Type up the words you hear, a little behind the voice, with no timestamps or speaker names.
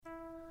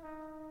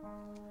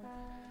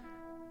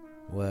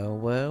Well,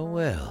 well,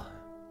 well.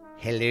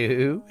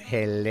 Hello,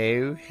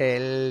 hello,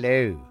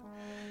 hello.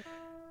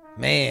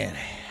 Man,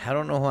 I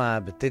don't know why,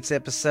 but this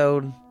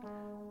episode,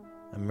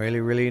 I'm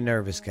really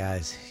nervous,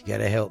 guys. You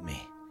gotta help me.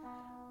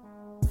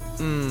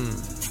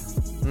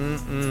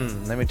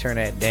 Let me turn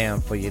that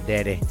down for your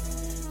daddy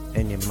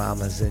and your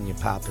mamas and your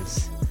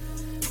papas.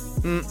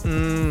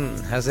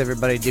 How's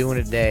everybody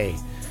doing today?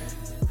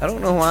 I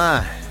don't know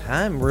why.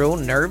 I'm real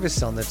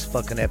nervous on this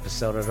fucking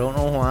episode. I don't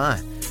know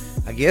why.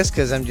 I guess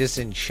because I'm just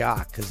in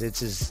shock because it's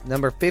his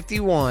number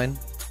 51.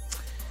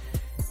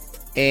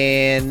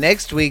 And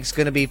next week's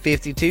going to be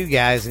 52,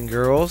 guys and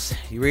girls.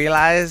 You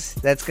realize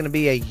that's going to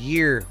be a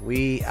year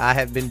I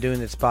have been doing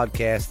this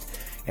podcast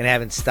and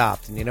haven't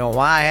stopped. And you know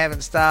why I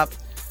haven't stopped?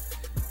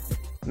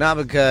 Not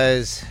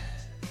because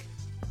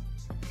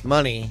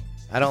money.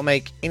 I don't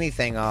make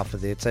anything off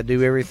of this. I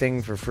do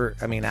everything for free.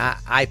 I mean,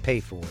 I pay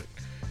for it.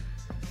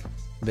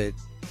 But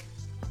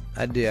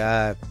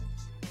I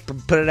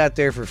put it out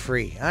there for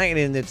free. I ain't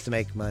in this to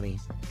make money.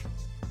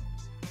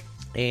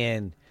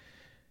 And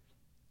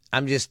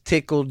I'm just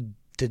tickled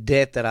to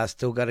death that I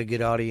still got a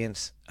good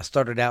audience. I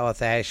started out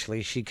with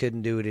Ashley. She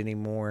couldn't do it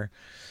anymore.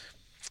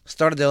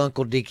 Started the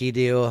Uncle Dickie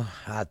deal.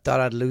 I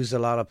thought I'd lose a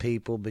lot of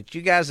people, but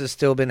you guys have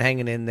still been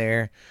hanging in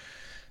there.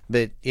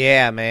 But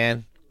yeah,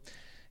 man,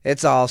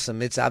 it's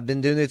awesome. I've been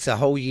doing this a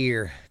whole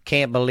year.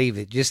 Can't believe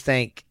it. Just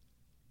think,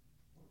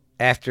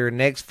 after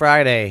next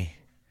Friday,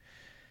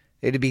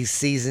 it'll be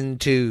season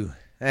 2.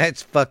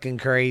 That's fucking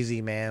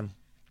crazy, man.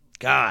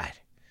 God.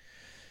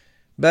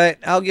 But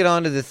I'll get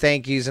on to the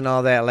thank yous and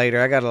all that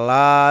later. I got a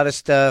lot of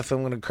stuff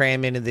I'm going to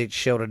cram into the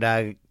show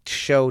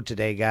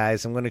today,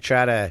 guys. I'm going to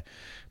try to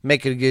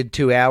make it a good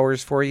 2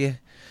 hours for you.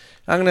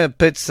 I'm going to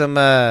put some,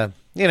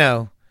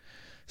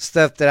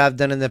 stuff that I've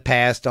done in the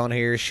past on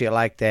here, shit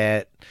like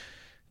that.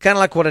 Kind of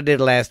like what I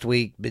did last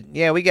week. But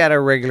yeah, we got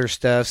our regular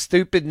stuff.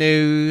 Stupid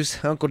news.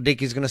 Uncle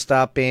Dickie's going to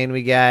stop in.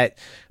 We got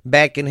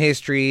back in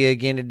history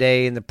again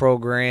today in the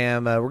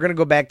program. We're going to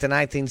go back to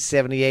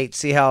 1978.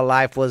 See how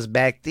life was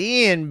back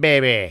then,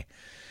 baby.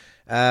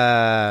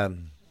 I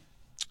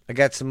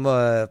got some,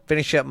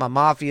 finish up my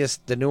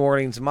the New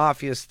Orleans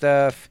Mafia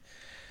stuff.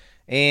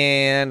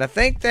 And I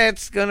think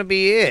that's going to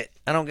be it.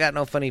 I don't got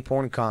no funny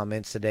porn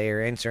comments today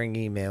or answering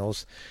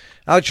emails.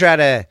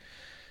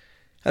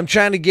 I'm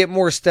trying to get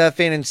more stuff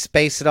in and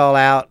space it all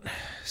out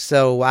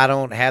so I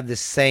don't have the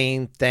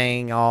same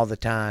thing all the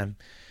time.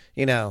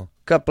 You know,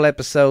 a couple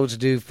episodes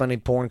do funny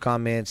porn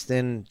comments,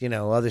 then,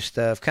 other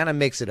stuff. Kind of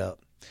mix it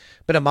up.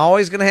 But I'm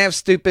always going to have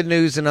stupid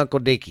news and Uncle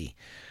Dickie.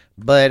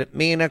 But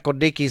me and Uncle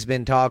Dickie's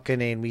been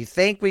talking, and we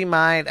think we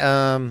might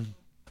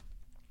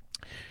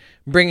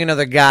bring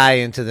another guy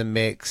into the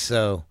mix.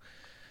 So,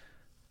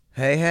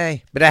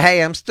 hey. But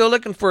hey, I'm still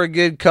looking for a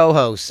good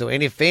co-host. So,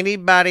 and if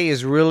anybody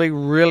is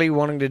really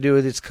wanting to do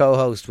this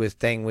co-host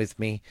thing with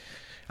me,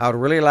 I would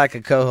really like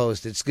a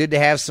co-host. It's good to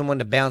have someone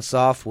to bounce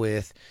off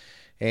with.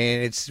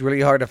 And it's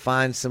really hard to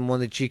find someone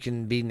that you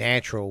can be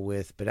natural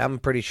with. But I'm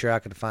pretty sure I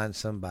could find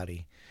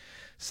somebody.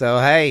 So,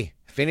 hey,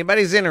 if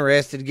anybody's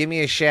interested, give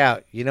me a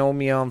shout. You know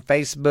me on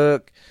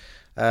Facebook.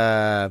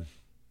 Find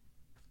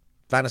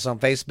us on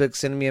Facebook,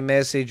 send me a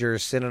message, or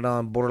send it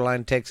on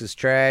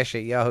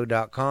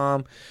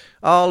borderlinetexastrash@yahoo.com.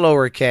 All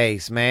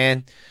lowercase,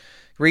 man.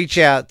 Reach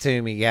out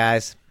to me,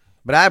 guys.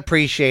 But I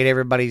appreciate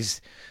everybody's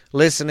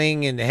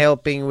listening and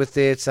helping with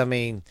this. I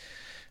mean,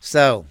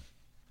 so,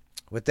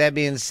 with that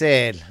being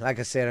said, like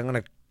I said, I'm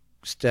going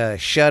to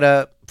shut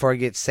up before I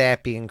get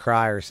sappy and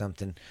cry or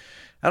something.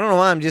 I don't know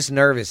why, I'm just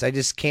nervous. I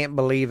just can't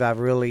believe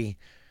I've really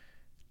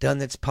done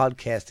this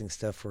podcasting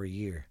stuff for a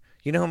year.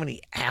 You know how many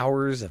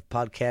hours of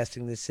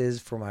podcasting this is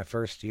for my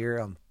first year?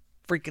 I'm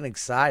freaking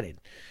excited.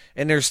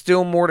 And there's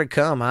still more to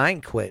come. I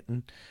ain't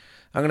quitting.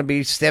 I'm going to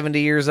be 70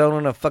 years old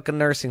in a fucking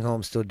nursing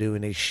home still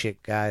doing this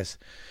shit, guys.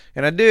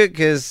 And I do it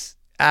because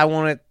I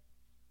want it.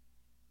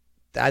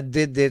 I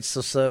did this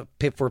so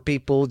for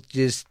people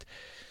just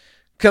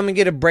come and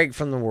get a break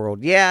from the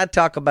world. Yeah, I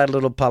talk about a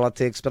little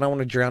politics, but I want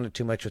to drown it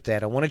too much with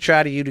that. I want to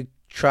try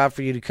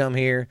for you to come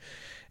here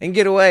and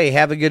get away,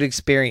 have a good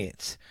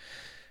experience.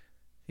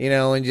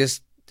 And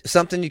just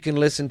something you can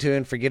listen to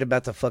and forget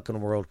about the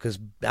fucking world. Because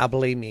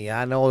believe me,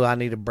 I know I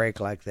need a break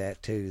like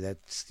that too.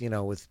 That's,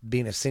 with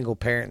being a single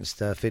parent and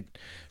stuff, it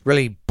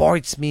really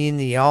bites me in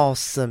the ass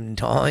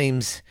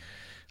sometimes.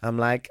 I'm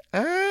like,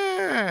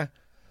 I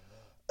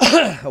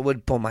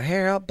would pull my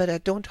hair out, but I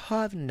don't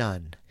have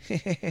none.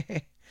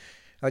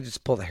 I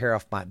just pull the hair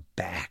off my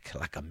back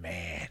like a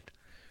man.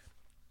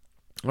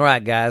 All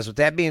right, guys. With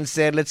that being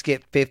said, let's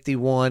get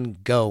 51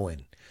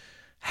 going.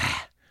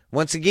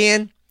 Once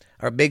again,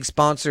 our big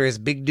sponsor is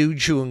Big Dude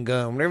Chewing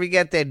Gum. Whenever you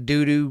got that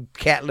doo-doo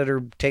cat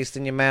litter taste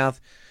in your mouth,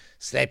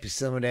 slap you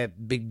some of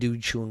that Big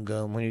Dude Chewing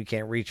Gum when you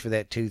can't reach for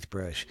that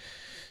toothbrush.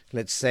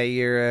 Let's say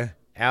you're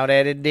out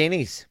at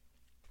Denny's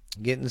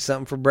getting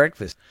something for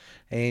breakfast,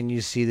 and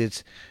you see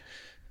this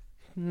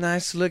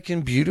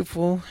nice-looking,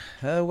 beautiful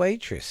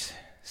waitress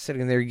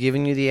sitting there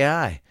giving you the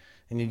eye,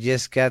 and you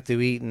just got through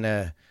eating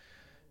a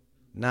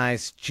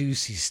nice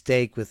juicy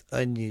steak with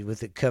onion,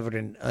 with it covered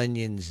in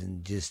onions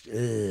and just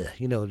to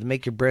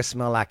make your breath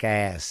smell like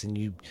ass, and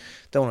you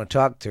don't want to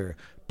talk to her.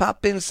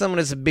 Pop in some of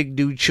this big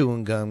dude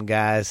chewing gum,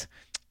 guys.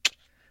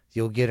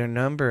 You'll get her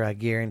number, I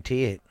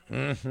guarantee it.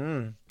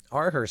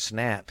 Or her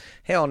snap.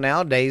 Hell,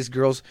 nowadays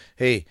girls,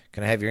 hey,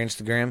 can I have your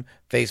Instagram,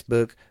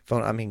 Facebook,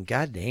 phone? I mean,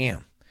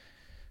 goddamn.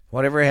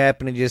 Whatever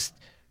happened to just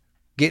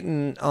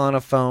getting on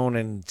a phone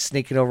and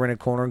sneaking over in a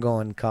corner,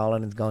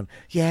 calling and going,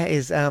 yeah,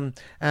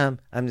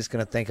 I'm just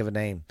gonna think of a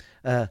name.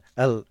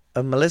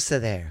 Melissa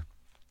there.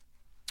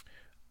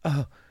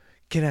 Oh,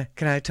 can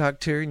I talk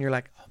to her? And you're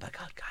like, oh my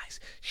God, guys,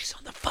 she's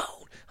on the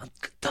phone. I'm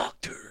gonna talk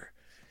to her.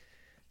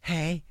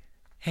 Hey,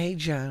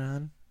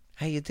 John,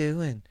 how you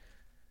doing?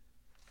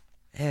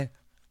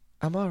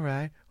 I'm all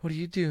right. What are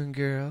you doing,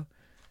 girl?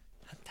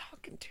 I'm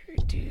talking to her,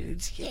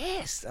 dudes.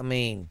 Yes, I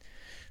mean,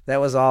 that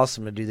was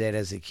awesome to do that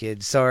as a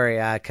kid.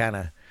 Sorry, I kind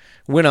of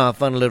went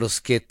off on a little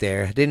skit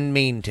there. Didn't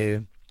mean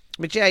to.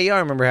 But yeah, y'all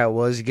remember how it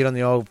was. You get on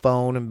the old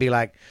phone and be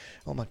like,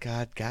 oh my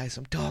God, guys,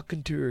 I'm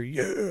talking to her.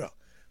 Yeah.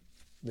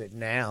 But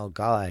now,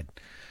 God,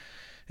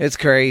 it's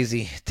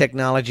crazy.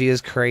 Technology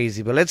is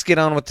crazy. But let's get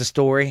on with the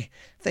story.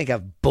 I think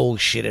I've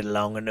bullshitted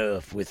long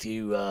enough with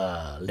you,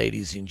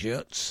 ladies and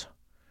gents.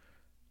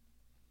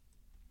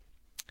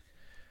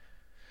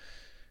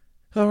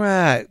 All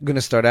right, I'm going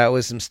to start out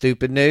with some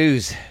stupid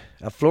news.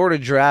 A Florida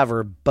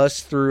driver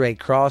busts through a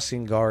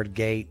crossing guard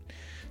gate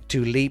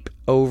to leap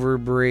over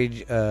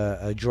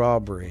a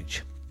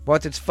drawbridge.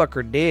 What this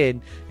fucker did,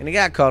 and he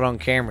got caught on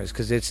cameras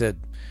because it's a,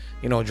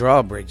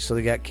 drawbridge, so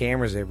they got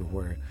cameras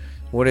everywhere.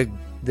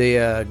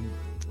 The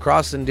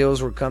crossing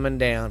deals were coming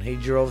down. He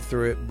drove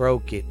through it,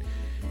 broke it.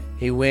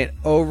 He went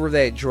over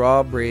that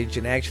drawbridge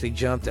and actually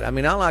jumped it. I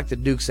mean, not like the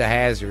Dukes of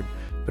Hazzard,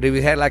 but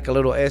he had like a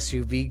little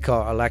SUV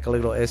car, like a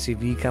little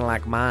SUV, kind of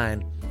like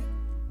mine.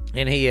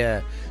 And he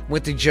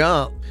went to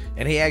jump,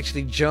 and he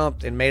actually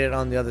jumped and made it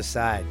on the other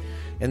side.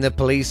 And the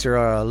police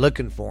are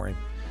looking for him,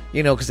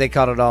 because they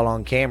caught it all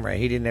on camera.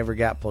 He didn't ever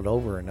got pulled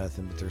over or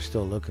nothing, but they're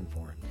still looking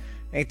for him.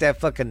 Ain't that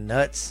fucking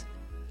nuts?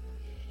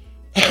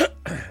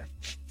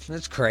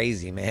 That's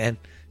crazy, man.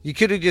 You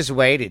could have just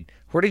waited.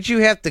 Where did you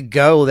have to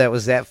go that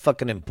was that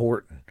fucking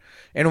important?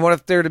 And what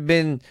if there'd have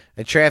been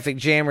a traffic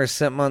jam or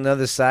something on the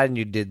other side and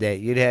you did that?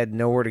 You'd had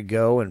nowhere to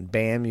go, and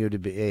bam, you'd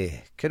have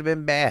been, could have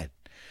been bad.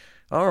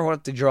 Or what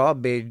if the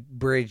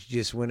drawbridge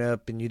just went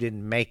up and you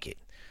didn't make it?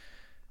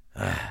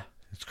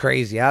 It's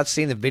crazy. I've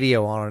seen the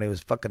video on it. It was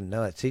fucking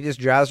nuts. He just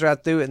drives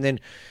right through it and then,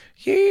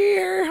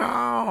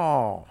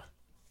 yeehaw!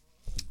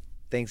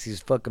 Thinks he's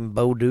fucking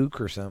Bo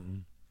Duke or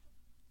something.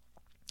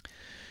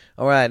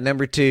 All right,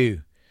 number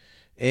 2.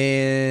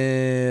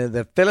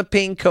 The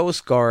Philippine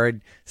Coast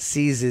Guard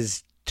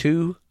seizes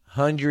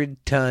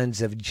 200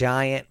 tons of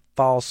giant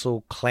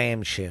fossil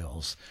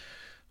clamshells.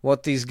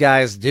 What these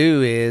guys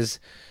do is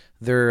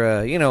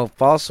they're,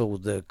 fossil,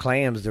 the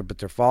clams, but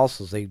they're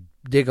fossils. They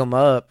dig them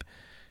up,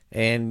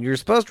 and you're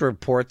supposed to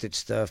report that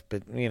stuff,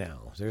 but,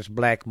 there's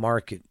black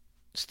market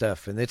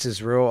stuff, and this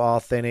is real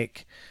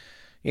authentic,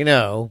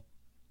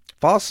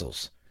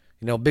 fossils.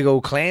 Big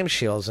old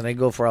clamshells, and they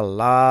go for a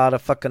lot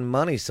of fucking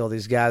money. So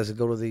these guys that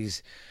go to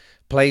these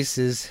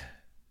places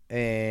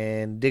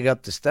and dig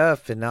up the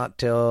stuff and not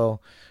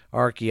tell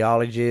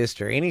archaeologists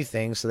or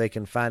anything so they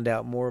can find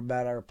out more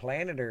about our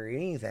planet or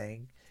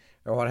anything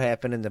or what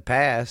happened in the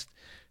past.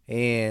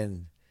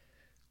 And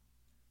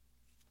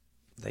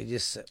they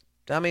just,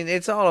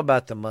 it's all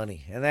about the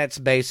money. And that's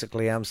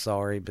basically, I'm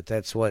sorry, but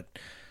that's what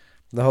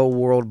the whole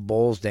world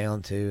boils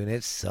down to, and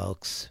it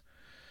sucks.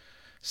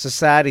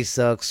 Society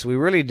sucks. We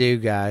really do,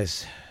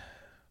 guys.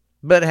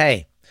 But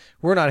hey,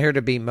 we're not here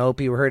to be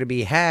mopey. We're here to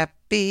be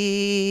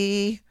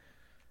happy.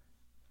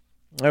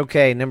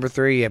 Okay, number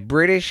 3. A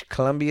British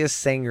Columbia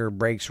singer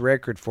breaks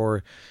record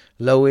for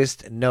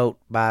lowest note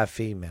by a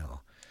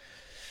female.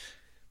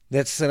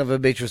 That son of a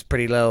bitch was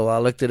pretty low. I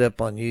looked it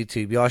up on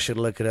YouTube. Y'all should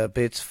look it up.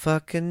 It's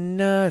fucking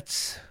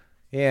nuts.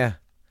 Yeah,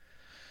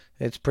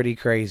 it's pretty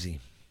crazy.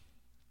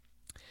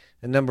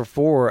 And number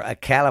 4, a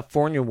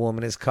California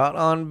woman is caught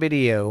on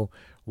video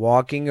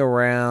walking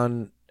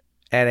around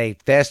at a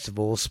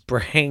festival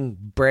spraying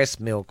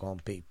breast milk on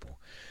people.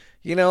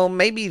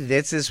 Maybe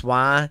this is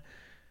why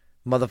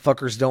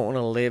motherfuckers don't want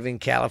to live in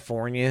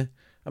California.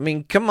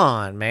 Come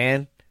on,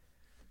 man.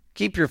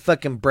 Keep your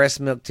fucking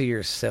breast milk to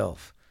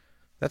yourself.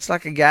 That's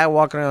like a guy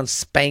walking around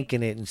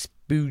spanking it and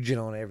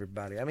spooging on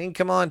everybody.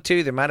 Come on,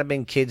 too. There might have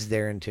been kids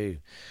there, and too.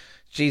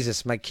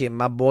 Jesus, my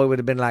boy would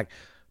have been like,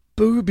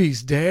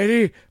 boobies,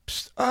 daddy.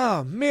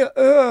 Psst,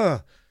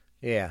 milk,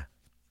 Yeah.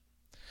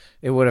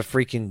 It would have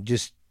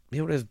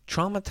it would have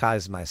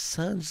traumatized my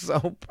son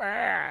so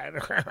bad.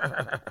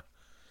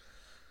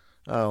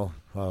 Oh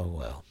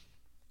well.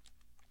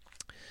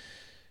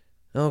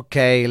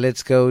 Okay,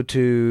 let's go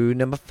to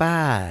number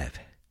 5.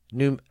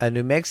 A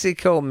New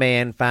Mexico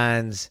man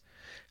finds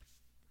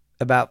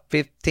about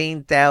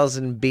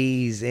 15,000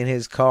 bees in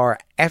his car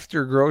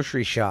after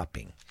grocery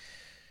shopping.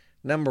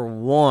 Number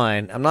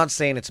 1, I'm not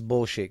saying it's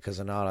bullshit because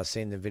I'm not. I've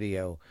seen the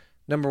video.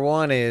 Number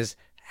 1 is,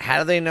 how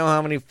do they know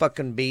how many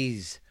fucking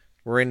bees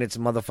were in its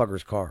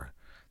motherfucker's car?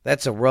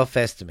 That's a rough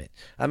estimate.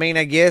 I mean,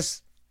 I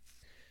guess,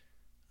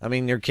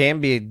 there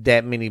can be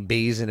that many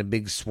bees in a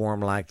big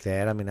swarm like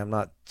that. I mean, I'm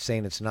not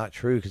saying it's not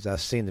true because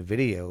I've seen the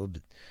video,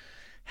 but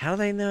how do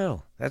they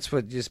know? That's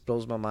what just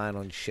blows my mind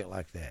on shit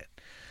like that.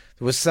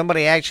 Was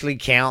somebody actually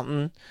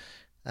counting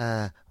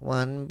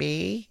 1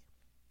 bee,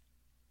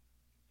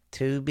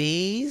 2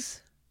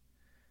 bees,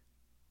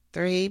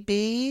 3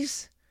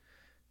 bees,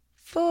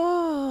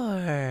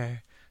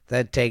 4?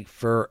 That'd take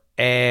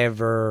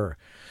forever.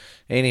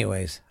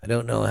 Anyways, I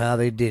don't know how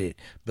they did it,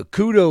 but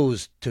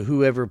kudos to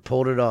whoever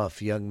pulled it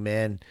off, young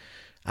man.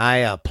 I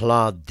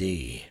applaud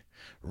thee.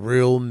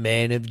 Real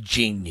man of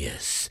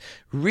genius.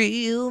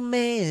 Real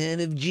man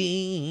of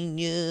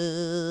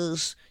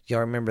genius.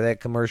 Y'all remember that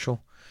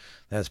commercial?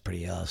 That's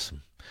pretty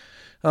awesome.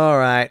 All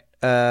right.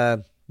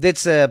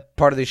 This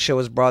part of the show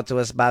is brought to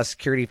us by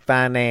Security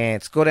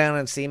Finance. Go down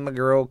and see my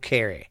girl,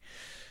 Carrie.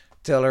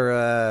 Tell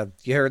her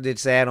you heard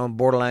this ad on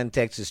Borderline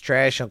Texas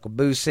Trash. Uncle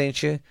Boo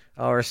sent you.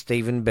 Or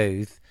Stephen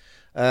Booth.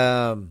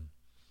 They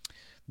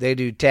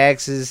do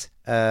taxes,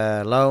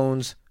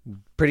 loans.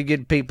 Pretty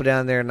good people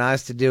down there.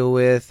 Nice to deal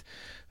with.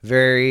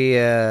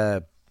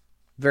 Very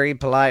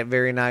polite,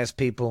 very nice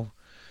people.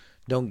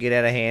 Don't get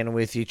out of hand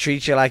with you.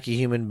 Treat you like a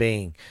human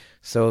being.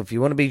 So if you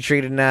want to be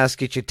treated nice,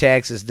 get your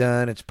taxes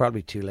done. It's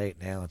probably too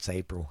late now. It's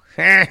April.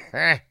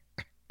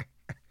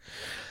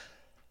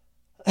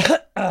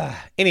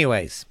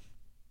 Anyways,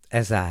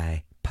 as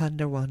I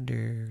ponder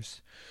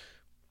wonders,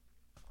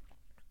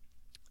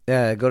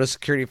 go to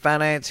Security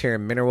Finance here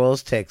in Mineral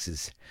Wells,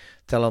 Texas.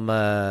 Tell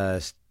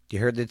them you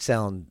heard that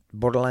sound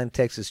Borderline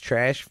Texas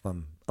Trash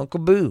from Uncle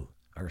Boo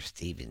or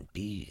Stephen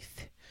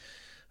Booth.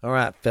 All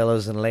right,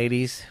 fellas and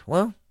ladies.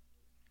 Well,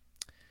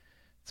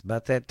 it's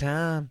about that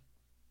time.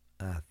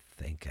 I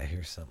think I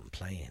hear something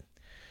playing.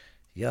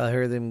 Y'all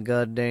hear them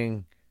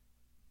goddamn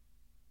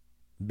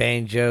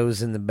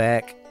banjos in the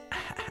back?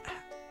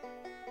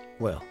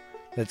 Well,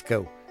 let's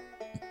go.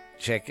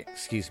 Check it.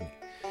 Excuse me.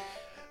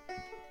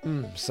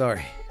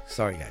 Sorry,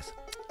 guys.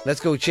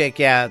 Let's go check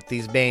out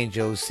these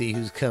banjos, see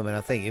who's coming.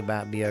 I think it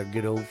might be our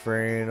good old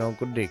friend,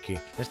 Uncle Dickie.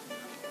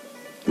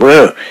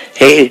 Well,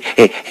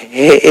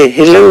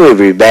 hello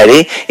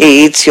everybody.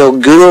 It's your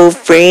good old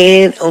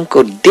friend,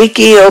 Uncle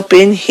Dickie up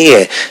in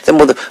here.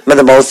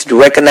 The most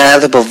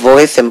recognizable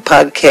voice in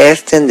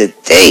podcasting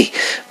today.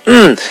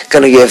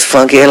 Gonna get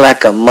funky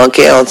like a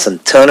monkey on some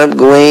turnip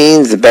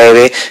greens,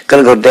 baby.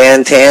 Gonna go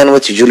downtown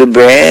with Julie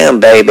Brown,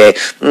 baby.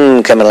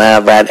 Coming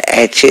live right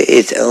at you.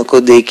 It's Uncle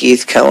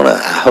Dickie's Corner.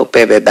 I hope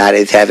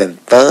everybody's having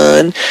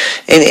fun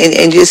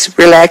and just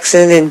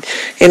relaxing and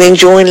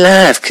enjoying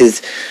life,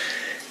 cause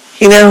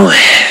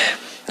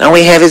all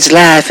we have is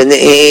life, and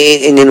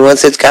then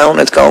once it's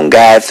gone,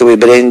 guys. So we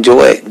better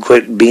enjoy it and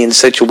quit being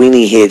such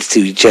weenie heads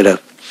to each other.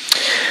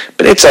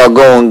 But it's all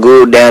going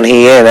good down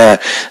here in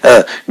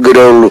good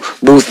old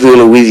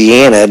Boothville,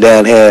 Louisiana,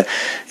 down here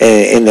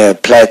in the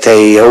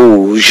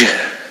Plateaus.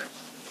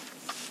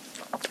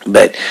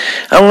 But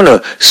I want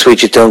to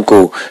switch it to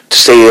Uncle to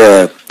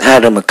say hi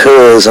to my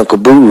cousin, Uncle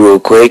Boo, real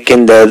quick,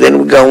 and then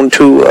we're going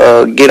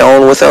to get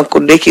on with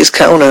Uncle Dickie's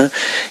Corner.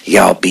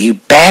 Y'all be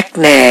back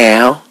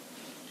now.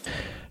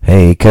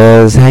 Hey,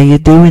 cuz, how you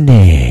doing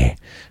there?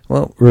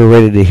 Well, we're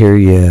ready to hear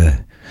you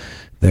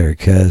there,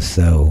 cuz,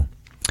 so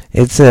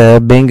it's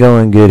been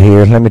going good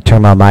here. Let me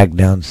turn my mic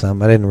down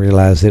some. I didn't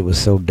realize it was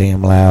so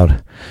damn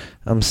loud.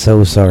 I'm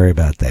so sorry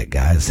about that,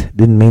 guys.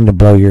 Didn't mean to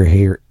blow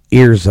your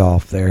ears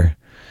off there.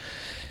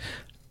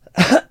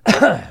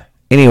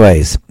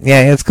 Anyways,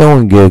 yeah, it's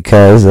going good,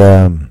 cuz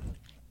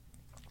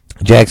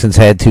Jackson's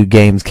had 2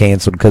 games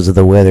canceled because of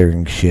the weather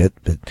and shit,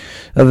 but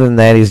other than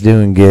that, he's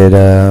doing good.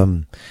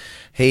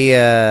 He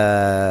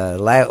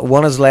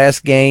won his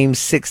last game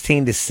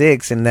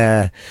 16-6, and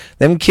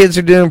them kids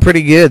are doing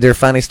pretty good. They're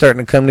finally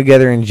starting to come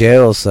together in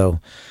jail, so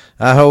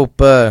I hope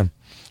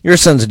your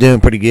son's doing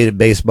pretty good at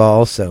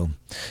baseball, so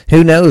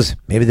who knows?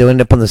 Maybe they'll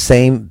end up on the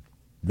same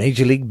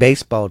Major League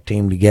Baseball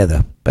team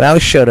together. But I'll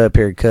shut up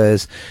here,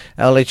 cuz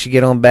I'll let you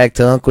get on back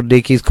to Uncle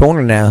Dickie's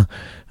Corner now.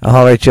 I'll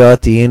holler at you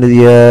at the end of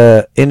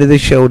the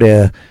show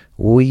there.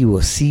 We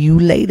will see you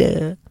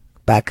later.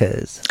 Bye,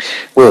 cuz.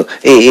 Well,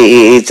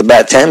 it's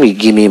about time you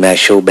give me my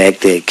show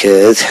back there,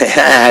 cuz.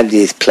 I'm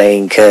just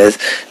playing, cuz.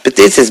 But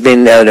this has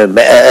been a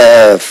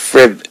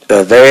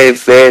very,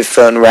 very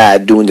fun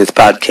ride doing this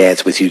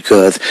podcast with you,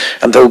 cuz.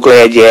 I'm so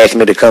glad you asked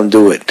me to come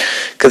do it.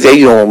 Cuz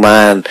you don't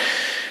mind.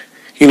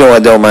 I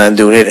don't mind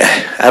doing it.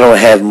 I don't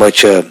have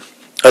much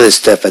other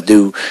stuff I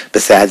do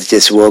besides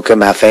just welcome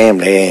my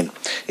family. And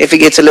if it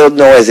gets a little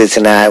noisy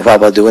tonight while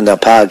we're doing the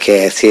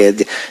podcast here,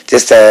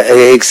 just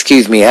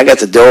excuse me. I got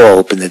the door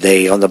open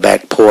today on the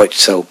back porch,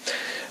 so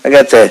I'm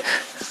sitting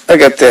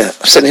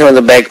here on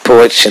the back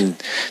porch and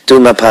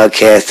doing my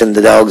podcast, and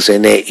the dogs are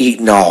in there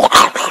eating all.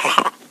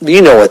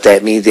 You know what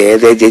that means? They're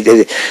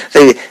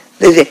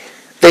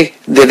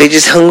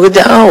just hungry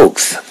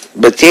dogs.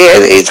 But yeah,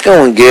 it's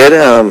going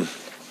good.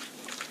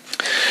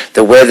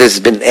 The weather's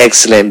been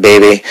excellent,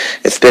 baby.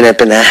 It's been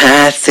up in the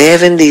high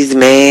 70s,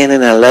 man,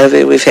 and I love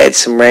it. We've had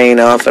some rain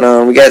off and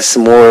on. We got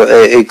some more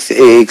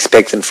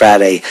expecting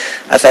Friday.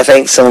 I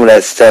think some of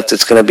that stuff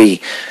that's going to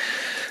be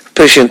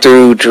pushing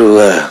through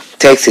to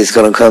Texas is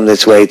going to come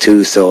this way,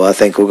 too, so I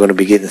think we're going to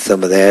be getting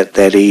some of that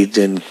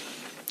evening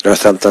or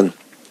something.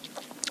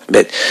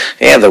 But,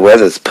 yeah, the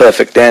weather's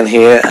perfect down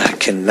here. I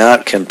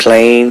cannot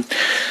complain.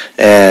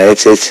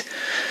 It's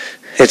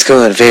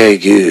going very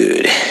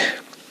good.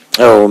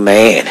 Oh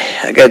man,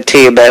 I gotta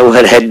tell you about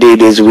what I did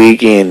this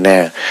weekend.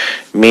 Now,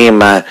 me and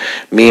my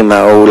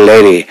old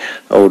lady,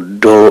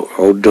 old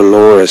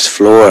Dolores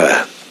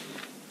Flora.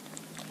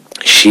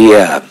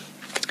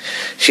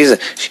 She's a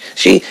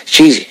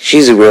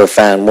real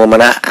fine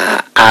woman.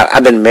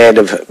 I've been married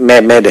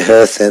to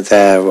her since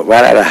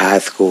right out of high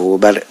school,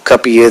 about a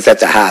couple years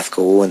after high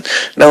school. And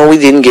no, we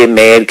didn't get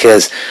married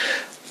because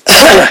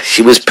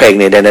she was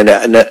pregnant or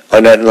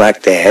nothing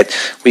like that.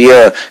 We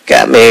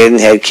got married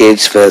and had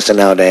kids first and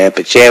all that.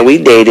 But yeah, we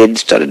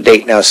started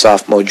dating our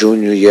sophomore,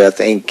 junior year, I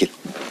think.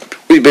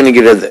 We've been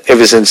together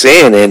ever since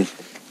then.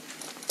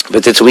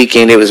 But this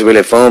weekend it was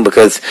really fun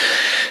because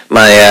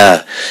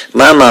my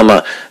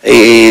mama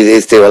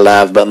is still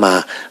alive, but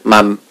my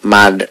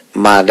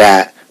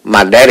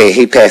daddy,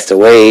 he passed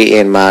away,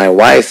 and my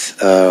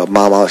wife's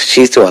mama,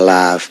 she's still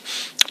alive,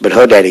 but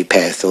her daddy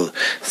passed.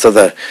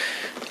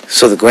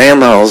 So the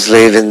grandmas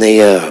live in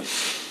the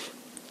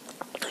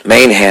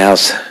main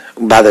house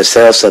by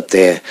themselves up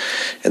there,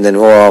 and then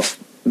we're off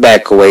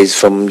back a ways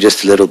from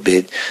just a little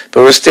bit.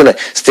 But we're still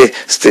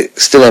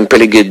in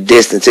pretty good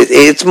distance.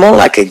 It's more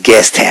like a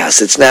guest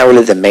house. It's not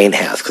really the main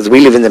house because we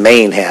live in the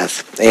main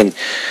house, and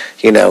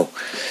and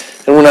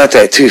we're not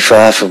that too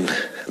far from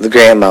the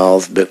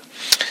grandmas. But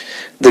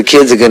the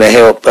kids are gonna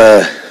help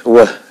to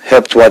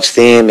watch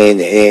them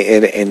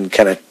and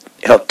kind of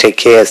help take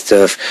care of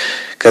stuff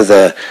because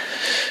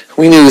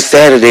we knew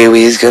Saturday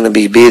we was going to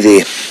be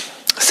busy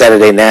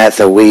Saturday night,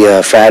 so we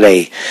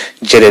Friday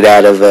jetted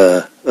out of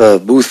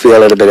Boothville a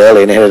little bit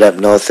early and headed up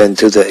north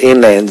into the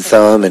inland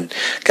some and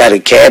got a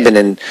cabin,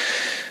 and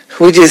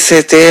we just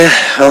sit there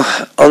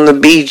on the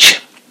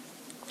beach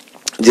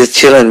just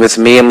chilling with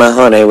me and my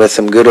honey with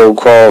some good old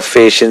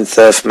crawfish and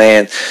stuff,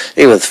 man.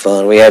 It was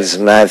fun. We had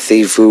some nice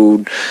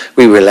seafood.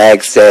 We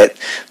relaxed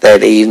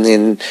that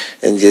evening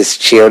and just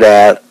chilled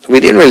out. We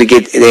didn't really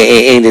get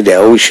into the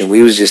ocean.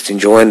 We was just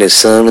enjoying the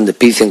sun and the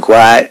peace and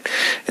quiet.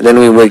 And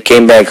then we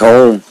came back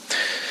home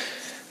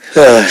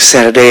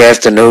Saturday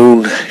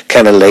afternoon,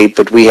 kind of late,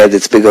 but we had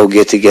this big old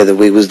get-together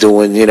we was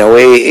doing.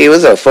 It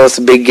was our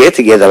first big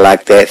get-together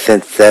like that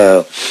since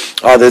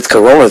all this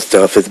corona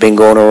stuff has been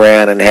going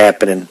around and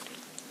happening.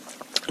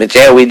 But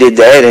yeah, we did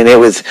that, and it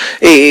was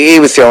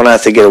so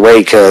nice to get away,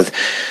 because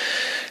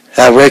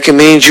I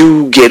recommend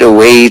you get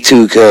away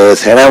too,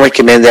 and I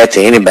recommend that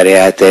to anybody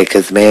out there,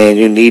 because, man,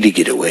 you need to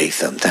get away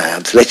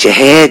sometimes. Let your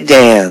head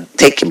down.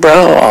 Take your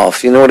bra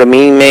off. You know what I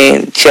mean,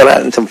 man? Chill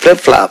out in some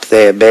flip-flops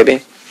there,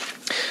 baby.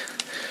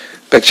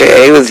 But yeah,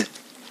 it was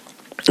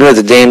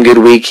a damn good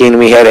weekend.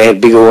 We had a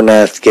big old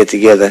nice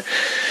get-together.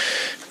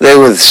 There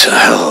was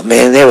so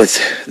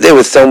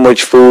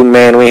much food,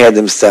 man. We had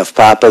them stuffed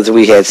poppers,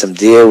 we had some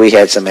deer, we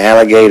had some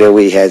alligator,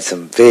 we had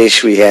some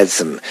fish, we had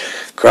some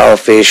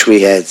crawfish,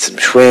 we had some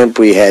shrimp,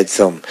 we had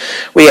so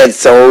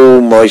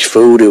much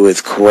food, it was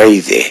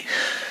crazy.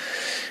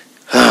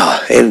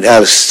 And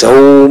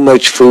so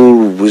much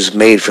food was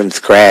made from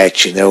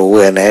scratch, and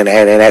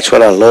that's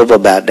what I love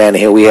about down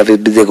here. We have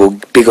big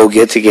old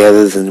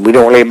get-togethers, and we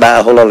don't really buy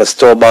a whole lot of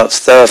store-bought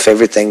stuff. We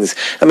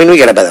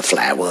gotta buy the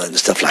flour and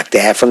stuff like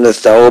that from the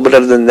store, but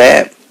other than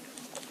that,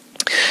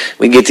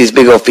 we get these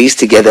big old feasts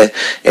together,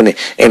 and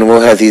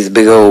we'll have these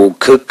big old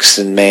cooks,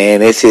 and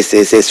man, it's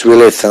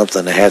really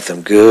something to have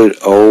some good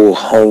old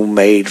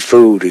homemade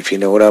food, if you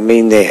know what I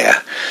mean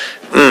there.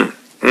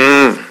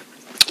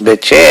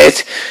 But yeah,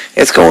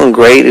 it's going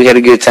great. We had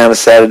a good time on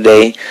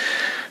Saturday.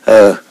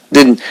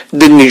 Didn't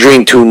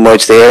drink too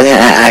much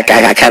there. I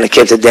kind of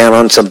kept it down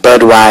on some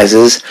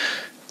Budweisers,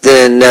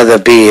 then another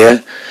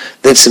beer,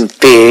 then some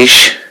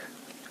fish,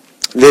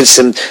 then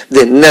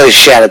another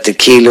shot of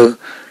tequila,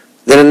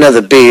 then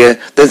another beer,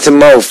 then some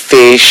more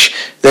fish,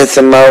 then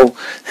some more.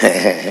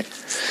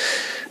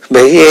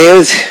 But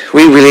yeah,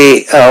 we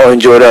really all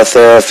enjoyed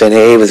ourselves, and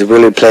it was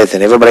really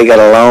pleasant. Everybody got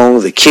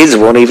along. The kids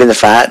weren't even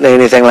fighting or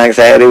anything like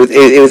that.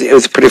 It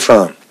was pretty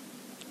fun.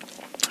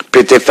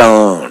 Pretty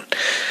fun.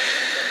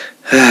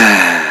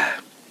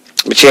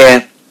 But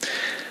yeah,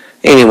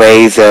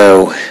 anyways,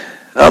 all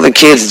the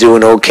kids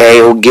doing okay.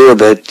 Old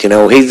Gilbert,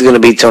 he's going to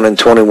be turning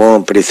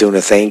 21 pretty soon,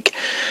 I think.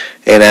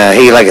 And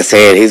he, like I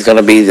said, he's going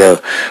to be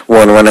the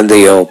one running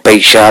the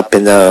bait shop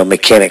and the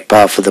mechanic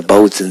part for the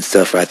boats and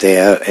stuff right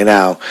there in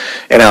our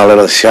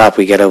little shop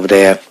we got over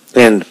there.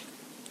 And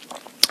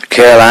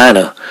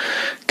Carolina,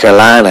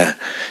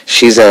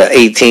 she's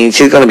 18.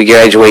 She's going to be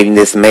graduating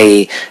this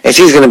May, and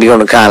she's going to be going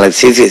to college.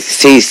 She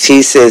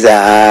says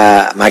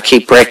I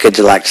keep records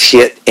like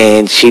shit,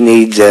 and she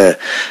needs I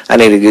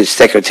need a good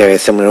secretary,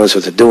 someone who knows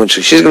what they're doing.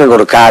 So she's going to go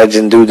to college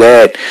and do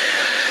that.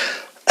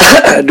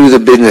 do the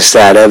business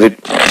side of it,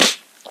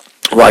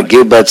 while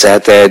Gilbert's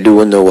out there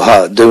doing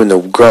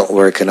the grunt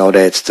work and all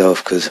that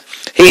stuff, because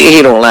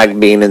he don't like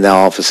being in the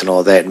office and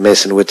all that,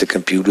 messing with the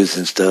computers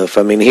and stuff.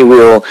 I mean, he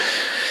will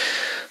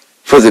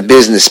for the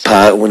business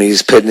part when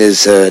he's putting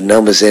his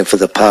numbers in for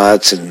the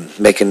pots and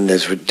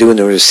doing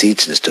the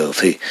receipts and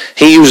stuff. He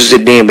uses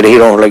it then, but he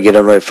don't really get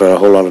on right for a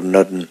whole lot of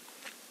nothing.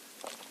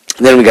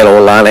 And then we got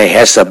old Lonnie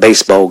Hess, a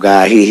baseball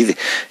guy. He's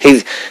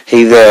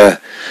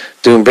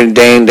doing pretty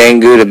dang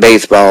good at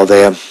baseball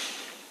there.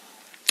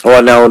 Oh,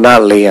 no,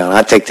 not Leon.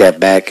 I take that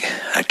back.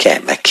 I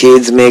can't. My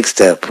kids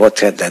mixed up.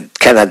 What's that?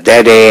 Kind of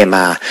daddy and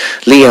my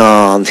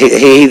Leon.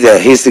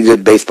 He's the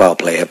good baseball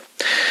player.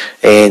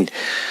 And,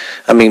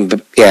 I mean,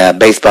 yeah,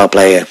 baseball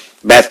player.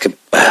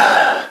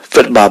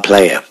 Football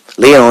player.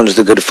 Leon's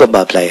the good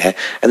football player.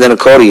 And then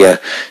Accordia,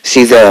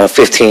 she's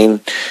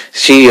 15.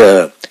 She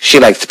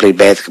likes to play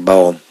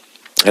basketball.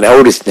 And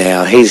Otis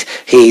now, he's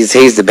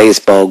the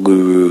baseball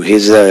guru.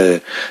 His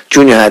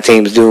junior high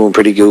team's doing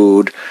pretty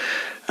good.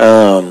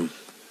 Then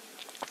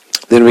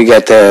we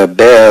got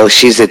Belle.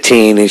 She's a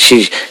teen, and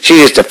she's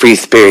just a free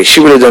spirit.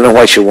 She really don't know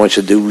what she wants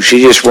to do.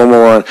 She just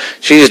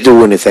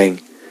do anything.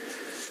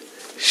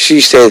 She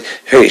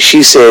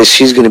says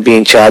she's going to be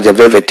in charge of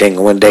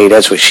everything one day.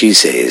 That's what she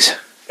says.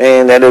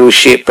 And that little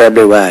shit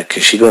probably right,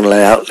 because she's going to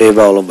outlive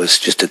all of us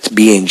just to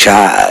be in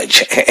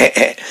charge.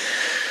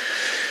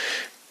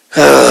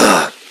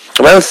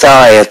 Well, I'm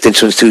sorry if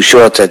this one's too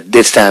short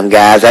this time,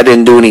 guys. I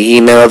didn't do any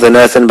emails or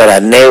nothing, but I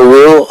never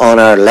will on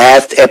our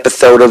last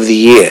episode of the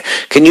year.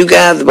 Can you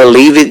guys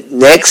believe it?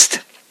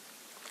 Next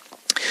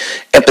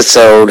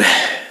episode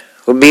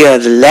will be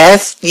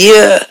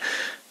the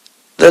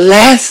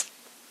last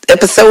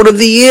episode of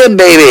the year,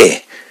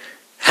 baby.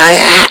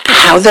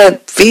 How's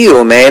that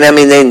feel, man? I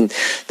mean,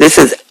 this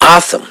is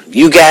awesome.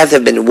 You guys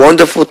have been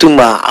wonderful to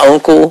my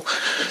Uncle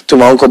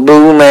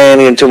Boo, man,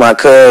 and to my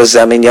cuz.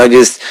 I mean, y'all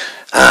just...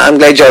 I'm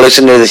glad y'all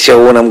listen to the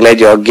show, and I'm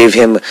glad y'all give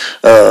him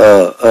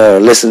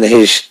listen to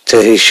his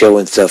show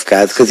and stuff,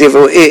 guys. Because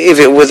if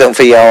it wasn't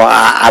for y'all,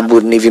 I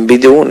wouldn't even be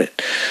doing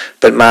it.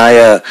 But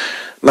I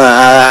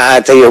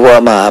tell you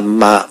what,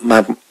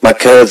 my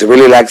cousin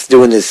really likes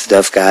doing this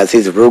stuff, guys.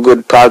 He's a real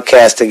good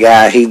podcaster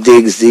guy. He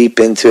digs deep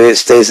into it,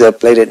 stays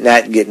up late at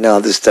night getting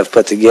all this stuff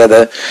put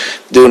together,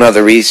 doing all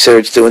the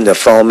research, doing the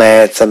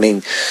formats. I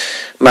mean,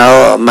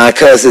 my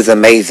cousin is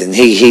amazing.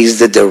 He's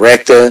the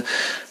director,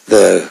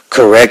 the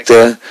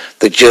corrector,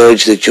 the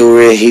judge, the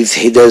jury.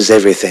 He does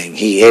everything.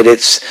 He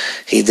edits.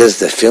 He does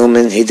the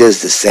filming. He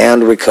does the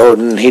sound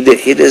recording. He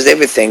does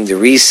everything, the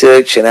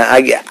research. And I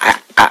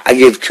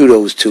give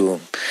kudos to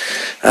him.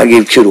 I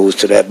give kudos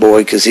to that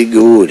boy because he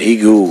good.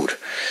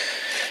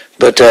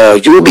 But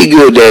you'll be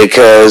good there,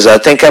 because I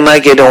think I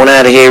might get on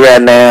out of here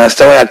right now.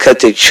 Sorry I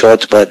cut it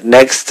short, but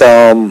next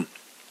episode,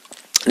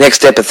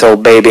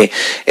 baby,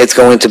 it's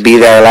going to be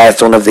our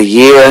last one of the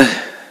year.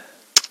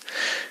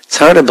 It's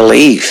hard to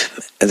believe.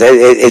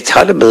 It's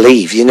hard to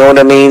believe. You know what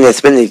I mean?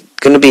 It's going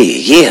to be a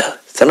year.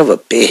 Son of a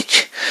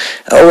bitch.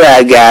 All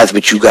right, guys,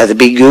 but you got to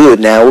be good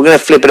now. We're going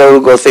to flip it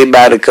over, go say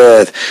bye to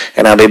cuz,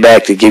 and I'll be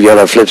back to give y'all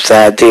the flip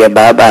side to you.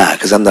 Bye-bye,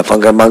 because I'm the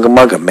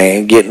funker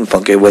man, getting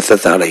funky with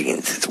the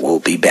audience.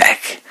 We'll be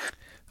back.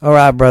 All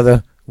right,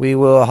 brother. We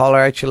will holler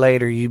at you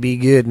later. You be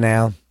good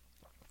now.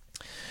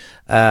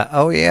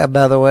 Oh, yeah,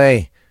 by the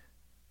way,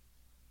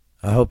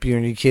 I hope you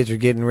and your kids are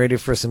getting ready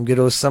for some good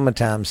old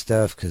summertime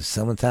stuff, because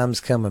summertime's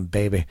coming,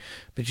 baby.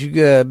 But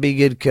you be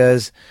good,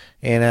 cuz.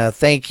 And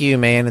thank you,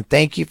 man. And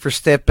thank you for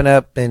stepping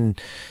up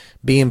and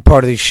being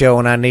part of the show.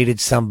 And I needed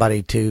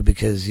somebody to,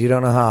 because you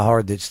don't know how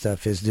hard this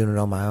stuff is doing it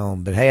on my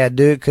own. But hey, I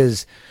do it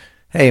because,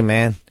 hey,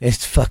 man,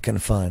 it's fucking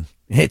fun.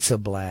 It's a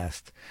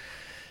blast.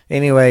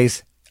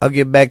 Anyways, I'll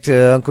get back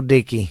to Uncle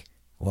Dickie.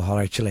 We'll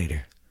holler at you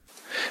later.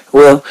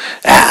 Well,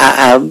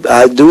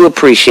 I do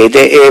appreciate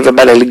that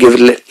everybody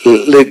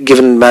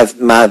giving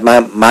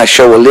my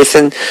show a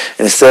listen,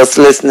 and starts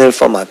listening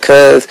for my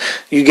cuz.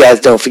 You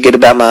guys don't forget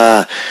about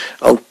my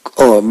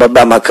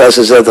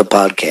cousin's other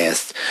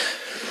podcast.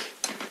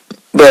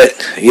 But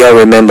y'all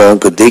remember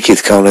Uncle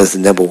Dickie's Corner is the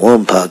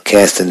 #1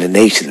 podcast in the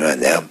nation right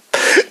now.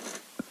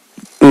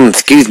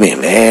 Excuse me,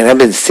 man. I've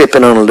been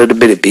sipping on a little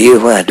bit of beer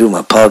when I do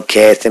my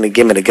podcast, and it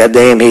give me the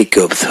goddamn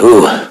hiccups.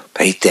 Ooh, I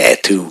hate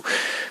that too.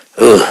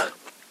 Ugh.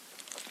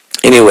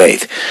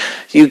 Anyways,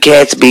 you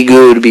cats be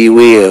good, be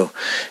well.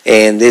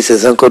 And this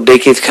is Uncle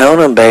Dickie's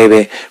Corner,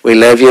 baby. We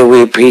love you,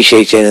 we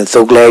appreciate you, and I'm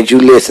so glad you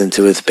listened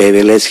to us,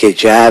 baby. Let's get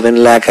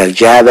jiving like a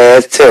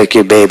jive-ass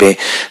turkey, baby.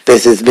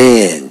 This has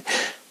been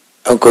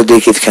Uncle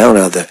Dickie's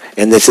Corner,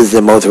 and this is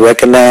the most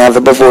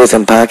recognizable voice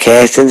in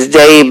podcasting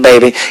today,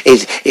 baby.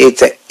 It's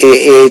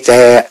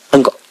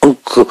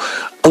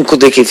Uncle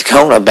Dickie's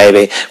Corner,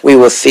 baby. We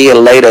will see you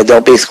later.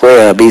 Don't be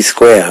square, be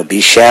square.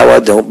 Be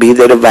shower, don't be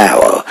the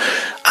devourer.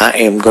 I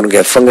am going to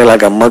get funky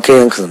like a monkey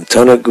on some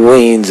turnip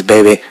greens,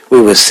 baby.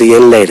 We will see you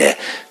later.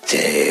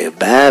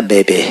 Bye,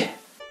 baby.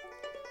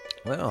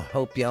 Well,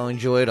 hope y'all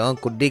enjoyed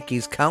Uncle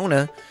Dickie's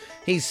Corner.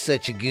 He's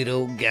such a good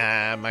old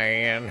guy,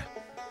 man.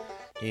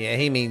 Yeah,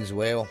 he means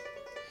well.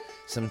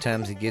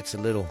 Sometimes he gets a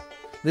little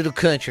Little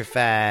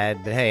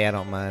countrified, but hey, I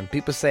don't mind.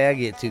 People say I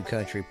get too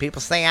country.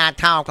 People say I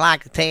talk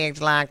like a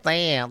text like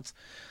that.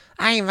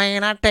 Hey,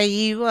 man, I tell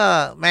you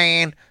what,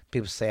 man.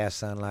 People say I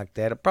sound like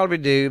that. I probably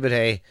do, but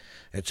hey,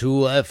 it's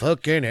who I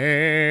fucking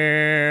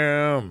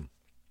am.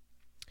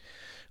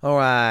 All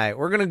right,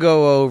 we're going to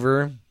go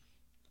over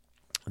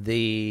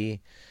the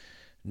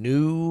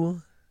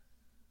new...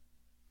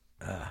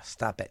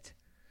 stop it.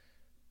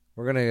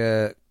 We're going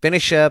to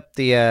finish up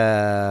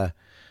the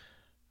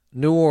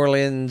New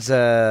Orleans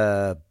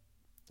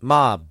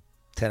mob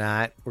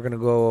tonight. We're going to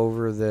go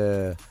over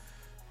the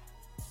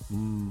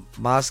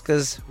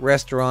Mosca's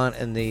restaurant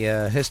and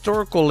the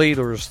historical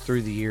leaders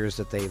through the years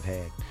that they've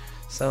had.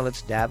 So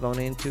let's dive on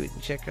into it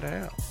and check it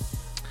out.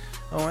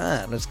 All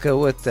right, let's go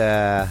with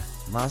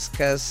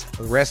Mosca's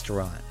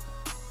restaurant.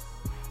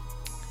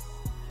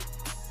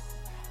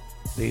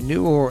 The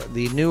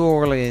New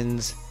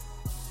Orleans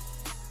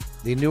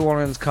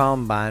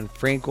Combine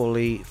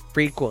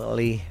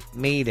frequently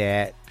meet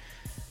at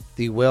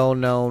the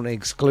well-known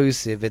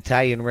exclusive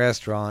Italian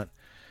restaurant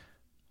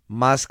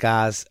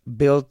Mosca's,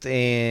 built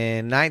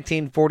in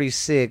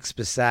 1946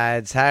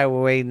 beside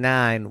Highway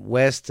 9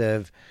 west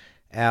of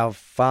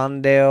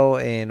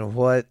Alfondale in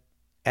what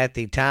at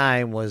the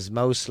time was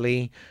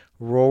mostly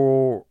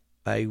a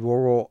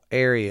rural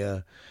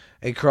area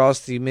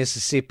across the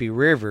Mississippi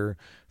River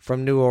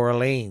from New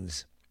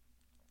Orleans.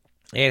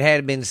 It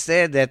had been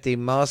said that the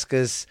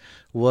Mosca's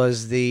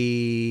was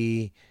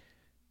the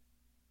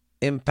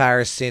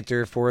Empire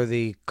Center for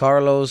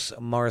Carlos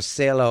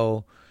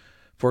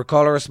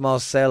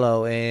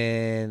Marcello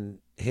and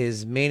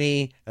his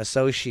many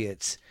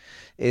associates.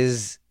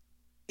 It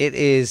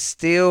is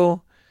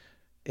still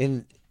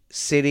in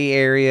city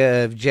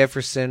area of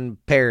Jefferson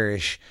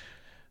Parish.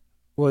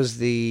 Was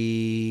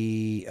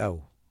the I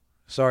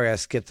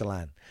skipped the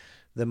line.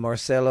 The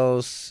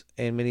Marcellos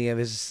and many of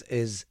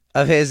his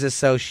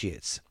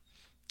associates.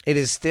 It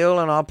is still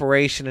in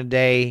operation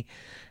today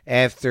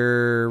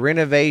after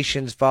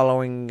renovations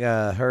following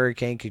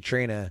Hurricane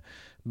Katrina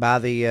by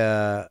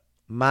the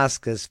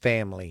Mosca's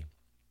family.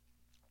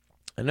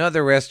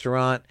 Another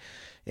restaurant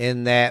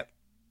in that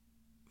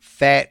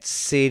fat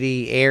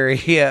city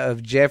area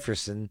of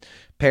Jefferson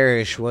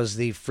Parish was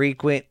the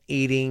frequent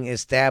eating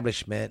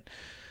establishment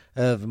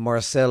of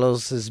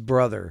Marcello's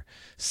brother,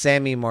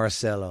 Sammy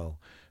Marcello,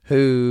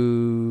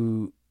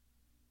 who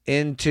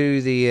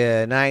into the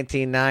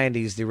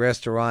 1990s, the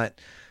restaurant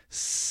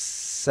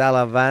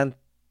Salavantans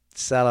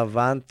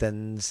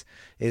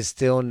is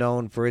still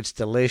known for its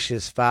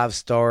delicious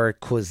 5-star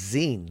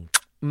cuisine.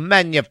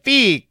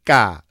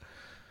 Magnifica!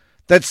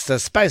 That's the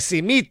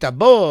spicy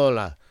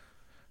meatball.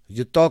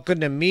 You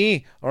talking to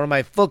me or am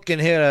I fucking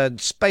hearing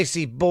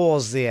spicy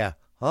balls there?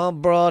 Huh,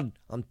 broad?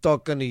 I'm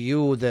talking to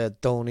you there,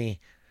 Tony.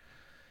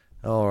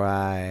 All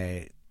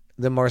right.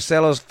 The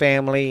Marcello's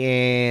family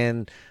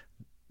and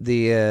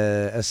the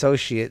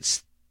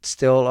associates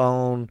still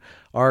own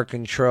or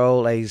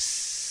control a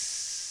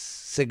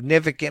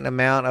significant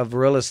amount of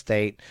real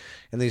estate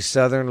in the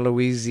southern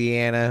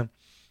Louisiana.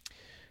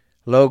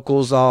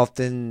 Locals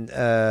often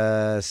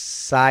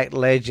cite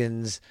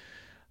legends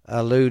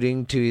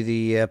alluding to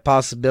the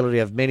possibility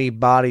of many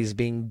bodies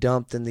being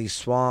dumped in these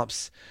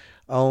swamps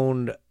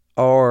owned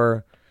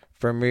or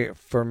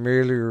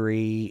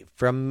familiarly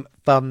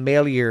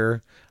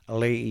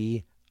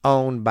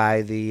owned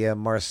by the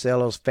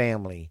Marcello's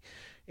family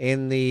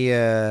in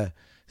the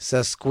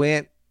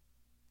subsequent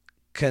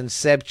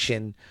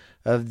conception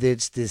of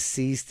its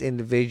deceased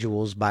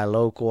individuals by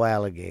local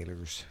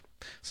alligators.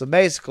 So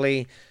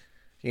basically,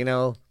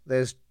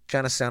 there's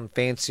trying to sound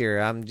fancier.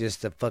 I'm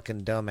just a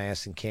fucking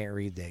dumbass and can't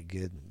read that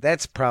good.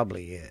 That's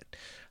probably it.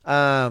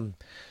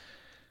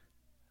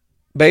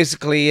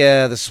 Basically,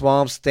 the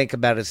swamps, think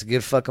about it, it's a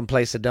good fucking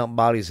place to dump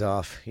bodies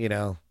off.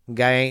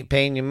 Guy ain't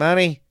paying you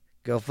money,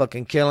 go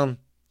fucking kill him.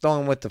 Throw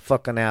him with the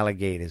fucking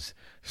alligators.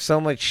 So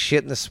much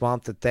shit in the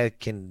swamp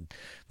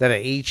that'll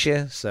eat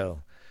you. So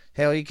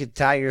hell, you could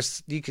tie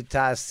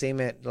a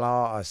cement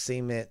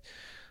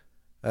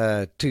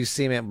 2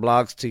 cement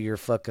blocks to your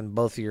fucking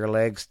both of your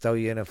legs. Throw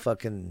you in a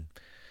fucking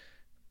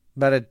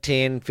about a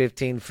 10,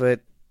 15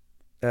 foot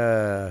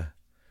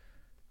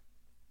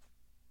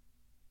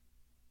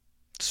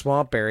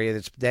swamp area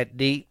that's that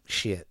deep.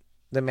 Shit,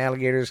 them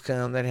alligators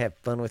come, they'd have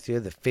fun with you.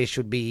 The fish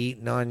would be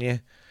eating on you.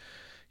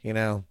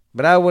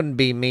 But I wouldn't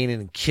be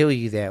meaning to kill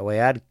you that way.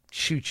 I'd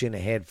shoot you in the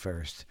head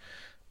first.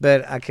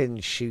 But I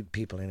couldn't shoot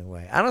people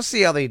anyway. I don't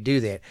see how they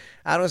do that.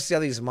 I don't see how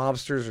these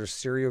mobsters or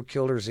serial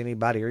killers,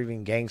 anybody, or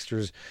even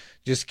gangsters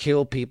just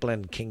kill people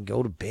and can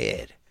go to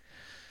bed.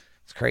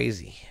 It's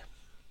crazy.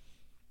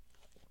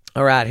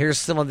 All right, here's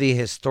some of the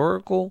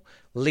historical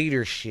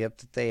leadership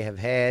that they have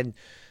had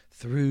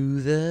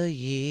through the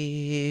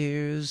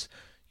years.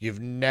 You've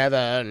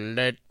never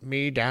let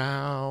me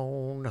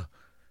down.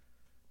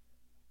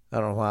 I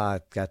don't know why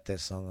I got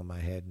that song in my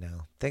head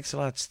now. Thanks a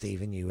lot,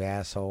 Steven, you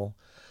asshole.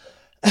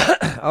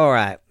 All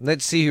right,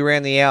 let's see who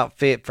ran the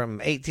outfit from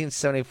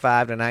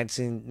 1875 to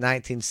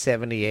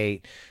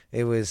 1978.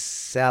 It was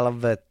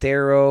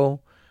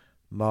Salvatore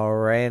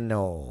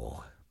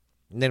Moreno.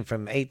 And then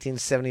from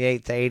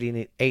 1878 to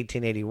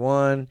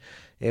 1881,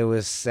 it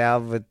was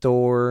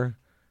Salvatore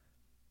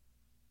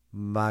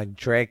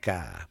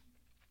Mandreca.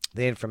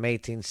 Then from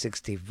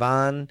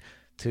 1861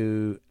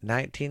 to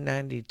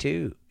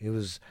 1992, it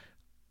was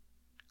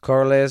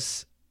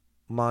Carlos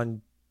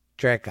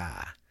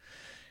Mandreca.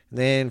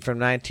 Then from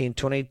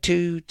 1922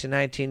 to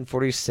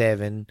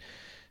 1947,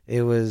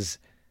 it was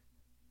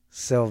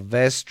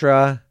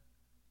Silvestre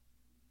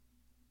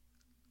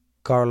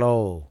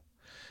Carlo.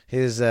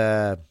 His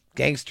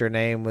gangster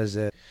name was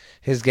I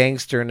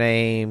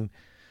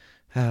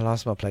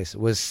lost my place. It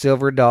was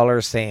Silver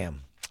Dollar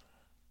Sam.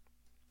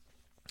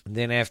 And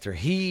then after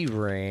he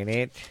ran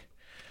it,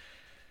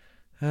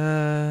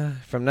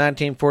 from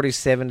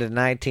 1947 to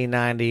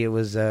 1990, it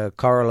was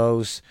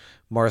Carlos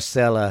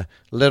Marcella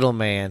Little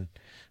Man.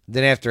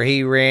 Then after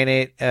he ran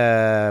it,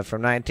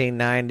 from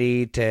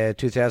 1990 to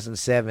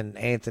 2007,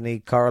 Anthony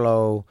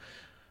Carlo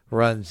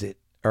ran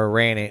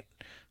it.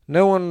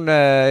 No one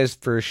is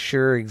for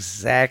sure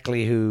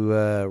exactly who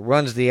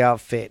runs the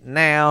outfit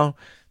now,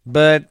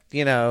 but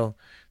they are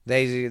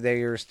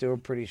still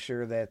pretty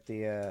sure that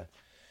the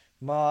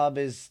mob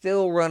is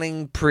still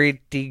running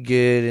pretty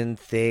good and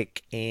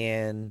thick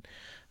in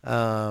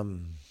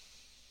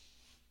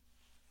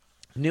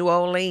New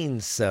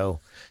Orleans. So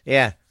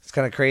yeah, it's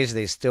kind of crazy.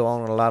 They still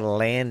own a lot of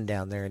land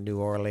down there in New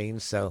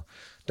Orleans. So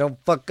don't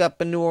fuck up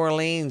in New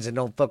Orleans and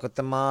don't fuck with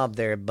the mob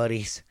there,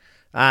 buddies.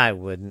 I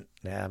wouldn't.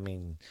 I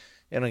mean,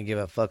 I don't give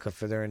a fuck if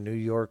they're in New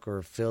York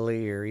or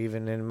Philly or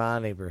even in my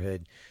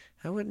neighborhood.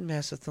 I wouldn't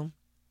mess with them.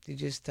 You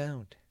just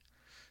don't.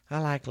 I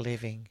like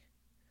living.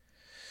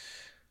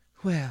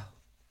 Well,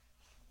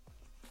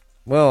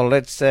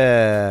 let's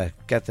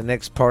got the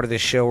next part of the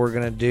show we're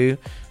going to do.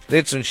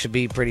 This one should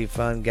be pretty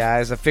fun,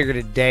 guys. I figured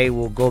today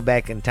we'll go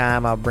back in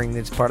time. I'll bring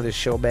this part of the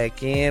show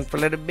back in for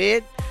a little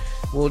bit.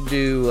 We'll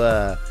do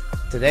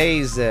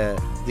today's the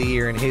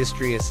year in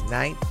history is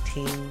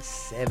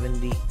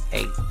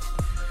 1978.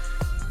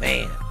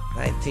 Man,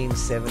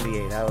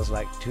 1978. I was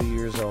like 2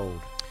 years old.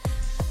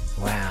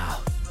 Wow.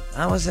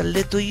 I was a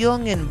little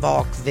youngin'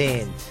 back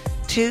then.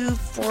 2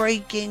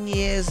 freaking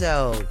years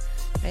old.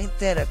 Ain't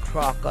that a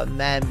crock of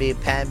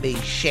mamby-pamby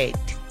shit?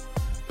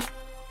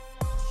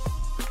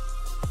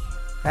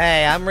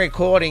 Hey, I'm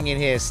recording in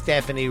here,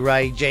 Stephanie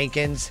Ray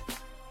Jenkins.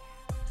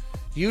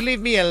 You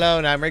leave me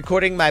alone. I'm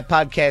recording my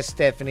podcast,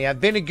 Stephanie. I've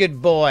been a good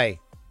boy.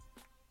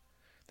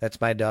 That's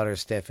my daughter,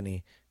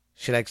 Stephanie.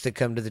 She likes to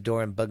come to the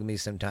door and bug me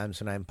sometimes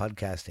when I'm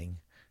podcasting.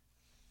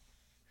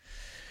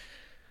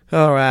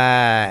 All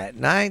right.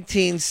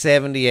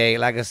 1978.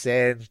 Like I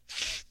said,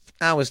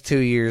 I was 2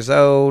 years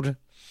old.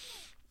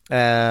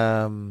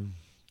 The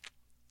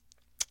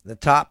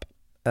top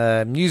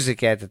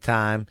music at the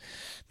time.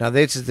 Now,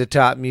 this is the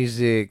top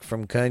music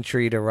from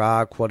country to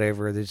rock,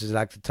 whatever. This is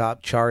like the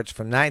top charts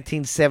from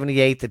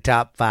 1978, the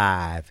top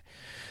 5.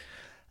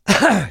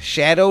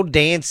 Shadow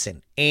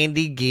Dancing,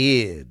 Andy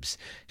Gibbs.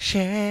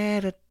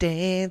 Shadow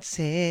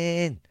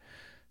Dancing.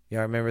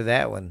 Y'all remember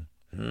that one?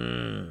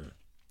 And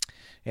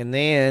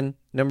then,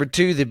 number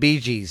 2, the Bee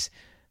Gees.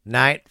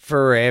 Night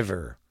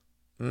Forever.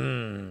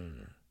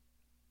 Number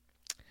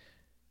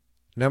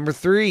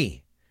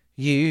 3,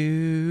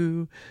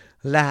 You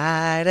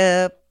Light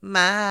Up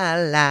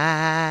My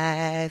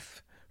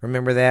Life.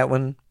 Remember that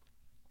one?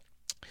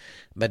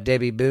 By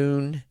Debbie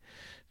Boone.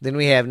 Then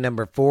we have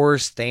number 4,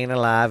 Staying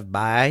Alive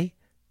by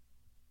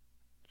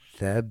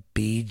the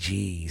Bee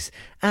Gees.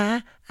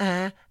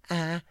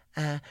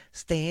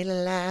 Staying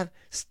alive,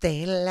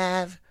 staying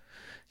alive.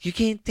 You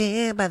can't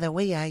tell by the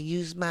way I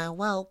use my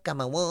walk.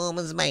 I'm a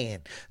woman's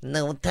man.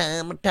 No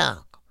time to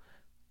talk.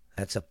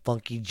 That's a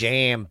funky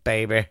jam,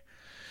 baby.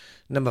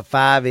 Number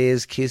 5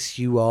 is Kiss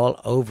You All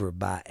Over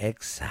by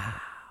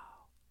Exile.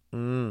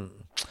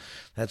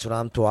 That's what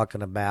I'm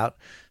talking about.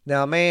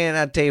 Now, man,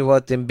 I tell you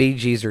what, them Bee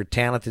Gees are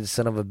talented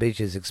son of a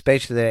bitches,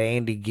 especially that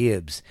Andy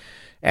Gibbs.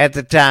 At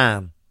the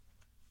time,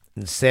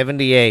 in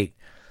 78,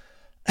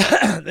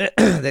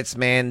 this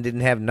man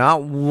didn't have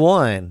not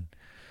one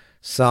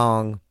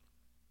song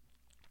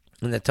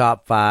in the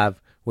top 5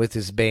 with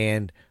his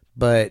band,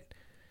 but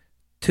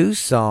 2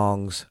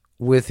 songs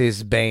with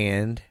his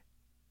band,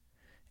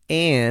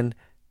 and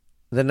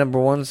the number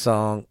 1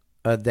 song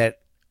that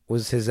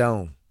was his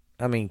own.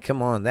 I mean,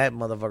 come on, that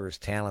motherfucker's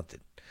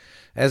talented.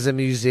 As a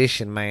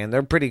musician, man,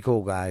 they're pretty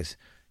cool guys.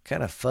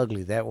 Kind of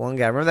fugly, that one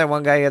guy. Remember that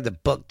one guy? He had the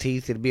buck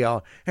teeth. It'd be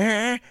all,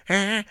 and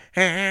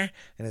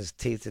his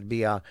teeth would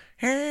be all,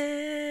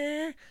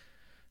 didn't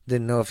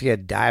know if he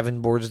had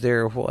diving boards there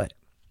or what.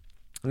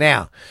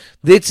 Now,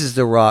 this is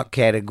the rock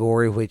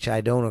category, which I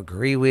don't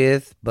agree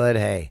with, but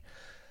hey.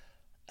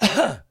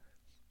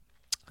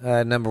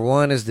 Number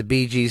 1 is the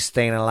Bee Gees,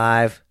 Staying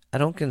Alive. I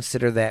don't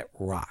consider that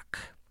rock.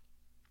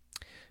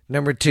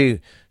 Number 2,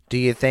 Do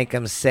You Think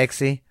I'm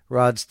Sexy?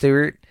 Rod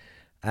Stewart.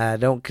 I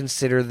don't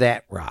consider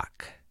that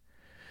rock.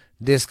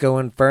 Disco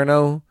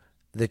Inferno,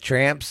 The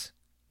Tramps.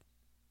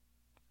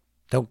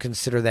 Don't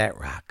consider that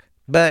rock.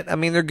 But, I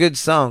mean, they're good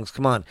songs.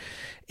 Come on.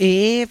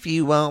 If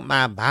you want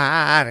my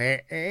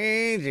body,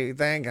 you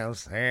think I'm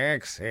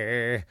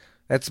sexy.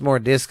 That's more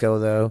disco,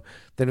 though.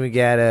 Then we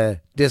got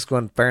Disco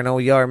Inferno.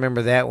 Y'all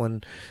remember that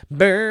one?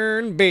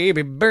 Burn,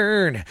 baby,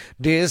 burn.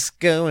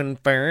 Disco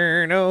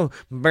Inferno.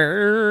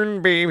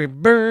 Burn, baby,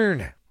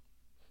 burn.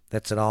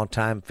 That's an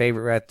all-time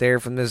favorite right there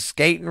from the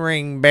skating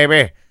ring,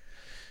 baby.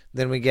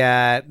 Then we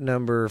got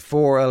number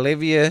 4,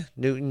 Olivia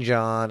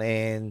Newton-John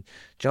and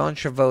John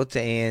Travolta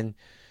and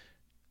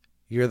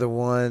You're the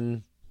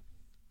One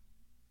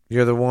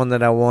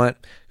That I Want.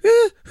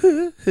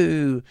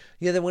 Ooh,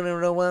 you're the one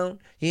that I want.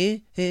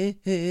 You,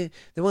 the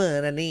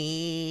one I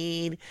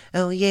need.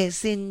 Oh,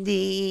 yes,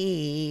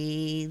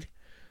 indeed.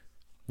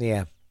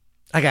 Yeah.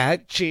 I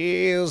got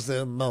chills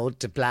that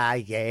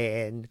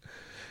multiplying.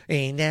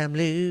 And I'm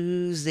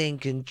losing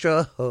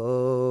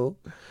control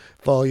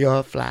for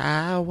your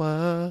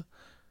flower.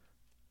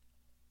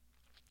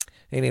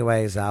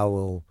 Anyways, I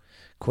will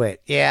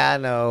quit. Yeah, I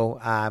know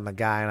I'm a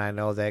guy and I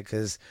know that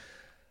because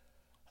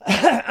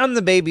I'm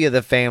the baby of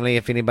the family,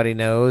 if anybody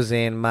knows,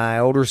 and my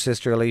older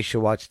sister Alicia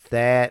watched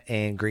that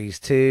and Grease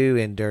 2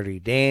 and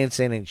Dirty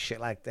Dancing and shit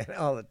like that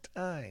all the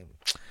time.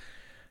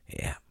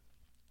 Yeah.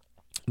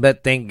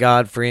 But thank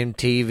God for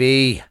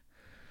MTV.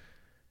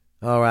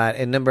 All right,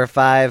 and number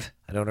 5,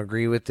 I don't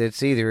agree with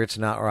this either. It's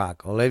not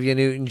rock. Olivia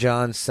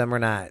Newton-John, Summer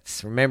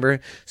Nights.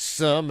 Remember?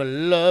 Summer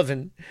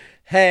lovin'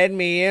 had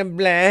me in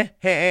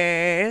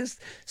blast.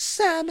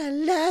 Summer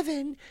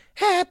lovin'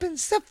 happened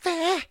so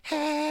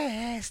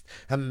fast.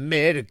 I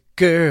met a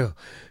girl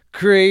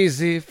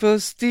crazy for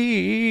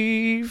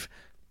Steve.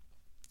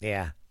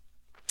 Yeah.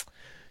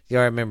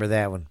 Y'all remember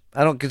that one.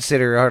 I don't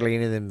consider hardly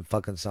any of them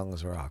fucking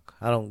songs rock.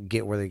 I don't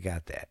get where they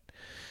got that.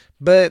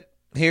 But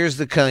here's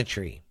the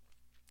country.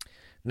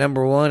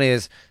 Number 1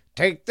 is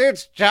Take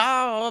This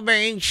Job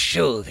and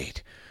Shove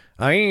It.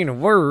 I ain't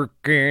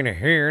working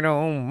here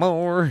no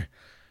more.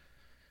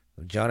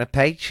 Johnny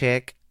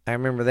Paycheck. I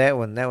remember that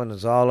one. That one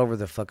was all over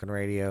the fucking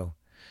radio.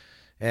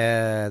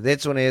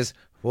 This one is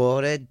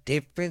What a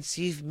Difference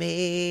You've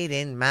Made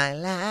in My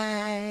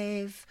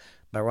Life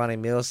by Ronnie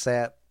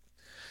Millsap.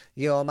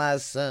 You're my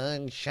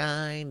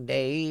sunshine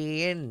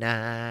day and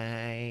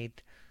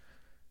night.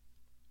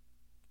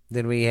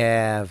 Then we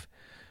have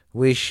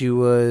Wish You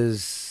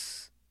Was...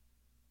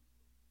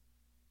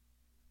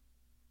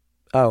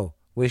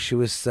 Wish You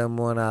Was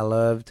Someone I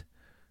Loved.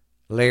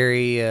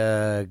 Larry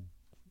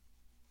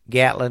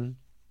Gatlin.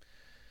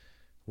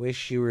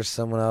 Wish You Were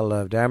Someone I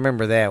Loved. I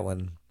remember that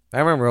one. I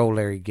remember old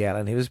Larry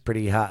Gatlin. He was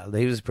pretty hot.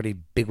 He was pretty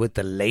big with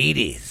the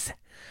ladies.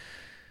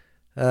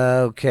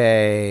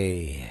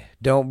 Okay.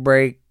 Don't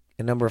Break.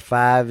 And number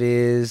 5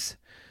 is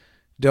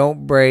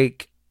Don't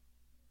Break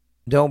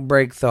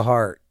the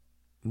Heart.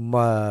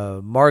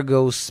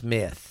 Margot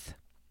Smith.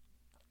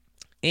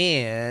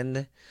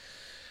 And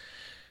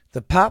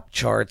the pop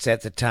charts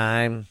at the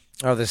time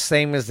are the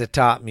same as the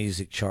top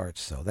music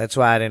charts, so that's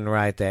why I didn't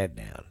write that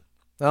down.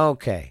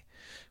 Okay.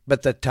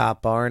 But the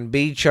top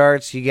R&B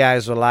charts, you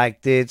guys will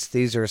like this.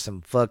 These are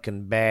some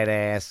fucking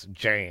badass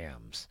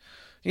jams.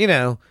 You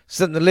know,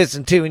 something to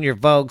listen to in your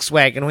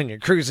Volkswagen when you're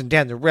cruising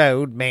down the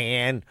road,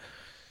 man.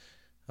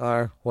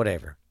 Or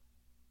whatever.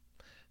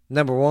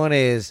 Number 1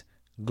 is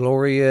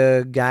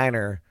Gloria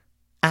Gaynor.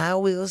 I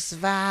will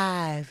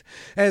survive.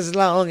 As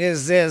long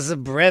as there's a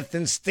breath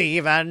in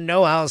Steve, I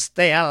know I'll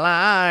stay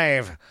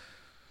alive.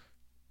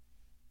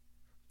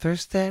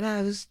 First that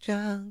I was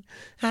drunk,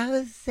 I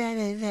was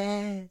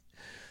satisfied.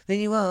 Then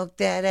you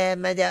walked out at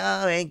my door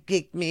and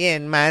kicked me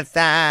in my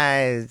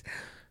thighs.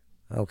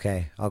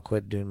 Okay, I'll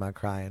quit doing my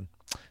crying.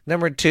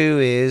 Number 2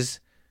 is...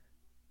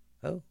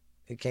 Oh,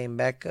 it came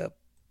back up.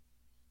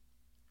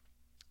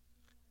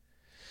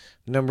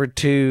 Number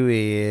 2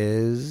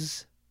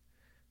 is...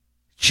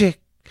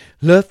 Chick,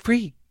 La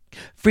Freak,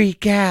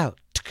 Freak Out.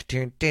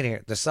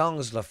 The song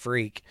is La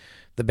Freak.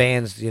 The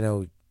band's,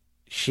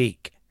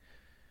 Chic.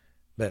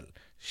 But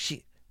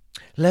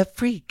La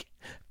Freak,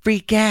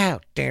 Freak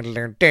Out. I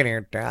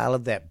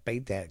love that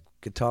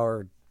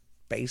guitar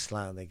bass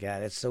line they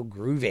got. It's so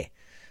groovy.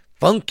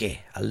 Funky.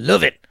 I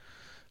love it.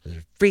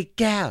 Freak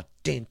Out.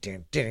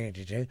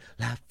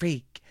 La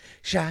Freak.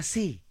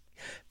 Chassis.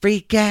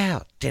 Freak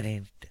Out.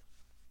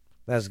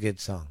 That's a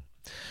good song.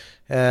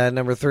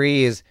 Number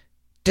 3 is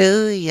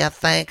Do You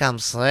Think I'm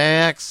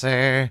Sexy?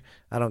 I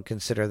don't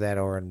consider that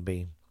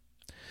R&B.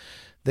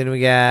 Then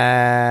we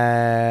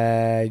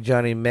got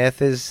Johnny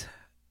Mathis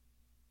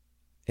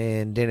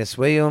and Dennis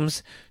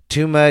Williams.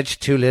 Too Much,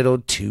 Too Little,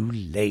 Too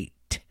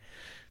Late.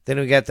 Then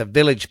we got the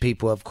Village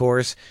People, of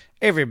course.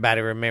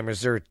 Everybody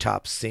remembers their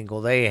top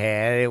single they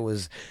had. It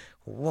was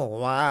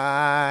YMCA.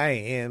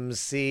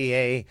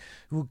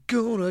 We're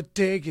gonna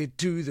take it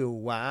to the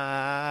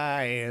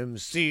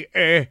YMCA.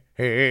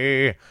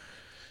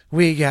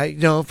 We got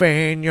your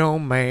fan, your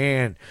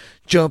man,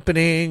 jumping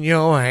in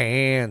your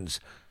hands.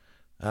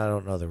 I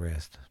don't know the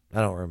rest.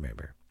 I don't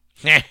remember.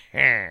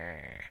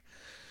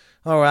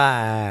 All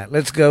right,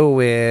 let's go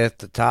with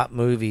the top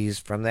movies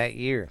from that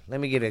year. Let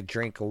me get a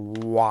drink of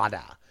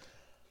water.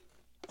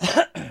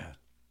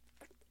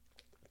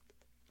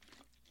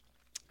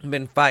 I've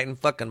been fighting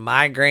fucking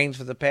migraines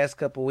for the past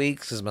couple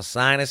weeks as my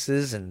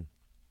sinuses, and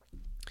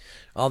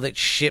All that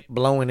shit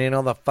blowing in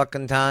all the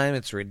fucking time.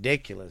 It's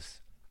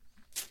ridiculous.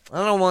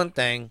 I know one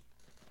thing.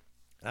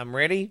 I'm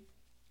ready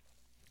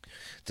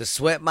to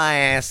sweat my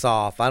ass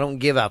off. I don't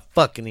give a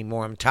fuck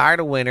anymore. I'm tired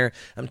of winter.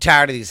 I'm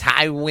tired of these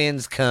high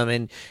winds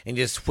coming and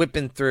just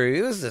whipping through.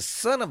 It was the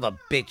son of a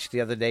bitch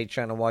the other day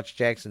trying to watch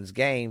Jackson's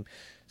game.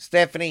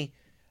 Stephanie,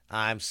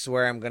 I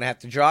swear I'm going to have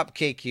to drop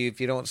kick you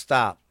if you don't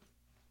stop.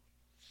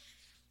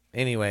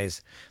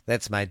 Anyways,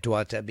 that's my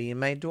daughter being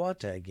my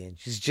daughter again.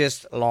 She's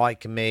just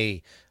like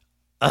me.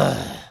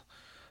 A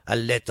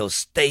little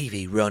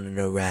Stevie running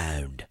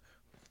around.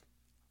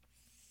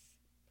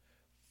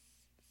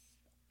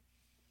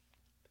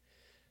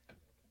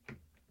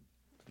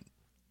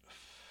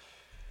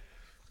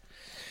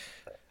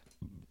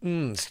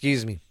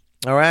 Excuse me.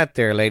 All right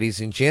there, ladies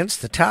and gents.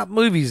 The top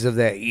movies of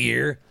that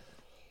year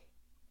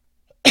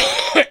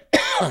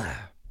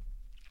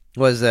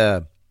was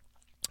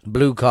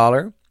Blue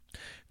Collar,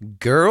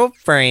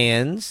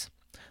 Girlfriends,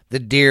 The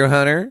Deer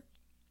Hunter,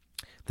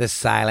 The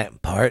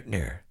Silent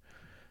Partner,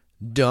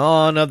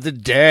 Dawn of the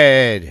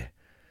Dead,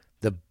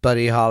 The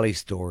Buddy Holly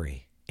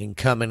Story, and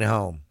Coming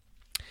Home.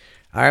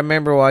 I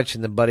remember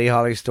watching The Buddy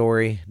Holly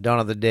Story, Dawn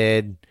of the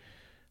Dead,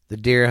 The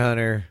Deer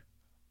Hunter,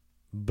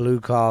 Blue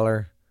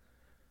Collar.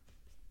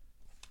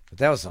 But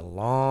that was a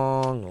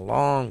long,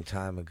 long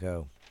time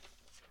ago.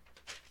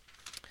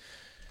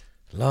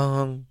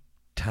 Long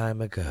time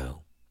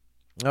ago.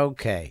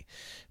 Okay.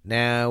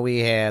 Now we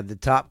have the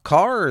top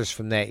cars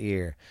from that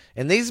year.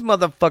 And these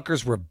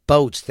motherfuckers were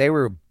boats. They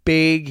were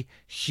big,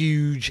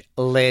 huge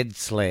lead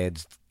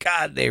sleds.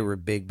 God, they were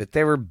big. But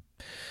they were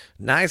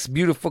nice,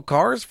 beautiful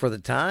cars for the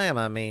time.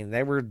 I mean,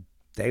 they were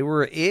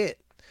it.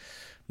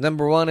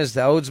 Number one is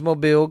the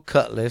Oldsmobile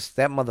Cutlass.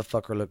 That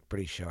motherfucker looked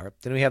pretty sharp.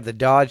 Then we have the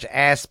Dodge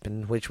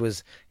Aspen, which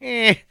was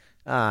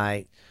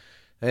alright.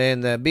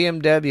 And the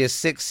BMW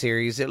 6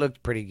 Series, it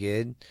looked pretty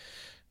good.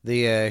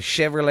 The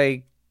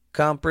Chevrolet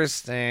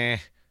Compass,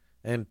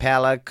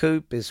 Impala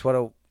Coupe is what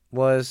it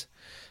was.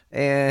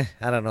 I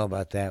don't know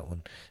about that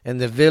one. And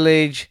the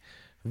Village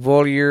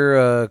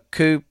Voyeur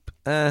Coupe,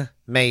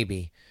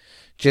 maybe.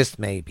 Just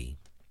maybe.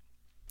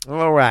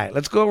 Alright,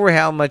 let's go over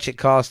how much it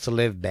cost to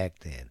live back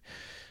then.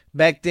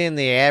 Back then,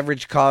 the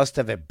average cost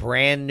of a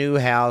brand new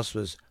house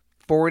was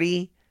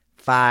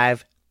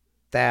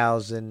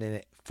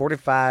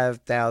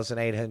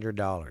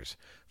 $45,800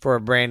 for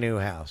a brand new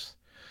house.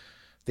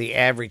 The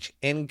average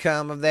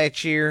income of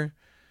that year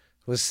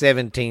was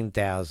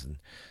 $17,000.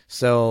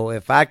 So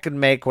if I could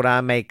make what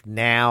I make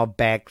now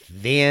back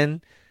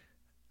then,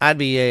 I'd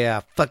be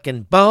a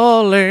fucking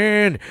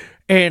ballin'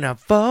 and a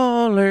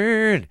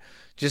fallin'.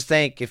 Just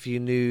think if you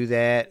knew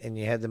that and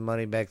you had the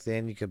money back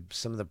then, you could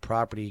some of the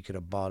property you could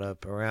have bought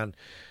up around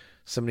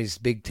some of these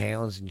big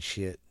towns and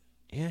shit.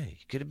 Yeah, you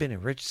could have been a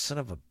rich son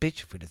of a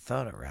bitch if we'd have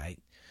thought it right.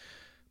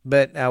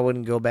 But I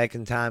wouldn't go back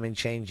in time and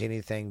change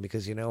anything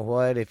because you know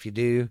what? If you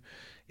do,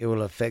 it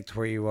will affect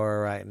where you are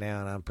right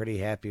now. And I'm pretty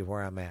happy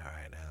where I'm at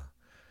right now.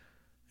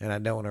 And I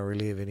don't want to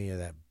relive any of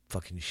that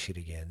fucking shit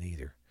again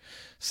either.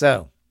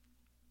 So,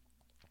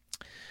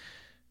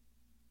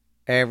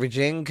 average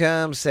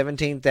income,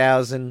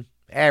 $17,000.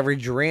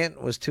 Average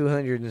rent was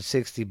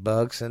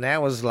 $260, and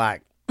that was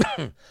like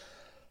that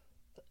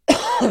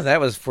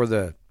was for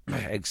the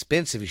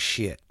expensive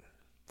shit,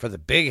 for the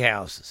big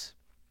houses.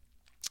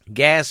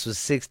 Gas was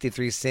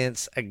 63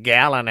 cents a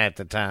gallon at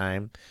the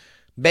time.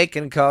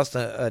 Bacon cost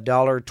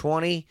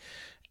 $1.20.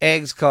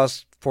 Eggs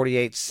cost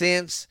 48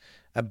 cents.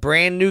 A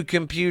brand new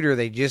computer,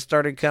 they just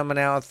started coming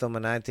out with them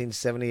in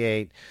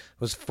 1978,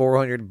 was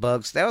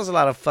 $400. That was a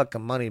lot of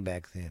fucking money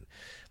back then.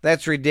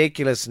 That's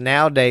ridiculous.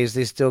 Nowadays,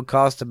 they still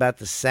cost about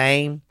the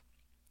same,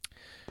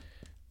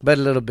 but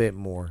a little bit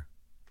more.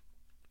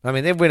 I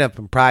mean, they went up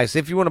in price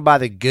if you want to buy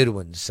the good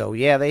ones. So,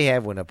 yeah, they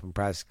have went up in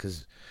price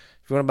because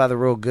if you want to buy the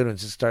real good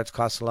ones, it starts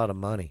costing a lot of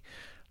money.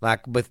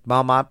 Like with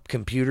my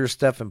computer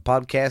stuff and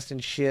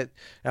podcasting shit,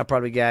 I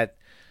probably got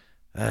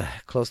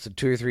close to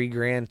 $2 or $3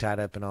 grand tied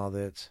up in all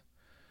this.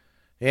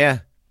 Yeah.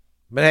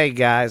 But, hey,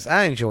 guys,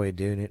 I enjoy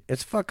doing it.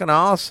 It's fucking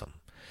awesome.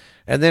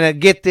 And then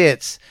get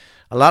this.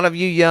 A lot of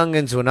you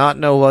youngins will not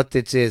know what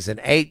this is.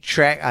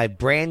 A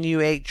brand new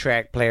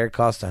 8-track player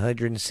costs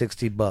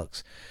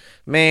 $160.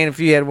 Man, if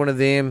you had one of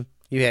them,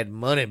 you had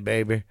money,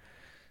 baby.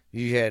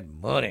 You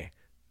had money.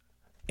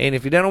 And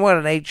if you don't know what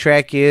an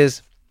 8-track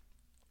is,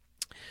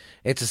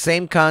 it's the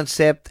same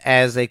concept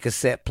as a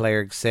cassette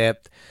player,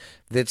 except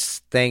this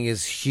thing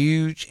is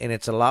huge and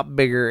it's a lot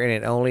bigger and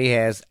it only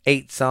has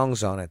 8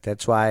 songs on it.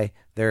 That's why,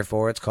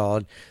 therefore, it's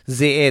called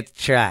the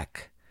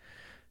 8-track.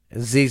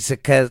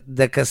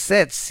 The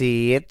cassette,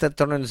 see, it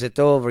turns it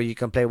over. You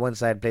can play one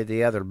side, play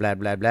the other, blah,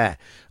 blah, blah.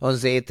 On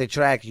the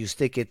 8-track, you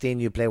stick it in,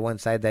 you play one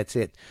side, that's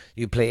it.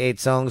 You play 8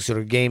 songs,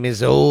 your game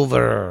is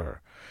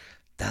over.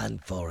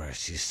 Done for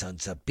us, you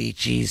sons of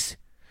bitches.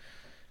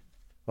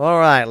 All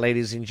right,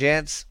 ladies and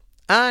gents,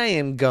 I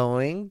am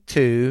going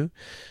to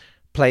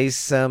play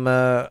some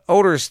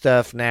older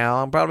stuff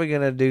now. I'm probably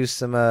going to do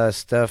some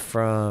stuff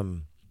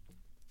from,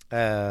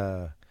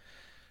 I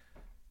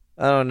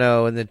don't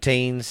know, in the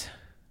teens.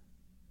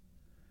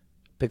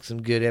 Pick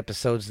some good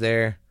episodes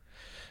there.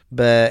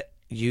 But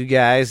you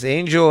guys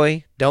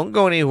enjoy. Don't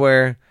go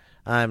anywhere.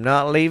 I'm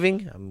not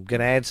leaving. I'm going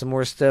to add some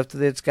more stuff to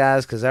this,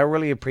 guys, because I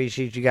really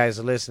appreciate you guys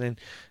listening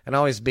and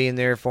always being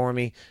there for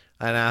me.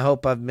 And I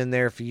hope I've been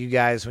there for you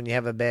guys when you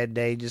have a bad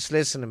day. Just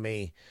listen to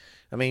me.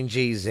 I mean,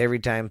 geez, every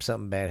time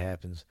something bad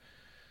happens.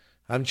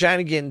 I'm trying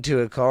to get into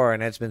a car,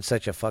 and that's been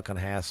such a fucking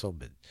hassle.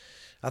 But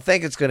I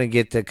think it's going to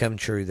get to come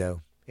true, though.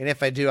 And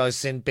if I do, I'll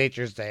send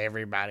pictures to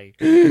everybody.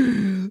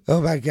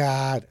 Oh, my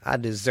God. I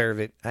deserve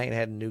it. I ain't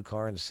had a new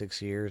car in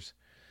 6 years.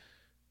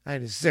 I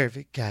deserve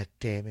it. God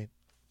damn it.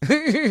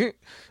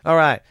 All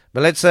right,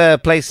 but let's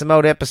play some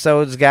old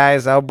episodes,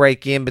 guys. I'll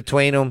break in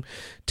between them,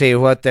 tell you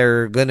what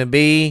they're gonna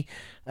be.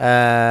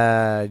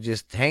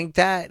 Just hang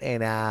tight,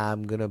 and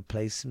I'm gonna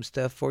play some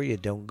stuff for you.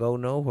 Don't go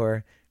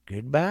nowhere.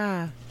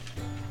 Goodbye.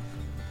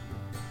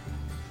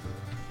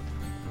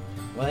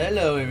 Well,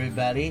 hello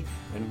everybody,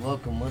 and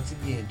welcome once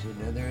again to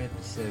another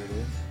episode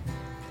of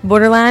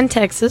Borderline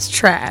Texas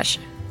Trash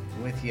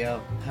with your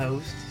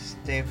host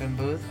Stephen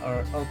Booth,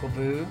 or Uncle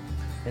Boo,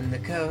 and the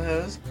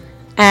co-host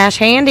Ash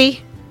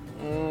Handy.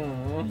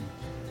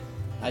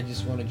 I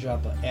just want to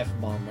drop a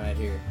F-bomb right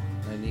here.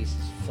 My niece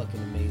is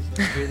fucking amazing.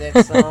 You hear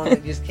that song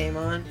that just came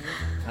on?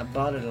 I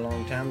bought it a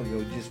long time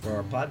ago just for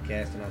our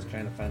podcast, and I was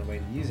trying to find a way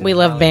to use it. We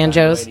love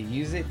banjos. To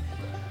use it,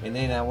 and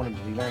then I wanted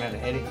to learn how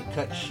to edit and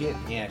cut shit.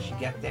 Yeah, she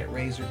got that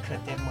razor,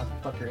 cut that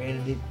motherfucker,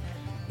 edited,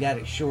 got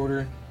it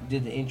shorter,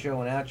 did the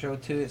intro and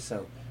outro to it.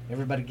 So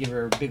everybody give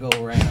her a big old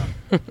round.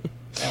 That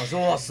was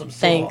awesome.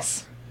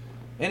 Thanks.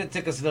 And it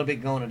took us a little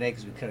bit going today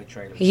because we cut a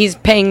trailer. He's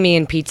paying me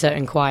in pizza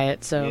and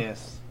quiet, so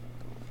yes,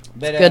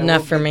 but, good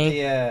enough for get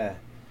me. The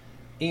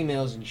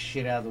emails and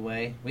shit out of the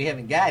way. We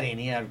haven't got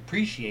any. I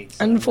appreciate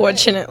some.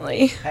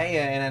 Unfortunately. Hey,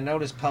 and I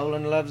noticed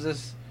Poland loves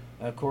us.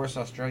 Of course,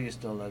 Australia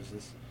still loves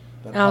us.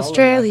 But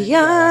Australia. Poland, I think we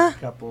got like a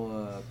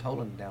couple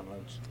Poland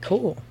downloads.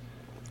 Cool.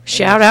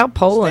 Shout out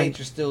Poland.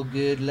 States are still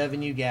good.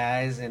 Loving you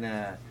guys. And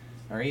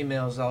our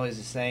email is always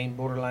the same.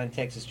 Borderline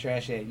Texas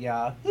Trash at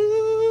Yahoo.com.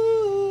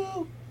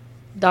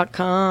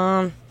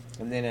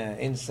 And then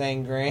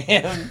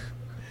Insangram.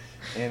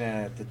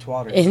 And the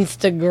Twatter.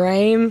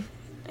 Instagram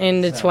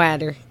and the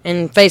Twatter.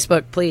 And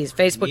Facebook, please.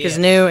 Facebook is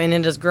new and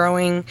it is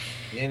growing.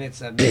 And it's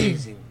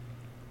amazing.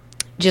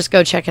 Just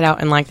go check it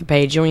out and like the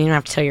page. You don't even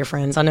have to tell your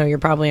friends. I know you're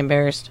probably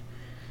embarrassed.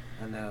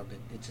 I know, but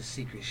it's a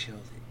secret show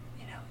that,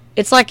 you know.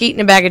 It's like eating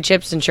a bag of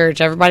chips in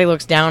church. Everybody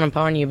looks down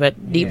upon you,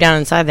 but deep down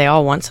inside, they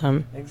all want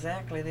some.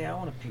 Exactly. They all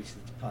want a piece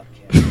of the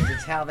podcast.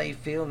 It's how they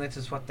feel, and that's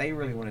just what they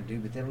really want to do,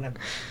 but they don't have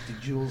the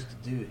jewels to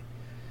do it.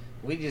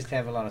 We just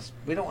have a lot of...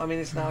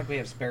 it's not like we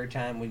have spare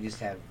time. We just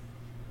have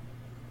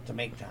to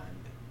make time.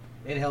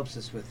 But it helps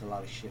us with a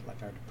lot of shit,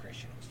 like our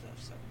depression and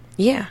stuff, so...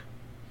 Yeah.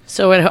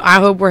 So I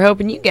hope we're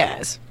helping you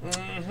guys.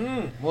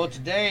 Mm-hmm. Well,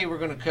 today we're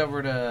going to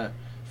cover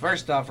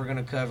First off, we're going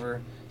to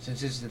cover, since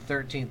this is the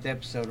 13th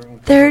episode, we're going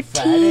to cover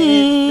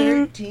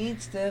 13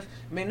 13th stuff.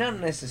 I mean, not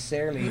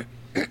necessarily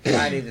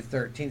Friday the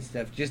 13th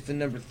stuff, just the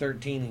number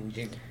 13 in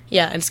general.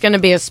 Yeah, it's going to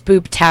be a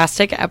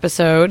spooptastic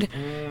episode.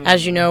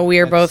 As you know, we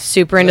are both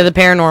super into the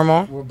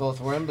paranormal. We're both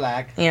wearing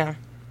black. Yeah.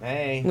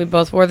 Hey. We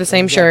both wore the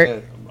same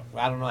shirt.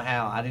 I don't know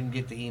how. I didn't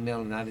get the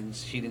email, and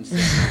she didn't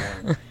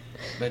send me one.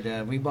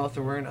 But we both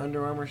are wearing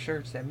Under Armour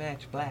shirts that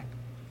match black.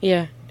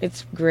 Yeah,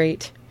 it's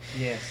great.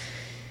 Yes.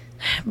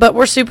 But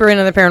we're super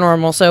into the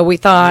paranormal, so we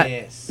thought,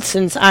 yes,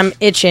 since I'm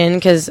itching,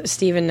 because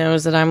Steven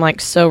knows that I'm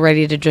like so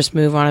ready to just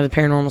move on to the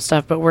paranormal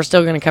stuff, but we're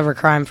still going to cover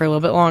crime for a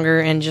little bit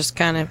longer and just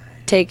kind of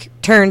take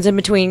turns in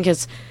between,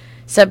 because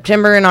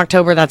September and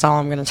October, that's all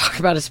I'm going to talk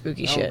about is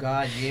spooky shit. Oh,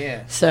 God,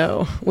 yeah.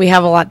 So we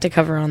have a lot to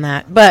cover on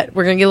that. But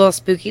we're going to get a little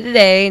spooky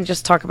today and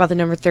just talk about the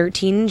number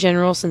 13 in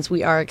general, since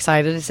we are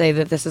excited to say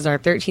that this is our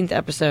 13th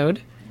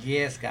episode.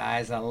 Yes,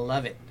 guys, I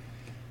love it.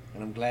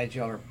 And I'm glad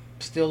y'all are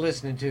still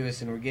listening to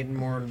us, and we're getting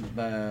more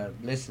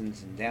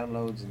listens and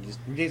downloads, and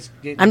we're just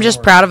getting I'm just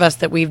more. proud of us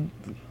that we've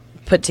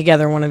put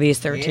together one of these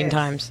 13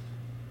 times.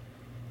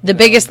 The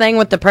biggest thing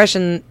with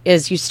depression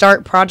is you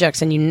start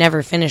projects and you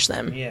never finish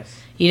them. Yes.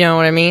 You know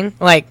what I mean?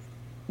 Like,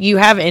 you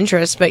have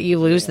interests, but you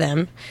lose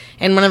them.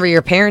 And whenever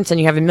you're parents and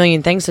you have a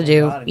million things to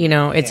do, you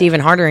know, it's even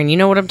harder. And you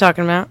know what I'm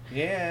talking about?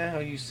 Yeah,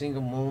 all you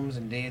single moms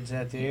and dads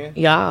out there.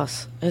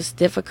 Yes, it's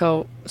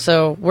difficult.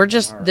 So we're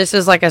just, this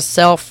is like a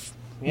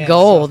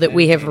goal that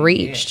we have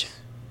reached. Yes.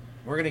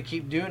 We're going to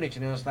keep doing it,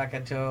 you know. It's like I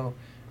tell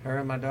her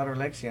and my daughter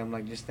Lexi, I'm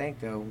like, just think,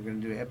 though, we're going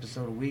to do an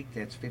episode a week.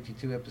 That's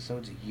 52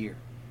 episodes a year.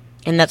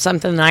 And that's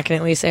something I can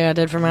at least say I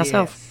did for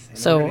myself. Yes. And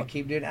So we're going to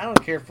keep doing it. I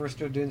don't care if we're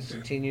still doing this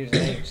in 10 years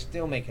and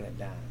still making a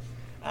dime.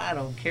 I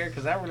don't care,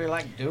 because I really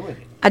like doing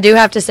it. I do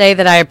have to say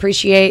that I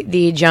appreciate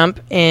the jump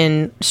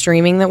in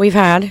streaming that we've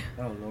had.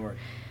 Oh, Lord.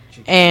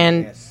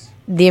 And yes,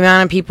 the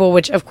amount of people,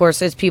 which of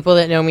course is people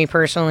that know me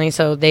personally,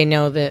 so they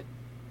know that,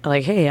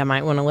 like, hey, I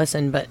might want to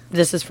listen, but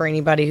this is for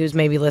anybody who's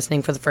maybe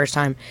listening for the first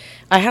time.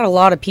 I had a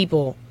lot of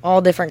people, all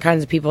different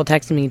kinds of people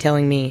texting me,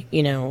 telling me,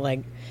 you know,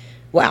 like,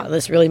 wow,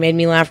 this really made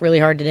me laugh really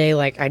hard today.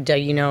 Like,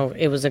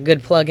 it was a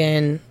good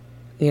plug-in.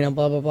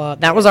 blah, blah, blah.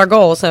 That was our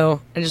goal. So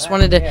I just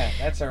wanted to. Yeah,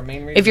 that's our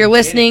main reason. If you're we did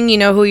it. listening, you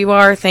know who you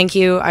are. Thank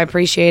you. I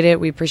appreciate it.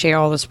 We appreciate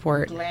all the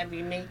support. Glad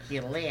we make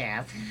you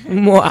laugh.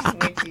 Mwah.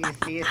 Wait till you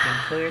see us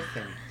in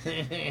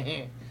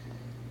person.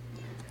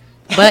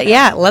 But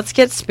yeah, let's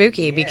get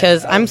spooky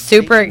because I'm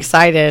super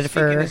excited Speaking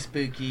for. of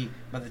spooky,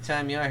 by the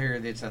time y'all hear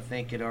this, I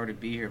think it ought to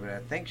be here. But I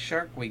think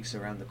Shark Week's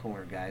around the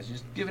corner, guys.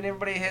 Just giving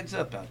everybody a heads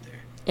up out there.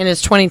 And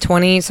it's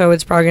 2020, so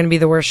it's probably going to be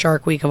the worst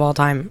Shark Week of all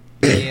time.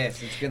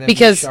 Yes, it's going to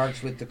Because be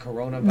sharks with the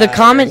coronavirus.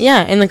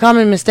 And the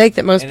common mistake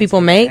that most And it's people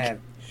gonna make. have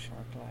Shark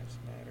Lives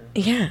Matter.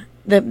 Yeah,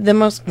 the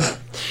most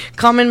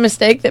common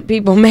mistake that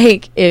people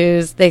make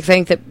is they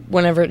think that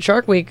whenever it's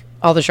Shark Week,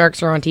 all the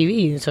sharks are on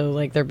TV, so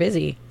like they're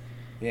busy.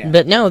 Yeah.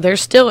 But no, they're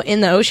still in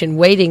the ocean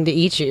waiting to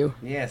eat you.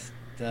 Yes.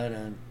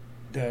 Dun-dun.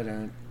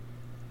 Dun-dun.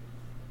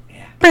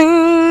 Yeah.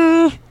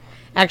 Bing!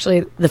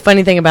 Actually, the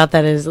funny thing about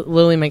that is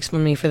Lily makes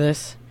fun of me for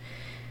this.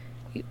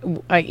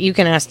 You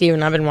can ask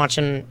Steven. I've been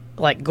watching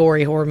like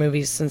gory horror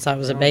movies since I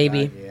was a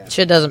baby. God, yeah.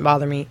 Shit doesn't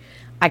bother me.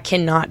 I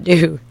cannot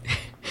do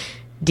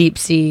deep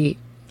sea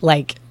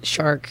like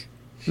shark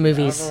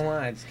movies. I don't know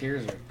why. It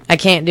scares her. I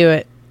can't do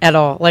it at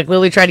all. Like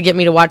Lily tried to get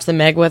me to watch The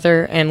Meg with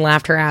her and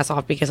laughed her ass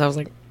off because I was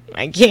like,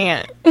 I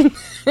can't.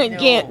 I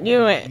can't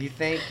do it. You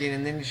think,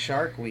 and then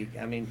Shark Week.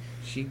 I mean,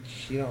 she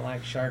don't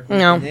like Shark Week.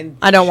 No, and then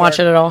I don't watch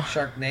it at all.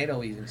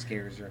 Sharknado even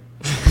scares her.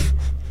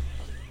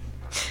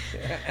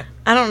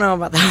 I don't know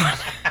about that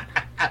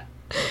one.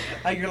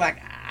 Oh, you're like,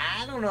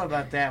 I don't know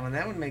about that one.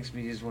 That one makes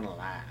me just want to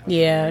laugh.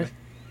 Yeah.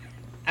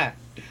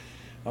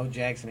 Oh,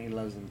 Jackson, he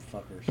loves them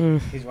fuckers.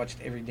 He's watched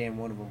every damn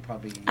one of them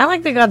probably. I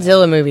like the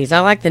Godzilla movies. I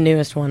like the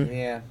newest one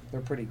Yeah,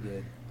 they're pretty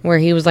good. where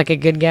he was like a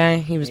good guy.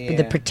 He was Yeah.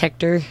 the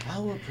protector. I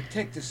will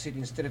protect the city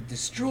instead of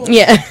destroy.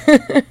 Yeah.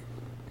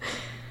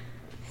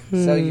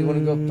 So you want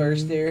to go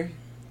first there?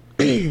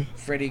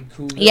 Freddy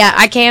Krueger? Yeah,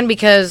 I can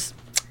because.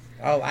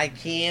 Oh, I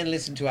can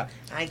listen to it.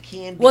 I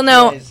can. Well,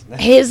 no, because-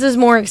 his is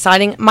more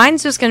exciting.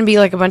 Mine's just going to be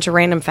like a bunch of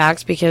random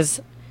facts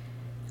because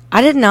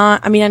I did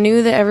not. I mean, I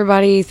knew that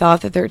everybody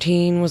thought that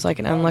 13 was like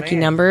an unlucky man.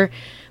 number,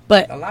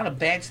 but A lot of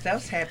bad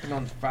stuff's happened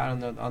on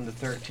the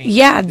 13th.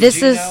 Yeah, Did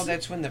this you is- know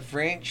that's when the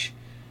French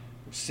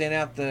sent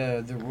out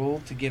the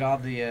rule to get all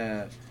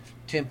the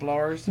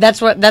Templars.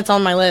 that's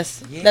on my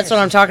list. Yes, That's what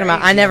I'm it's talking about.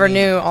 I crazy. never I mean,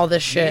 knew all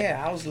this shit.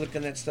 Yeah, I was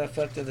looking that stuff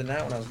up the other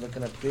night when I was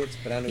looking up bits,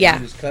 but I knew Yeah.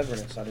 he was covering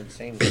it, so I didn't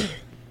say anything.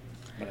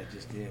 But I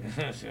just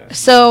did.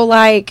 So,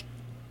 like,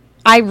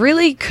 I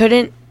really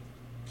couldn't.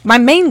 My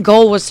main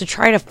goal was to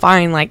try to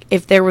find, like,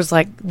 if there was,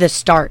 like, the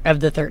start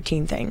of the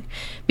 13 thing.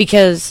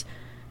 Because,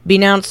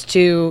 beknownst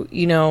to,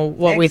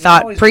 what we I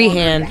thought always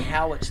pre-hand. wondered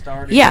how it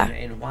started Yeah.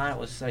 and why it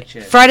was such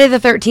a... Friday the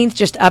 13th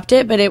just upped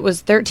it, but it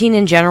was 13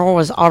 in general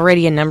was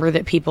already a number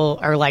that people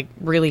are, like,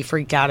 really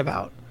freaked out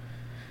about.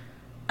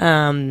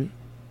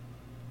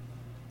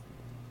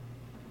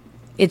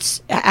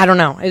 I don't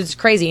know. It's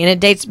crazy. And it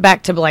dates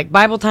back to, like,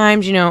 Bible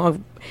times,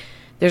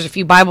 There's a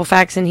few Bible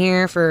facts in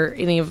here for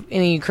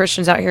any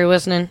Christians out here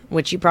listening,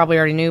 which you probably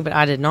already knew, but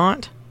I did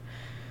not.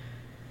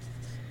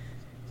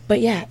 But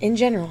yeah, in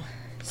general.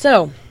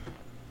 So,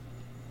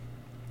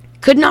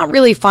 could not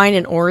really find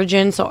an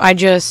origin, so I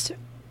just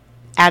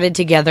added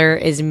together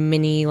as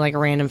many like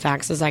random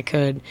facts as I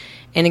could.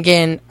 And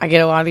again, I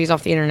get a lot of these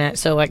off the internet,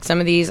 so like some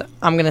of these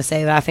I'm going to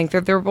say that I think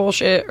that they're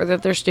bullshit or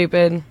that they're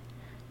stupid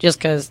just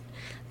because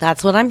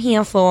that's what I'm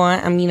here for.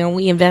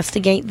 We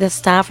investigate this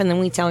stuff and then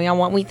we tell y'all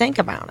what we think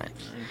about it.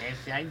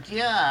 That's our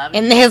job.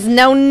 And there's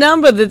no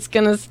number that's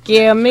going to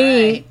scare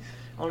me. Right.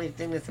 Only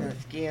thing that's going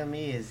to scare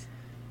me is...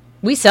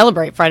 We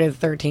celebrate Friday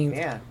the 13th.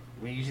 Yeah.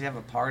 We usually have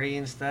a party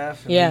and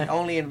stuff. And Yeah. We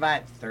only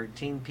invite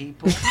 13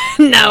 people.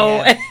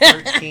 No. We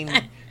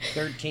have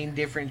 13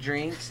 different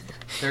drinks.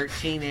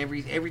 13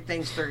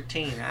 everything's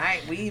 13. All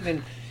right.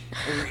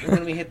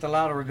 When we hit the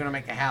lotto, we're going to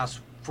make a house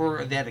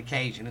for that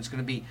occasion. It's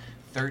going to be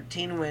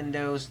 13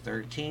 windows,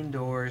 13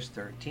 doors,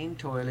 13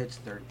 toilets,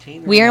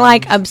 13 We are rooms.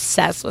 like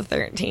obsessed with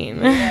 13.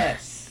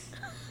 Yes.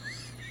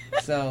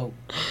 So,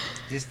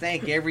 just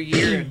think every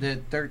year the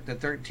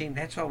 13.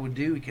 That's what we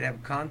do. We could have a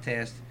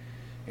contest,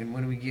 and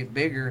when we get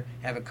bigger,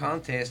 have a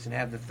contest and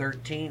have the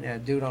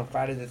 13. Do it on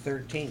Friday the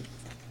 13th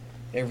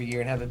every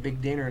year, and have a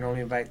big dinner and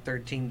only invite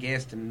 13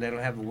 guests, and that'll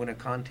have a win a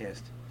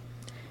contest.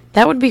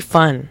 That would be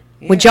fun.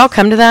 Would Yes. y'all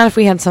come to that if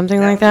we had something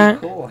That like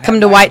would be that? cool. Come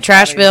Have to like White a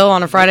Friday- Trashville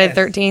on a Friday Yes.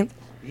 the 13th?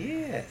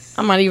 Yes.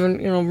 I might even,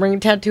 bring a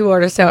tattoo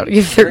artist out to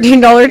give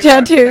 $13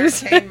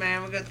 tattoos. 13,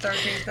 man, we got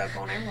 13 stuff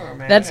on everywhere,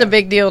 man. That's a Yeah.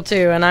 big deal,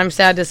 too. And I'm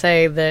sad to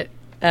say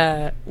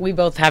that we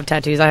both have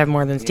tattoos. I have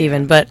more than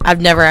Steven, Yeah. but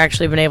I've never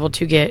actually been able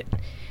to get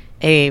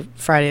a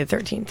Friday the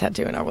 13th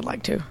tattoo, and I would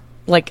like to.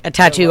 Like a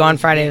tattoo So, on what,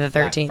 Friday you the get,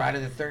 like, 13th. Friday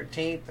the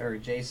 13th or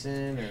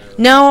Jason or...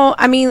 No,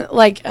 I mean,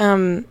 like,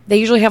 they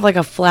usually have, like,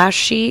 a flash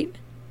sheet.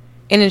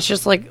 And it's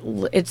just like,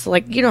 it's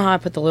like, you know how I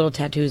put the little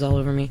tattoos all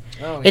over me?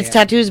 Oh, It's yeah.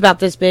 tattoos about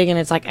this big, and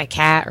it's like a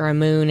cat or a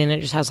moon, and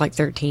it just has like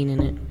 13 in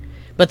it.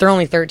 But they're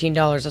only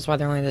 $13, that's why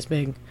they're only this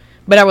big.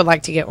 But I would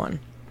like to get one,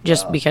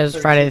 just Oh, because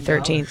Friday the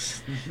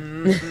 13th.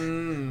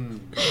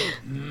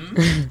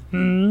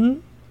 $13.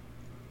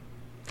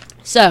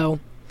 So,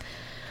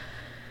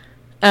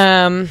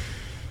 And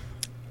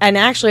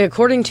actually,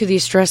 according to the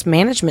Stress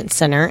Management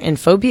Center and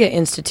Phobia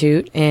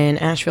Institute in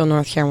Asheville,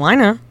 North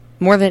Carolina,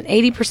 more than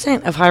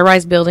 80% of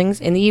high-rise buildings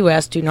in the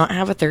U.S. do not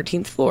have a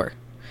 13th floor.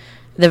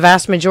 The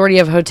vast majority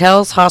of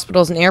hotels,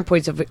 hospitals, and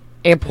airports. God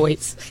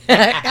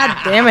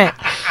damn it!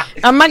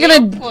 I'm not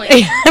gonna.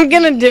 I'm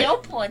gonna do.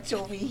 Airports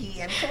over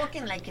here. I'm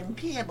talking like in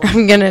Pebble.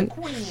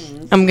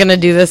 I'm gonna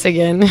do this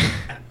again.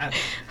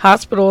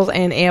 Hospitals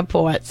and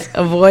airports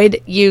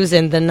avoid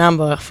using the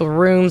number for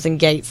rooms and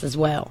gates as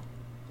well.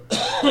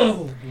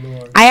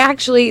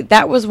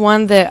 That was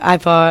one that I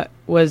thought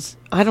was,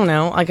 I don't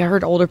know, like I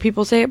heard older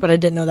people say it, but I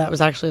didn't know that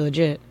was actually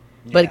legit.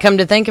 Yeah. But come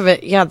to think of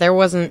it, yeah, there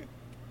wasn't.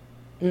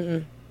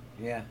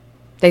 Yeah.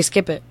 They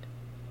skip it.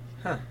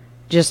 Huh.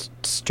 Just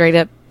straight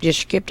up,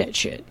 just skip that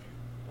shit.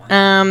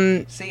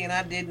 Wow. See, and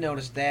I did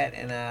notice that,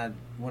 and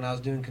when I was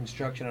doing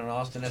construction in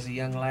Austin as a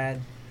young lad,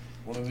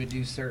 when we would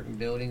do certain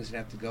buildings and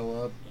have to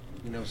go up,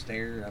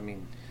 stairs,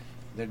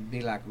 there'd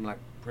be like, I'm like,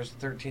 where's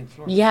the 13th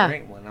floor? Yeah. There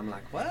ain't one. I'm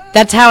like, what?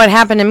 That's how it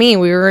happened to me.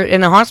 We were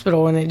in a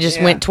hospital, and it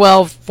just went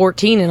 12,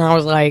 14, and I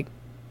was like,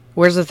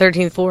 where's the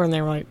 13th floor? And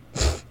they were like,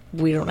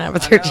 we don't have a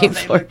 13th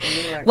floor.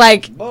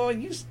 Like, boy,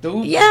 you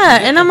stupid. Yeah,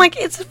 and I'm like,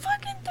 it's a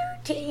fucking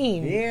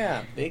 13.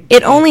 Yeah.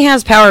 It only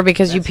has power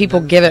because you people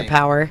give it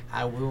power.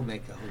 I will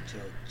make a hotel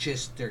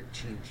just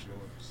 13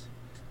 floors.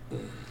 Ugh.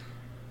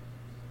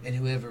 And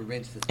whoever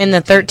rents the 13th. And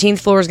the 13th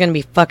floor is going to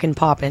be fucking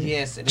popping.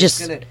 Yes. And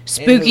just it's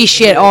spooky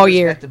shit all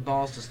year. Got the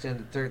balls to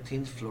stand the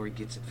 13th floor, he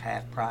gets it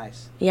half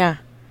price. Yeah.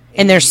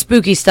 And there's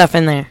spooky stuff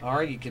in there.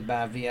 Or you could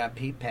buy a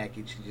VIP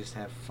package and just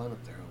have fun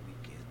up there all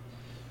weekend.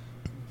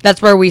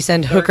 That's where we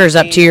send hookers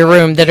up to your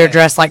room that are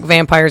dressed like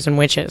vampires and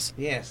witches.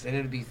 Yes, and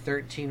it'll be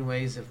 13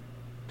 ways of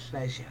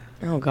pleasure.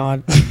 Oh,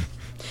 God.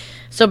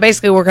 So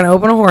basically, we're going to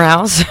open a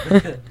whorehouse.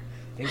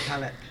 And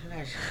call it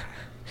pleasure.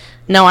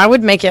 No, I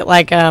would make it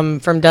like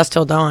From Dusk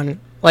Till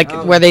Dawn. Like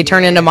where they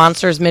turn into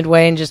monsters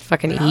midway and just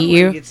fucking eat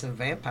you. I'd get some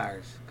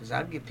vampires, because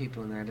I'd get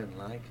people in there I didn't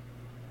like.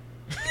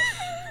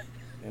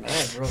 And I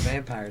had real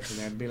vampires in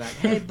there. I'd be like,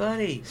 hey,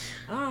 buddy.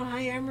 Oh,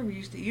 hey, I remember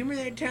you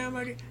remember that time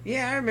I did?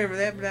 Yeah, I remember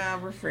that,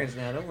 but we're friends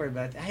now. Don't worry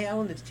about that. Hey, I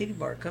own this titty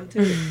bar. Come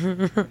to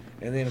it.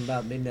 And then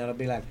about midnight, I'll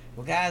be like,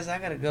 well, guys, I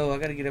got to go. I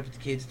got to get up with the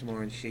kids tomorrow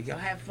and shit. Y'all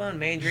have fun,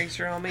 man. Drinks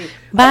are on me.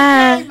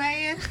 Bye. Okay,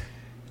 man.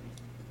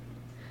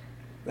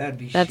 That'd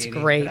be That's shitty,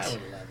 great. but I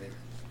would love it.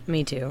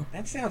 Me too.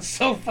 That sounds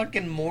so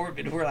fucking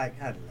morbid. We're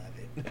like, I'd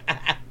love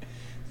it.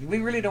 We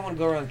really don't want to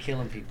go around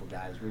killing people,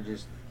 guys. We're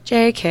just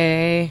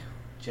JK.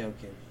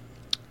 joking.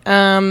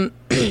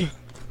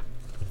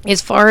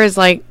 As far as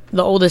like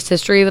the oldest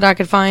history that I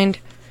could find,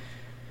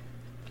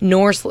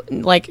 Norse,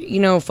 like,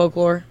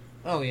 folklore.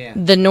 Oh yeah.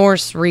 The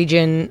Norse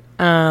region,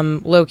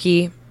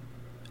 Loki,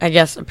 I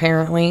guess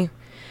apparently,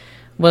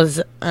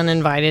 was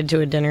uninvited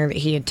to a dinner that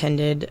he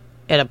attended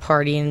at a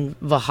party in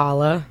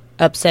Valhalla,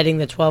 upsetting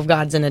the 12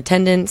 gods in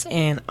attendance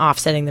and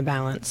offsetting the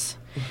balance.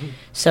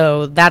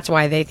 So that's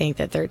why they think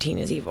that 13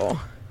 is evil.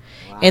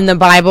 In the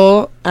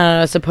Bible,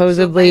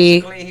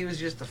 supposedly... So basically, he was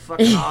just a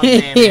fucking odd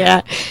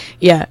man.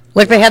 Yeah.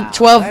 Like, they had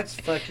 12... That's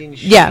fucking shitty.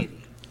 Yeah.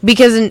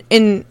 Because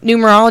in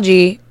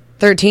numerology,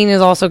 13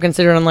 is also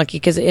considered unlucky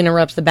because it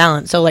interrupts the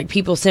balance. So, like,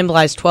 people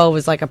symbolize 12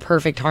 as, like, a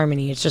perfect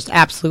harmony. It's just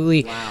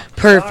absolutely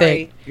perfect.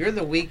 Sorry, you're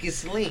the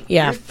weakest link.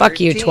 Yeah, you're fuck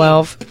 13. you,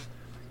 12.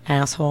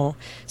 Asshole.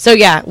 So,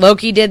 yeah,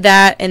 Loki did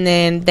that, and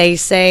then they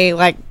say,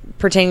 like,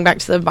 pertaining back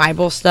to the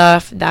Bible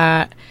stuff,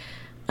 that...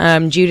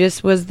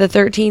 Judas was the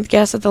 13th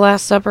guest at the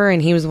Last Supper,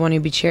 and he was the one who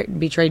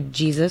betrayed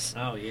Jesus.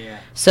 Oh, yeah.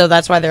 So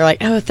that's why they're like,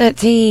 oh,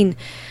 13.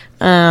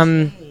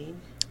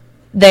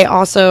 They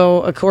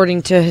also,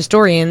 according to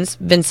historians,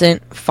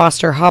 Vincent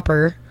Foster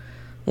Hopper,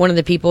 one of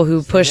the people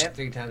who pushed... That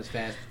 3 times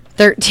fast.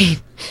 13.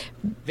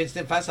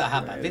 Vincent Foster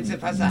Hopper.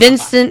 Vincent Foster Hopper.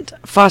 Vincent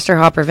Foster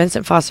Hopper.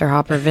 Vincent Foster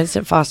Hopper.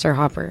 Vincent Foster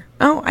Hopper.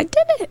 Oh, I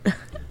did it.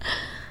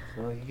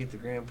 Well, you get the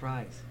grand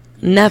prize.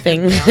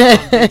 Nothing.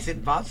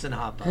 Vincent Foster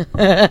Hopper.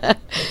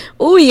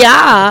 Oh,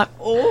 yeah.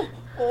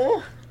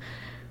 Oh.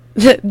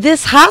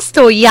 This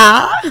hostel,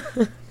 yeah.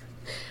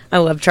 I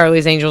love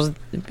Charlie's Angels.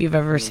 If you've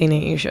ever seen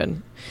it, you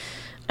should.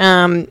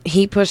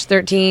 He pushed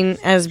 13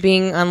 as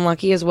being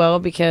unlucky as well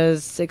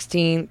because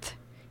 16th...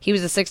 He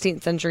was a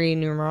 16th century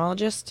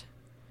numerologist.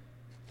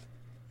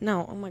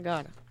 No, oh my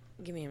God.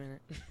 Give me a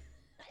minute.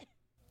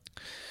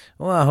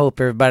 Well, I hope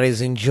everybody's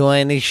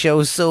enjoying the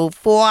show so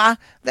far.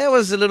 That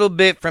was a little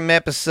bit from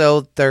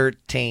episode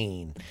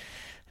 13.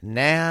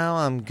 Now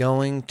I'm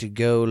going to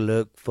go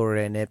look for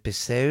an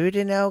episode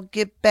and I'll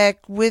get back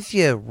with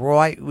you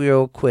right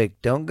real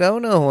quick. Don't go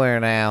nowhere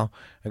now.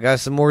 I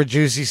got some more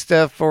juicy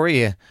stuff for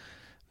you.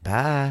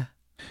 Bye.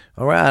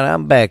 All right,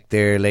 I'm back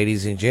there,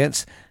 ladies and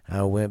gents.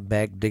 I went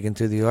back digging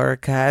through the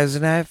archives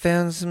and I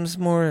found some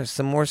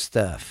more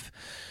stuff.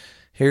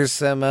 Here's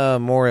some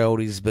more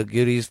oldies but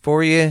goodies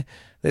for you.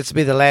 This will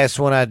be the last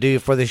one I do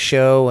for the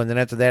show, and then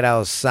after that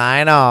I'll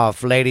sign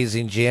off, ladies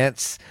and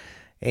gents.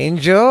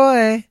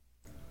 Enjoy!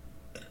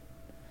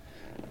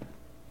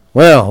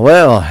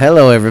 Well,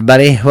 hello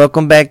everybody.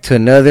 Welcome back to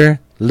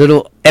another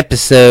little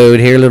episode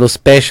here, little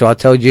special. I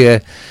told you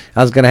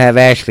I was gonna have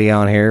Ashley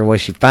on here. Well,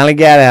 she finally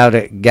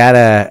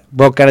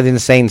broke out of the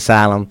insane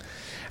asylum,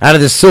 out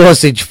of the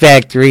sausage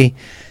factory.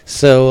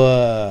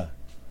 So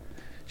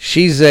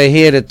she's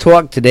here to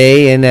talk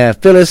today and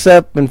fill us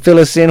up and fill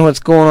us in what's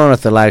going on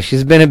with her life.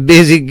 She's been a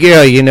busy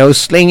girl,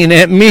 slinging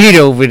that meat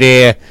over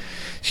there.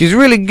 She's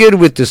really good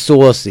with the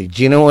sausage.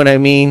 You know what I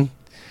mean?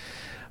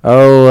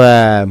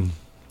 Oh,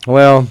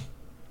 well,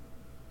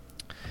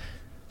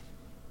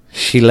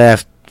 she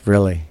left,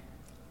 really.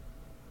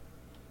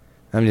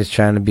 I'm just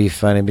trying to be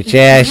funny, but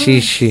yeah, she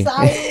she's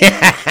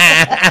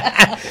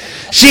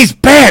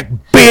back,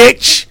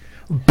 bitch.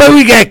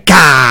 Booyaka!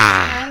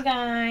 Hi,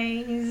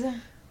 guys.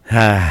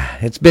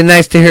 It's been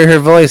nice to hear her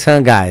voice,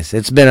 huh, guys?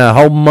 It's been a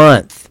whole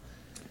month.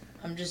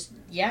 I'm just,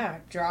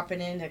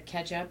 dropping in to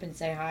catch up and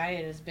say hi.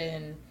 It has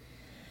been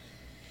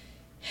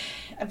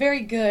a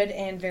very good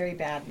and very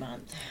bad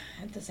month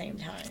at the same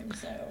time,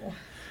 so...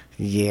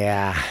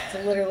 Yeah.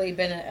 It's literally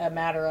been a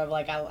matter of,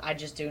 I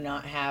just do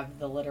not have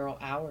the literal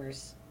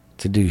hours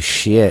to do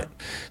shit.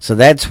 So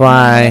that's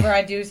why... Whenever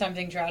I do,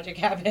 something tragic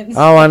happens.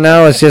 Oh, I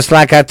know. It's just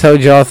like I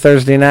told you all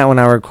Thursday night when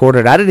I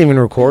recorded. I didn't even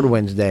record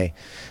Wednesday.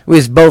 We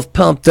was both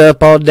pumped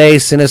up all day,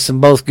 sent us some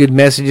both good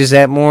messages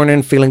that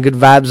morning, feeling good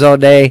vibes all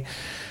day.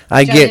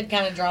 I did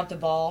kind of drop the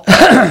ball.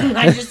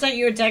 I just sent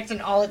you a text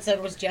and all it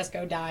said was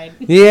Jesco died.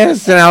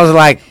 Yes, and I was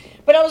like...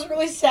 But I was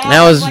really sad.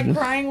 I was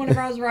crying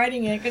whenever I was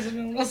writing it because I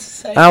didn't know what to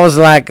say. I was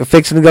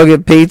fixing to go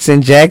get pizza,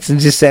 and Jackson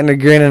just sitting there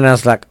grinning, and I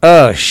was like,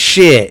 oh,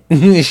 shit.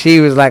 She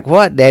was like,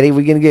 what, Daddy?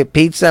 We going to get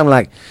pizza? I'm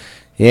like,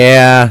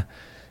 yeah.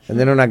 And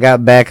then when I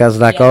got back, I was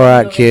like, all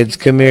right, kids,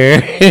 come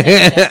here.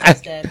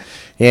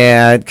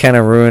 Yeah, it kind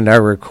of ruined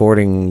our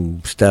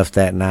recording stuff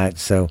that night.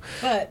 So,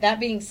 but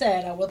that being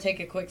said, I will take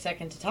a quick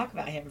second to talk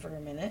about him for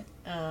a minute.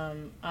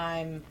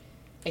 I'm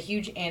a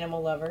huge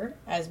animal lover,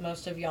 as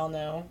most of y'all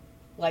know.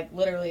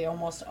 Literally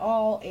almost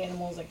all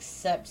animals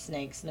except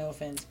snakes. No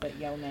offense, but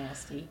yo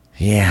nasty.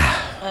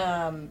 Yeah.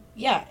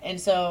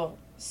 And so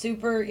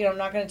super, I'm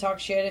not going to talk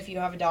shit if you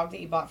have a dog that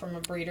you bought from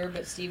a breeder,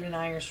 but Steven and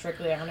I are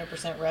strictly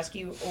 100%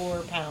 rescue or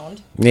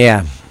pound.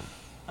 Yeah.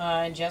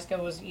 And Jessica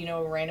was,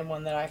 a random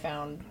one that I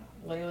found.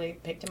 Literally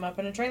picked him up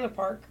in a trailer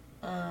park.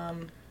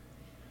 And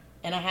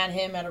I had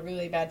him at a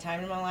really bad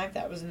time in my life.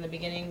 That was in the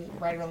beginning,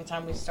 right around the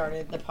time we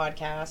started the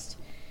podcast.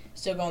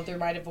 Still going through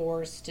my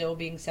divorce, still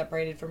being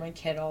separated from my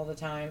kid all the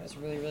time. It was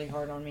really, really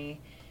hard on me.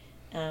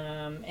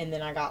 And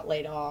then I got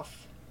laid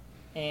off,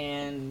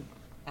 and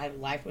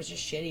life was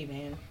just shitty,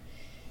 man.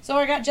 So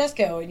I got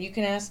Jesco, and you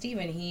can ask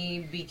Steven. He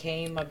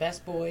became my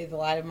best boy, the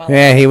light of my life.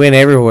 Yeah, he went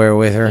everywhere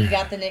with her. He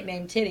got the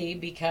nickname Titty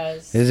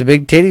because... He was a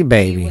big titty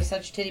baby. He was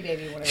such a titty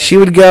baby.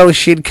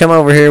 She'd come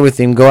over here with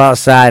him, go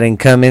outside, and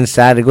come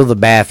inside to go to the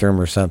bathroom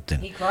or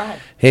something.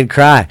 He'd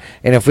cry.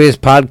 And if we was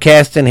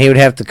podcasting, he would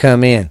have to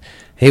come in.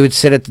 He would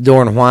sit at the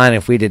door and whine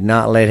if we did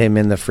not let him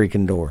in the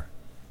freaking door.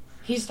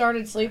 He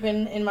started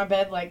sleeping in my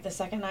bed the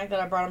second night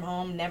that I brought him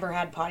home. Never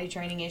had potty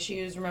training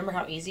issues. Remember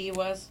how easy he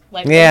was?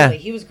 Literally,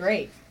 he was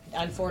great.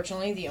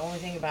 Unfortunately, the only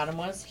thing about him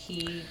was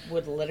he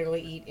would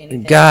literally eat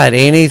anything. God,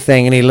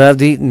 anything. And he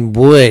loved eating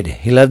wood.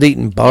 He loved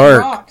eating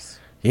bark. Rocks.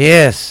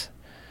 Yes.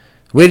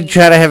 We'd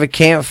try to have a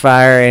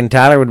campfire, and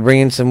Tyler would bring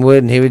in some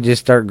wood, and he would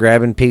just start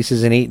grabbing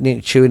pieces and eating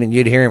it, chewing it, and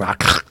you'd hear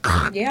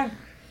him. Yeah.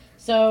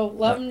 So,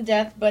 love him to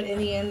death, but in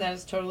the end, that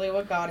is totally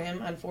what got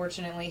him.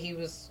 Unfortunately, he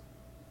was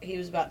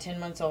about 10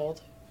 months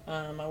old.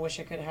 I wish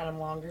I could have had him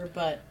longer,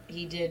 but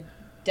he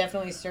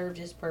definitely served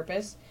his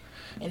purpose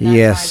in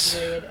that time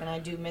period, and I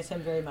do miss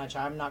him very much.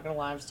 I'm not going to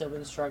lie, I've still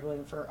been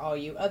struggling. For all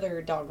you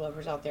other dog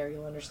lovers out there,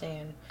 you'll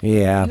understand.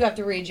 Yeah. You have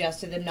to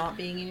readjust to them not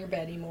being in your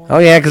bed anymore. Oh,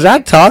 yeah, because I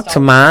talk to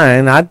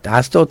mine.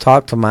 I still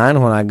talk to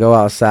mine when I go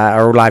outside,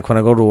 or when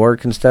I go to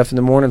work and stuff in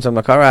the mornings. I'm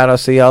like, all right, I'll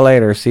see y'all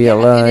later, see you at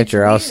lunch,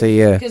 or I'll see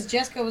you. Because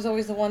Jessica was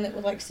always the one that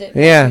would sit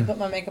and put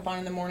my makeup on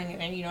in the morning,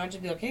 and I'd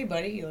just be like, hey,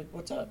 buddy, you're like,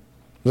 what's up?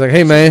 I was like,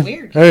 hey, man. It's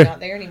weird. He's not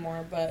there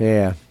anymore, but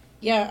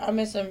yeah, I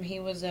miss him. He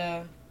was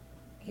a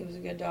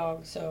good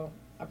dog, so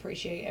I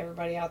appreciate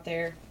everybody out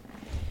there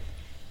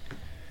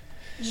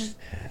just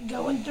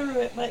going through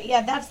it. But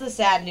yeah, that's the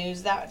sad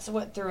news. That's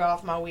what threw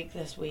off my week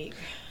this week.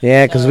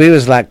 Yeah, because we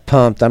was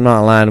pumped. I'm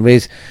not lying.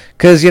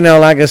 Because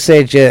like I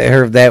said,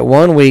 that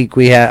 1 week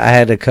I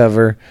had to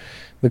cover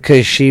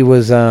because she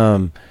was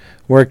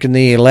working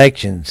the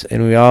elections,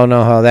 and we all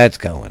know how that's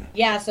going.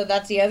 Yeah, so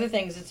that's the other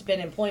thing is it's been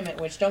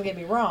employment, which don't get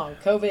me wrong,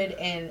 COVID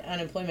and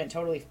unemployment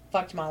totally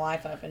fucked my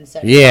life up and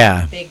set me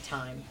up big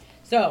time.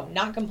 So,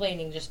 not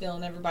complaining, just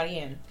filling everybody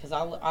in, because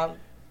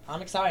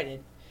I'm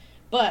excited.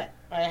 But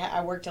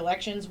I worked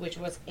elections, which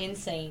was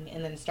insane,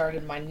 and then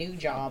started my new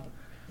job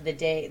the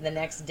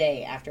next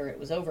day after it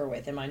was over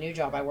with. In my new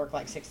job, I work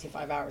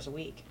 65 hours a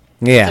week.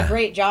 Yeah. It's a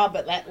great job,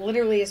 but that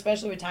literally,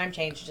 especially with time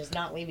change, does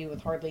not leave you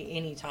with hardly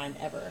any time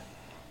ever.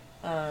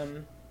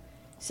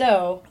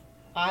 So,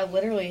 I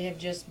literally have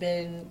just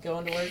been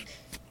going to work,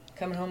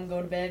 coming home,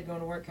 going to bed,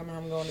 going to work, coming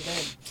home, going to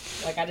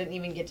bed. I didn't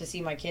even get to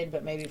see my kid,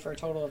 but maybe for a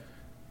total of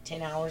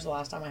 10 hours the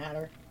last time I had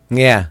her.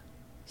 Yeah.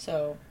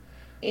 So,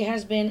 it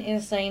has been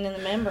insane in the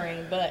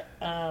membrane, but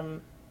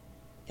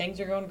things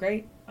are going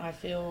great. I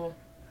feel.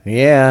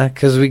 Yeah,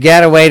 because we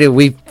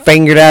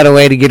figured out a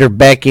way to get her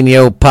back in the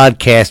old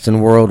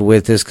podcasting world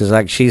with us, because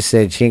like she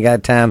said, she ain't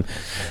got time.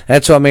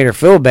 That's what made her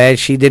feel bad.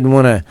 She didn't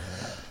want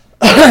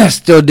to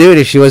still do it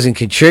if she wasn't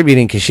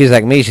contributing, because she's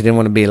like me. She didn't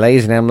want to be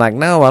lazy. And I'm like,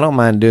 no, I don't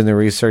mind doing the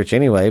research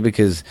anyway,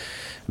 because,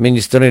 I mean,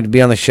 you still need to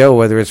be on the show,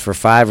 whether it's for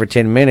 5 or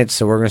 10 minutes.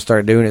 So we're going to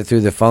start doing it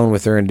through the phone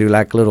with her and do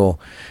like little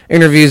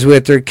interviews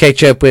with her,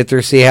 catch up with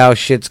her, see how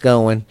shit's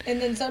going.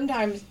 And then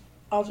sometimes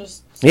I'll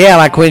just... Yeah,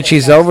 like when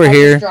she's over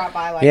here.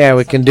 Like yeah,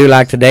 we can do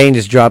like today and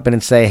just drop in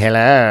and say,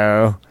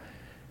 hello,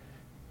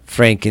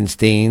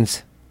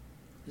 Frankensteins.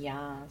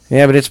 Yes.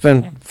 Yeah, but it's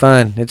been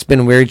fun. It's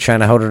been weird trying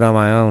to hold it on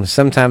my own.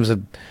 Sometimes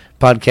a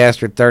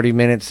podcast are 30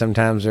 minutes.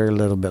 Sometimes they're a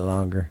little bit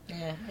longer.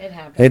 Yeah, it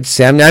happens.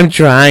 I'm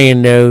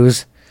trying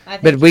those.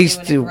 But we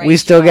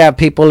still got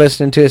people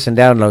listening to us and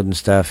downloading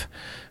stuff.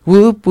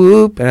 Whoop,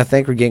 whoop. And I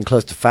think we're getting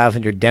close to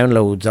 500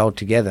 downloads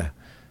altogether.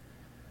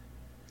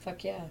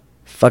 Fuck yeah.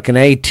 Fucking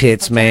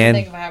A-tits, man. I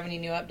don't think if I have any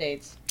new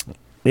updates.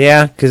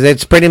 Yeah, because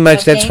it's pretty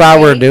much, that's why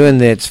we're doing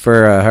this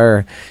for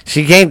her.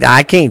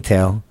 I can't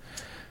tell.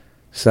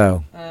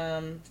 So.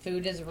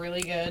 Food is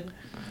really good.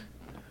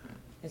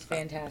 It's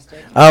fantastic.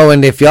 Oh,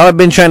 and if y'all have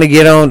been trying to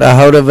get a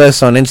hold of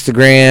us on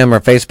Instagram or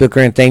Facebook or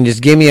anything,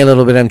 just give me a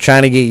little bit. I'm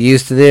trying to get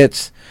used to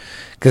this,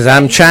 because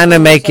I'm trying to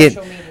make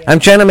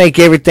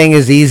everything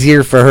as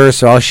easier for her.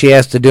 So all she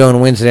has to do on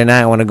Wednesday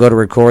night when I go to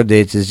record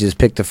this is just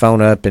pick the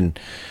phone up and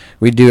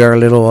we do our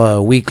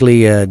little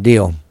weekly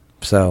deal.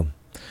 So,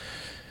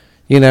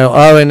 you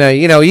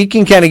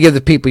can kind of give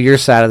the people your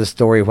side of the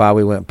story why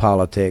we went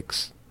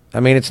politics. I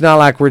mean, it's not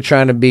like we're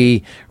trying to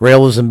be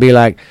rebels and be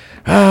like,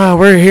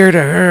 we're here to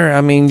her.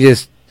 I mean,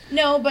 just...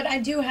 No, but I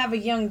do have a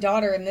young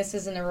daughter, and this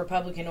isn't a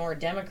Republican or a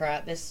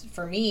Democrat. This,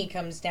 for me,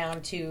 comes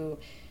down to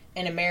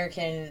an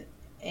American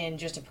and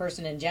just a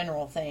person in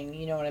general thing.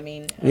 You know what I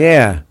mean?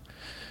 Yeah.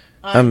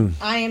 I'm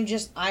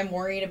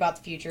worried about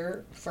the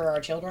future for our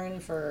children,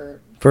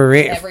 for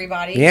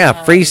everybody.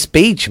 Yeah, free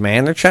speech,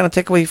 man. They're trying to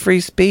take away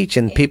free speech,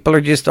 and people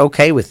are just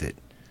okay with it.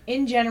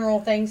 In general,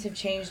 things have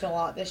changed a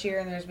lot this year,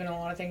 and there's been a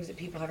lot of things that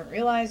people haven't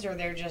realized, or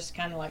they're just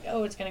kind of like,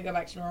 oh, it's going to go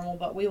back to normal,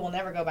 but we will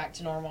never go back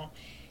to normal.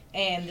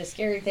 And the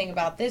scary thing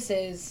about this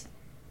is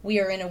we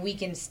are in a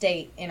weakened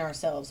state in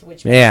ourselves,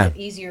 which makes it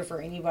easier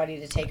for anybody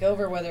to take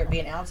over, whether it be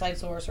an outside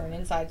source or an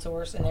inside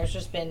source. And there's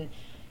just been,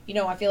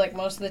 I feel like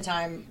most of the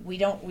time we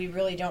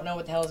really don't know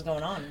what the hell is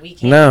going on. We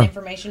can't get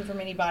information from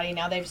anybody.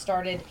 Now they've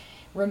started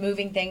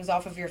removing things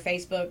off of your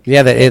Facebook.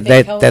 Yeah,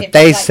 that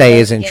they say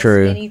isn't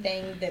true.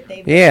 Anything that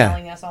they've been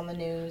telling us on the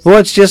news. Well,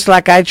 it's just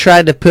like I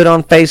tried to put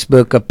on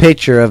Facebook a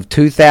picture of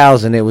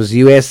 2000. It was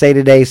USA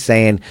Today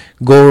saying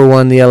Gore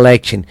won the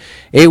election.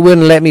 It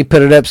wouldn't let me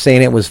put it up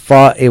saying it was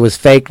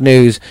fake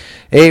news.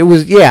 It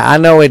was, I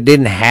know it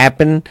didn't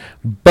happen,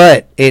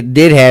 but it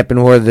did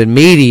happen where the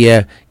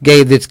media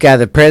gave this guy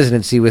the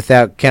presidency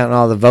without counting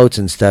all the votes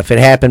and stuff. It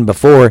happened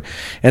before,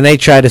 and they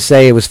tried to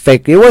say it was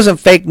fake. It wasn't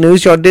fake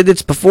news. Y'all did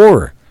this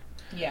before.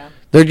 Yeah.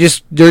 They're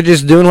just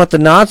doing what the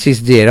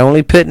Nazis did,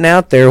 only putting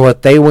out there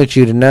what they want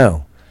you to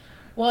know.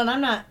 Well, and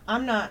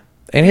I'm not.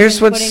 And here's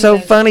what's so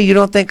funny. You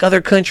don't think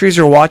other countries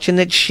are watching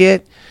that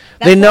shit?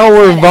 They know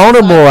we're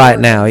vulnerable right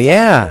now.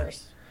 Yeah.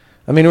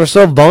 I mean, we're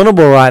so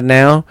vulnerable right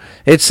now.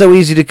 It's so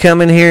easy to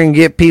come in here and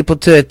get people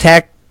to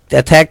attack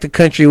the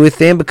country with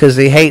them because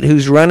they hate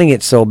who's running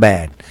it so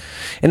bad.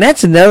 And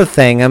that's another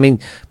thing. I mean,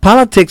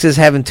 politics is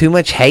having too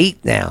much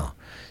hate now.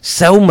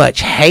 So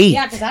much hate.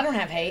 Yeah, because I don't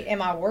have hate.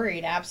 Am I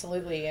worried?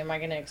 Absolutely. Am I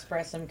going to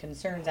express some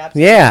concerns?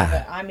 Absolutely.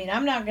 Yeah. But, I mean,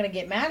 I'm not going to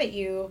get mad at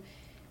you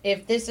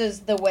if this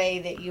is the way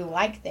that you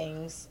like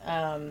things.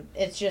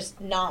 It's just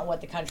not what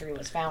the country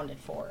was founded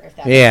for, if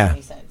that makes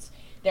any sense.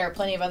 There are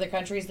plenty of other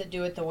countries that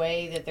do it the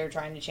way that they're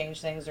trying to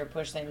change things or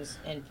push things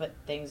and put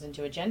things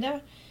into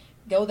agenda.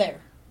 Go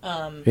there.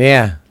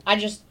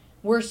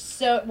 We're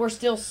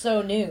still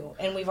so new,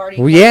 and we've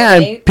already we're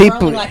only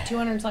like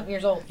 200-something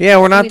years old. Yeah,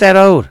 we're not that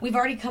old. We've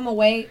already come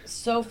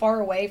so far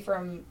away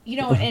from,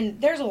 and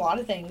there's a lot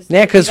of things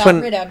that we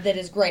got rid of that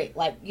is great,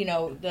 like,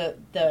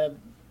 the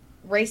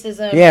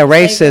racism. Yeah,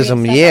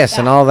 racism, yes,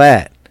 and all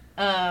that.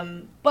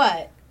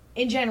 But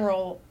in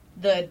general,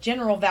 the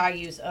general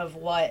values of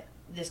what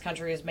this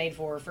country is made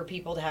for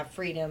people to have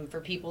freedom,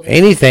 for people to...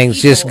 Anything's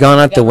just gone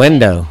out the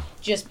window.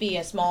 Just be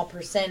a small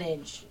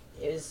percentage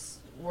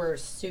we're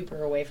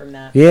super away from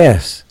that.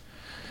 Yes.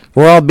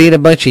 We're all being a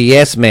bunch of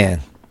yes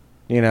men.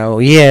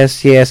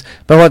 Yes.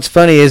 But what's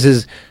funny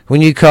is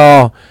when you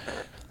call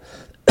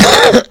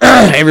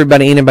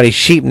anybody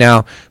sheep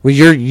now, well,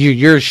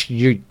 you're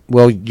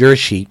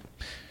sheep.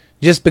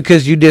 Just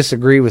because you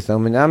disagree with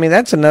them. And I mean,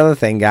 that's another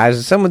thing, guys.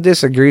 If someone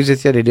disagrees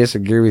with you, they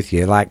disagree with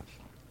you. Like,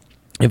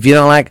 if you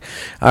don't like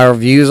our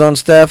views on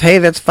stuff, hey,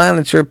 that's fine.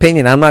 It's your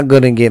opinion. I'm not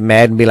going to get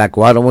mad and be like,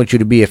 well, I don't want you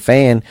to be a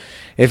fan.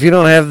 If you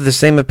don't have the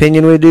same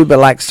opinion we do, but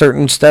like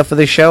certain stuff of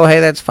the show, hey,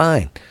 that's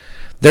fine.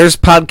 There's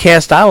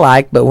podcasts I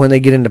like, but when they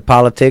get into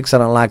politics, I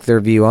don't like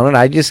their view on it.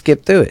 I just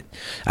skip through it.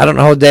 I don't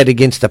hold that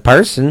against the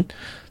person.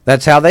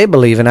 That's how they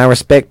believe, and I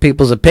respect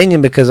people's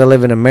opinion because I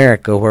live in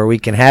America where we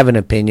can have an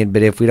opinion,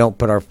 but if we don't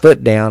put our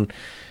foot down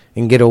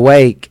and get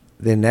awake,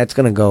 then that's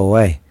going to go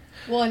away.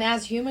 Well, and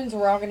as humans,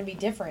 we're all going to be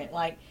different.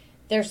 Like,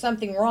 there's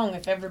something wrong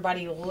if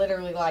everybody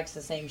literally likes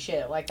the same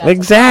shit. Like, that's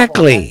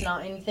exactly. That's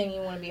not anything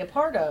you want to be a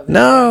part of.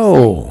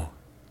 No,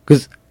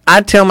 because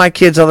I tell my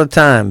kids all the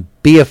time,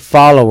 be a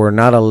follower,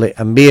 not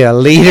be a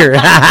leader. Be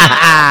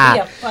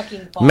a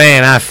fucking follower.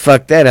 Man, I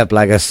fucked that up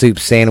like a soup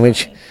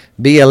sandwich.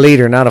 Be a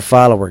leader, not a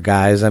follower,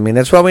 guys. I mean,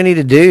 that's what we need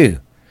to do.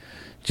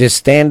 Just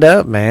stand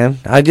up, man.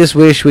 I just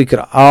wish we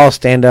could all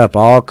stand up,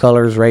 all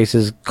colors,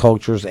 races,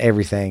 cultures,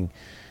 everything.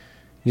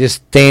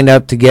 Just stand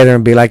up together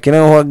and be like, you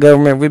know what,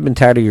 government, we've been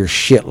tired of your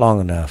shit long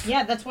enough.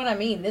 Yeah, that's what I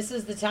mean. This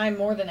is the time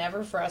more than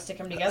ever for us to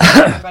come together.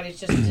 Everybody's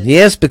just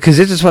yes, because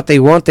this is what they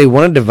want. They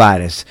want to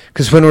divide us.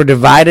 Because when we're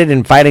divided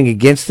and fighting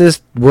against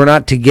this, we're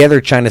not together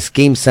trying to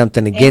scheme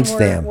something against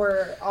them.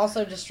 We're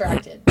also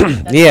distracted.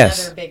 That's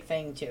yes. another big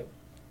thing, too.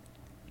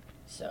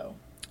 So.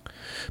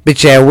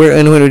 But yeah,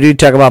 when we do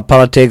talk about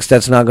politics,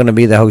 that's not going to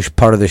be the whole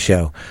part of the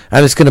show.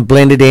 I'm just going to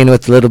blend it in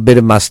with a little bit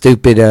of my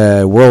stupid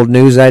world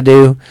news I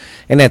do,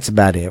 and that's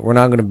about it. We're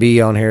not going to be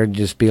on here and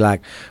just be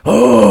like,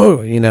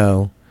 oh, you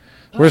know.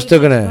 We're still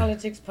going to...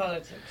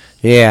 Politics.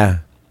 Yeah.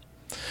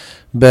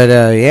 But,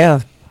 yeah.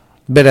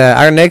 But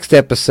our next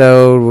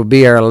episode will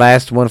be our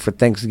last one for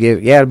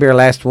Thanksgiving. Yeah, it'll be our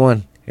last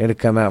one. It'll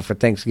come out for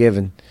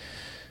Thanksgiving.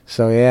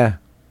 So, yeah.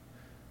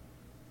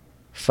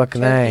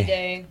 Fucking Turkey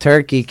Day.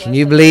 Turkey. Can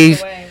you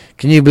believe...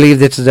 Can you believe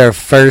this is our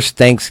first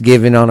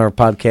Thanksgiving on our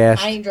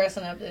podcast? I ain't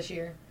dressing up this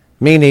year.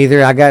 Me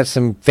neither. I got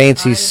some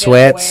fancy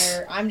sweats.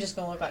 I'm just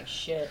going to look like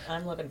shit.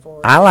 I'm looking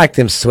forward I like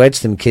them sweats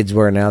them kids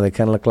wear now. They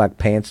kind of look like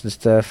pants and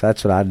stuff.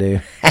 That's what I do.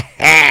 Oh,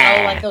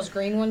 like those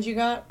green ones you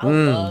got? I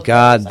love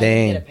God those.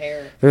 dang. I get a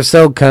pair. They're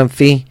so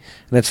comfy.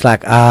 And it's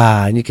like,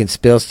 and you can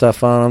spill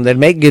stuff on them. They'd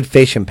make good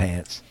fishing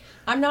pants.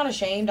 I'm not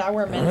ashamed. I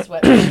wear men's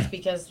sweatpants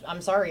because,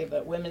 I'm sorry,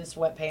 but women's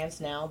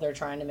sweatpants now, they're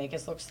trying to make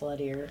us look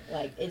sluttier.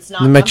 Like, it's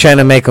not... They're trying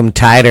to make them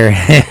tighter.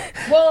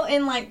 Well,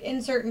 and, like,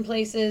 in certain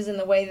places and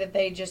the way that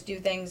they just do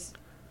things,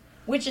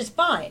 which is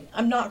fine.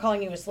 I'm not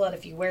calling you a slut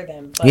if you wear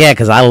them. But yeah,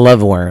 because I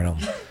love wearing them.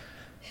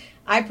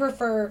 I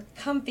prefer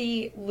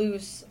comfy,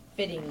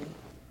 loose-fitting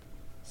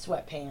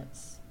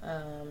sweatpants.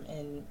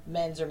 And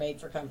men's are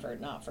made for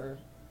comfort, not for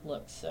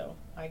looks. So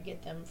I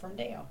get them from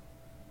Dale.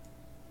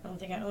 I don't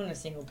think I own a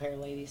single pair of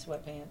ladies'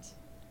 sweatpants.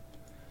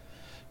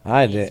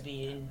 I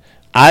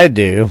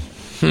do.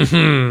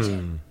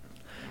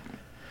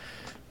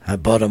 I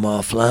bought them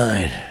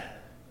offline.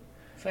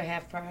 For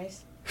half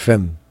price?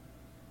 From...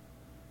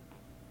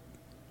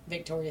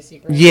 Victoria's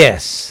Secret?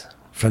 Yes,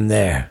 from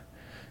there.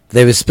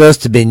 They were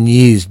supposed to have been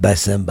used by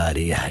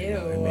somebody. I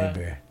don't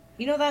remember.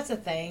 You know that's a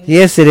thing.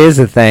 Yes, it is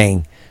a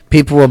thing.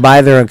 People will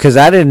buy their own, because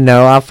I didn't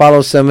know. I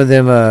follow some of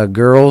them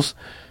girls.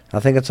 I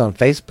think it's on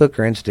Facebook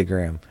or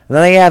Instagram.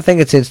 Yeah, I think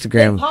it's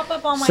Instagram. They pop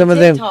up on my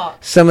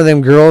TikTok. Some of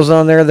them girls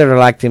on there that are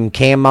like them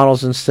cam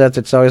models and stuff.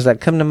 It's always like,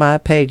 come to my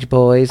page,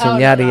 boys,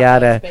 and yada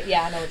yada. But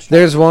yeah, I know what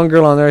There's one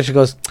girl on there. She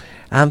goes,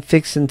 I'm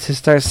fixing to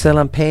start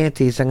selling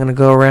panties. I'm gonna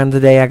go around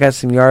today. I got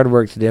some yard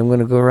work to do. I'm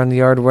gonna go around the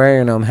yard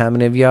wearing them. How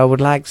many of y'all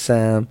would like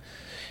some?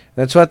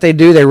 That's what they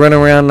do. They run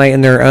around like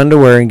in their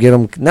underwear and get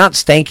them, not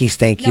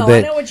stanky, no,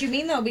 but... I know what you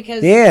mean, though,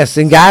 because... Yes,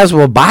 and guys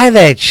will buy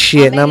that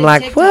shit, and I'm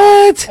like,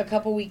 what? A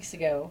couple weeks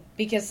ago,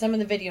 because some of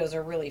the videos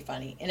are really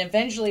funny. And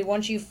eventually,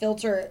 once you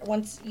filter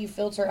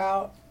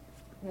out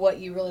what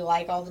you really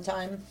like all the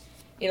time,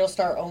 it'll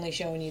start only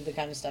showing you the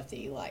kind of stuff that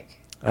you like.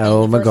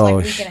 Oh, my gosh.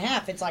 Like, week and a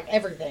half, it's like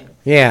everything.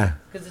 Yeah.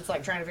 Because it's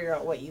like trying to figure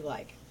out what you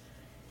like.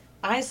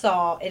 I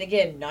saw, and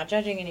again, not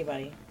judging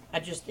anybody,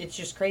 it's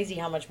just crazy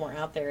how much more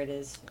out there it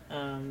is.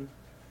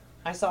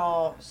 I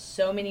saw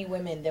so many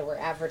women that were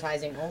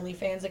advertising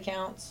OnlyFans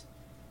accounts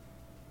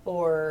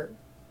or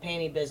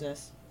panty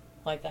business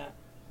like that.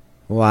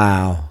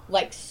 Wow.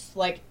 Like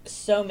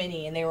so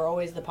many, and they were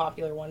always the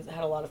popular ones that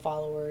had a lot of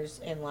followers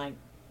and like,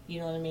 you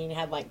know what I mean,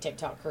 had like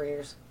TikTok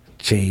careers.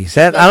 Jeez,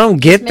 I don't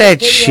get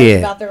that shit.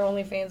 About their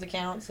OnlyFans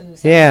accounts and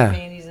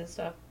panties and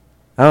stuff.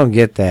 I don't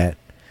get that.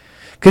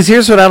 Because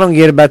here's what I don't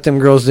get about them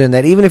girls doing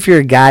that. Even if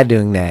you're a guy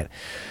doing that.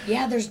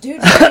 Yeah, there's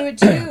dudes that do it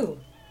too.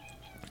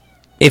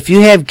 If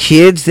you have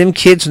kids, them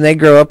kids when they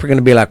grow up are going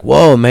to be like,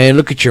 whoa, man,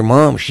 look at your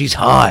mom. She's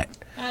hot.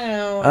 I don't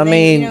know. I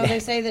mean, you know, they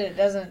say that it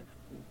doesn't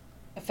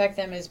affect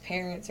them as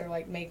parents or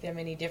like make them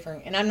any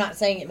different. And I'm not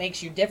saying it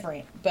makes you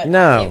different, but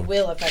it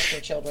will affect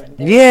your children.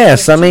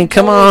 Yes, I mean,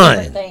 come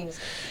on.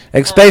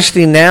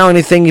 Especially now,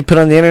 anything you put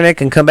on the internet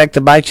can come back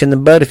to bite you in the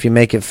butt if you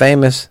make it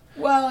famous.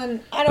 Well, and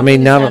I don't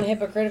mean to sound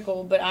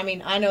hypocritical, but I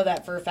mean, I know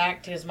that for a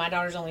fact because my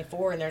daughter's only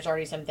 4 and there's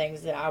already some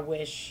things that I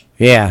wish.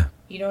 Yeah.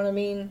 You know what I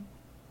mean?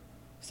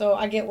 So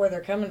I get where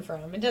they're coming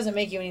from. It doesn't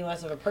make you any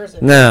less of a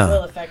person. No. It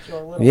will affect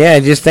your little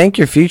just think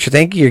your future.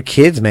 Think of your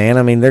kids, man.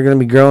 I mean, they're going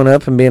to be growing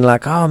up and being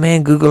like, oh,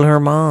 man, Google her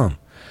mom.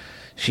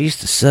 She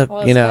used to suck,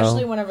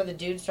 especially whenever the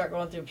dudes start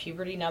going through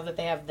puberty now that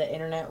they have the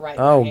internet right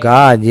now. Oh,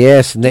 God,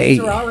 yes. Dudes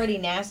were already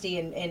nasty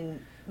in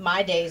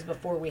my days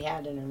before we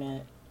had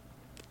internet.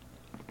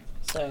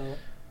 So...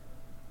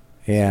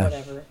 Yeah.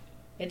 Whatever.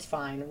 It's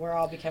fine. We're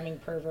all becoming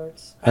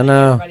perverts. I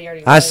know. Everybody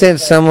already I knows, sent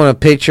but- someone a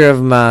picture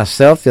of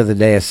myself the other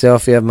day, a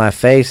selfie of my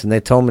face, and they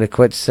told me to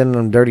quit sending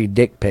them dirty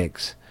dick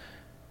pics.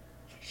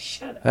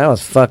 Shut up. That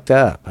was fucked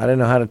up. I didn't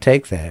know how to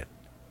take that.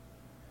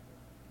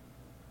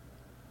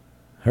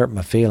 Hurt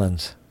my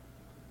feelings.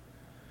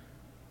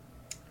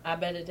 I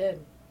bet it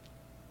did.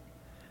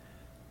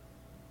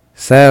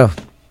 So,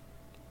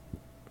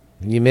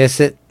 you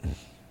miss it?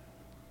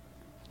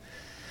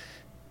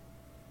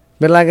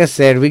 But like I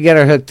said, we got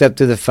her hooked up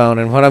to the phone,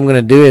 and what I'm going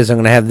to do is I'm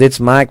going to have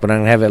this mic, but I'm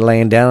going to have it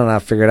laying down, and I'll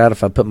figure it out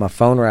if I put my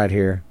phone right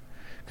here.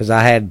 Because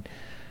I had...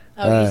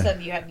 Oh, you said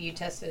you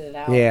tested it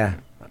out. Yeah.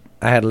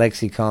 I had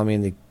Lexi call me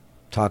and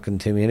talking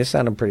to me, and it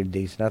sounded pretty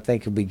decent. I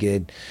think it'll be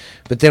good.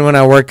 But then when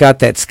I work out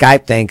that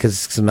Skype thing,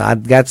 because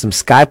I've got some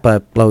Skype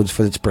uploads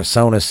for this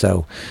persona,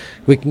 so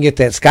we can get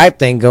that Skype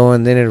thing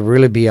going, then it'll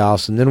really be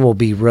awesome. Then we'll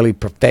be really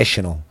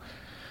professional.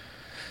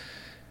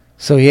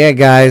 So, yeah,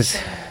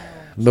 guys...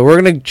 But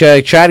we're going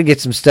to try to get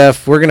some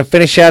stuff. We're going to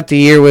finish out the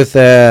year with,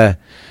 our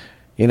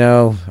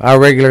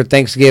regular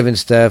Thanksgiving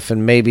stuff.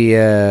 And maybe,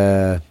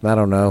 I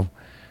don't know.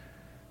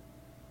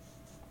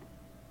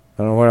 I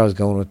don't know where I was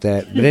going with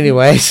that. But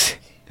anyways.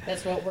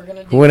 That's what we're going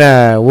to do.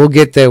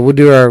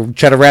 We'll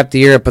try to wrap the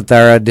year up with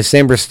our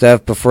December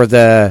stuff before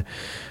our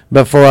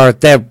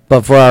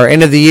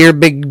end of the year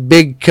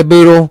big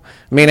caboodle.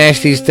 Me and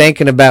Ashley's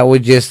thinking about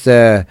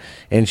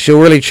and she'll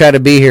really try to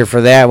be here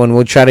for that one.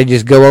 We'll try to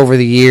just go over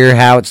the year,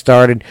 how it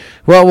started.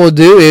 What we'll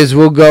do is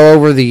we'll go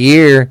over the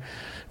year.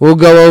 We'll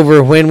go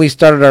over when we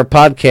started our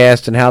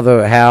podcast and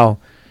how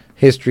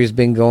history's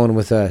been going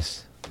with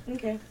us.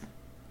 Okay.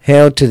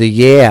 Hell to the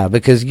yeah,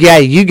 because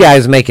you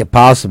guys make it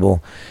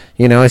possible.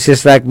 It's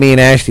just like me and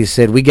Ashley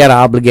said, we got an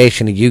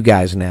obligation to you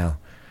guys now.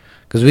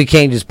 Because we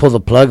can't just pull the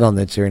plug on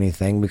this or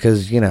anything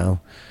because, you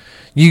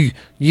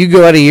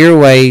go out of your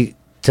way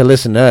to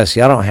listen to us.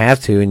 Y'all don't have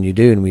to, and you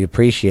do, and we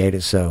appreciate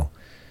it. So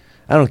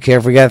I don't care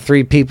if we got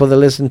 3 people that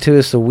listen to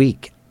us a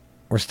week.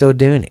 We're still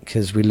doing it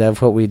because we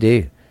love what we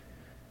do.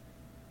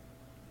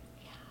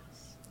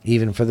 Yes.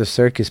 Even for the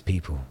circus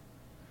people.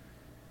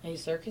 Hey,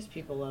 circus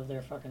people love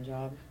their fucking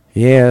job.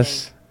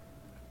 Yes.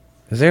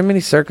 Is there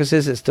many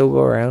circuses that still go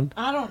around?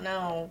 I don't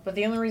know, but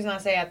the only reason I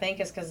say I think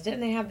is because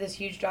didn't they have this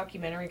huge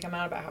documentary come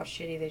out about how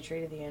shitty they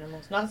treated the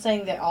animals? Not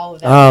saying that all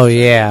of that. Oh, was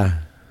true, yeah.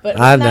 But I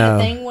wasn't that know. a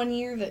thing one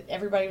year that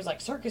everybody was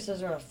like,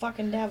 circuses are a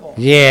fucking devil?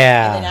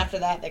 Yeah. And then after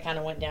that, they kind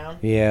of went down.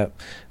 Yeah.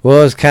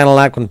 Well, it's kind of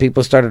like when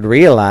people started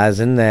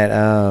realizing that,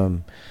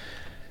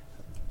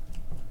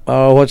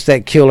 what's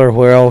that killer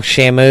whale?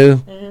 Shamu?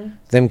 Mm-hmm.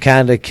 Them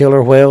kind of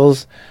killer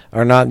whales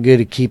are not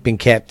good at keeping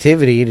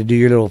captivity to do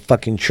your little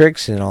fucking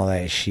tricks and all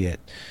that shit.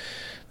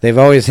 They've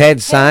always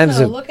had signs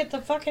no, of... Look at the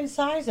fucking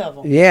size of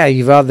them. Yeah,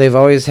 they've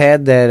always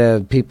had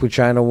that people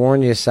trying to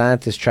warn you,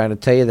 scientists trying to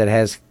tell you that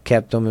has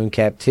kept them in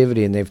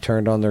captivity, and they've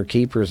turned on their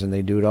keepers, and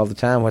they do it all the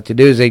time. What they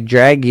do is they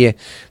get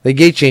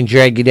you and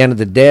drag you down to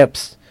the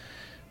depths,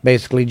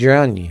 basically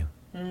drown you.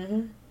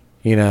 Mm-hmm.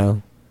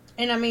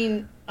 And I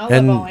mean, I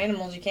love all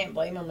animals. You can't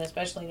blame them,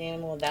 especially an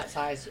animal of that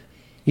size.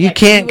 You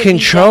can't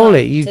control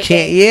it. You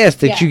can't.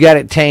 You got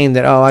it tamed.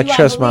 That I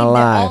trust my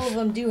life. All of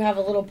them do have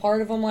a little part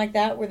of them like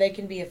that, where they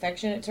can be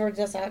affectionate towards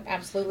us.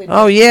 Absolutely.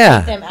 Oh yeah.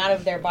 Keep them out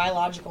of their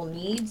biological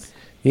needs.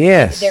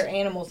 Yes. They're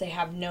animals. They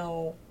have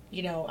no.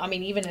 I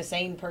mean, even a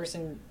sane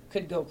person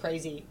could go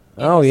crazy.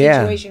 In Oh a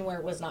yeah. Situation where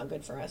it was not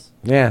good for us.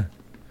 Yeah.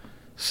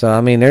 So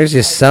I mean, there's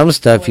just some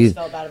stuff I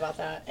felt bad about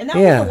that, and that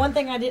was the one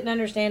thing I didn't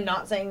understand.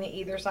 Not saying that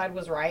either side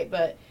was right,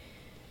 but.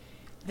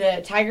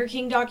 The Tiger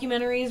King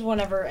documentaries,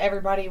 whenever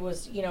everybody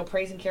was,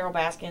 praising Carol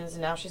Baskins,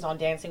 and now she's on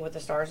Dancing with the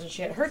Stars and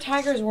shit. Her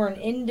tigers were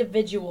in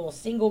individual,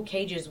 single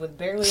cages with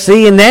barely...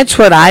 See, and that's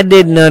what I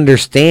didn't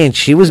understand.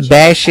 She was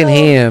bashing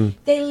him.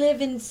 They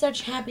live in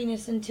such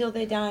happiness until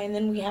they die, and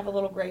then we have a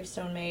little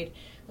gravestone made.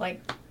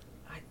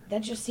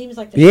 That just seems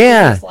like the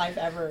best life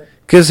ever.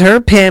 Because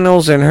her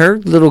panels and her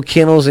little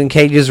kennels and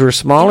cages were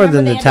smaller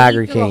than the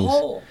Tiger King's. They had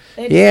to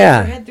put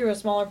their head through a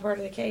smaller part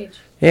of the cage.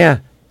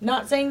 Yeah.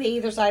 Not saying that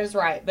either side is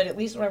right, but at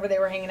least whenever they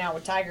were hanging out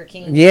with Tiger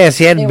King, yes,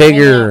 he had they bigger.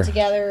 Were hanging out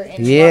together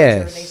and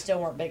larger. They still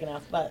weren't big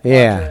enough, but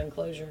larger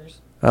enclosures.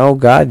 Oh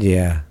God,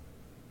 yeah.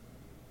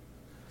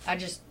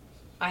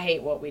 I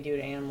hate what we do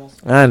to animals.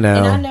 I know.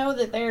 And I know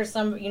that there's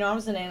some. I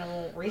was in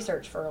animal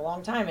research for a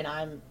long time, and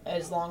I'm,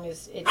 as long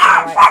as it's in the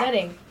right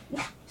setting,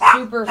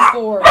 super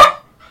for.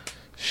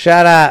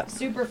 Shut up.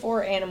 Super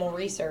for animal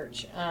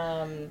research,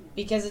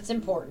 because it's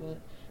important,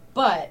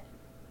 but.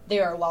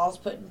 There are laws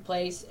put in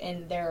place,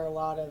 and there are a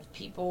lot of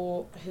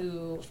people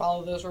who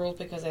follow those rules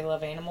because they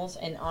love animals.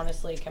 And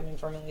honestly, coming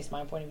from at least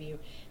my point of view,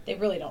 they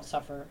really don't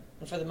suffer.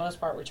 And for the most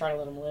part, we try to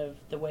let them live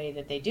the way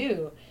that they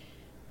do.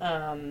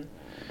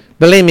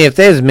 Believe me, if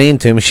they was mean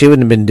to him, she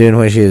wouldn't have been doing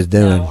what she was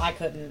doing. No, I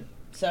couldn't.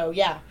 So,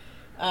 yeah.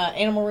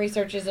 Animal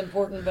research is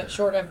important, but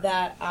short of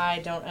that, I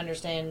don't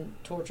understand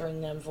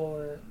torturing them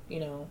for,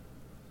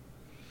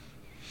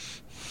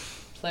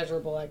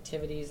 pleasurable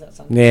activities. That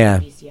sounds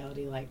like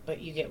bestiality like,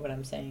 but you get what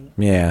I'm saying.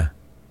 Yeah.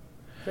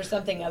 For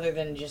something other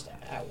than just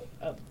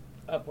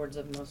upwards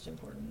of most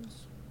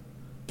importance.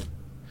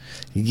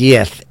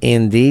 Yes,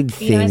 indeed,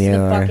 Be nice to the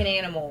senor. fucking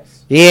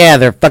animals. Yeah,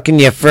 they're fucking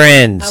your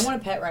friends. I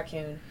want a pet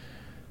raccoon.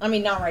 I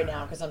mean, not right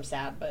now because I'm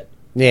sad, but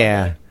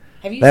Yeah,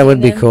 have you that seen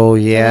would be them? cool.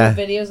 The Yeah,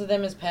 little videos of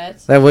them as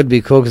pets. that would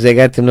be cool because they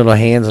got them little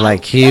hands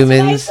like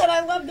humans. That's what I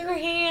said. I love their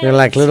hands. They're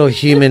like little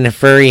human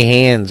furry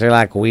hands. They're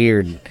like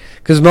weird.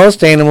 Because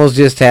most animals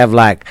just have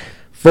like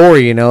 4,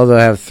 they'll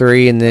have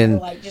 3 and They're then,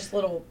 like just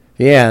little.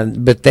 yeah,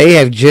 but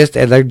they're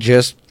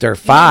 5.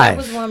 That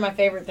was one of my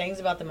favorite things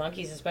about the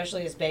monkeys,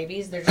 especially as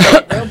babies. They're just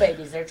like real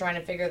babies. They're trying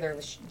to figure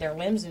their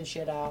limbs and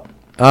shit out.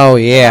 Oh, I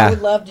yeah.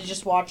 would love to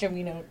just watch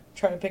them,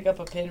 try to pick up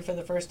a pin for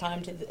the first time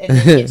and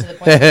then get to the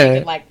point where they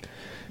could like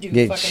do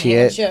Get fucking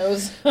hand shit.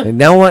 shows. And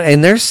no one,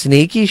 and they're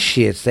sneaky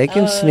shits. They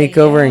can sneak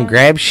over and yeah.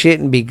 grab shit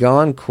and be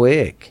gone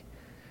quick.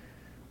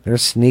 They're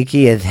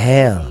sneaky as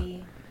hell.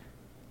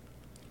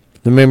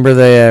 Remember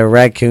the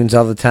raccoons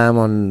all the time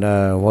on,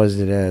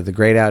 the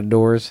Great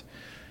Outdoors?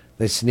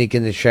 They sneak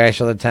in the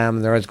trash all the time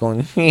and they're always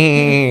going,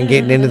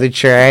 getting into the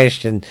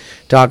trash and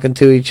talking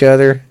to each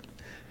other.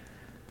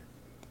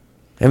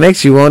 It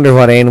makes you wonder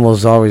what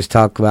animals always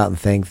talk about and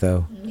think,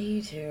 though.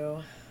 Me too.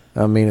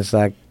 I mean, it's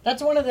like,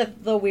 That's one of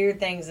the weird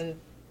things, and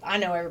I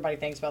know everybody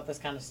thinks about this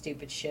kind of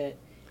stupid shit,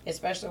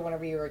 especially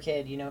whenever you were a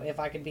kid, if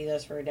I could be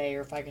this for a day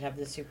or if I could have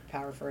this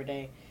superpower for a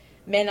day.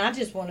 Man, I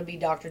just want to be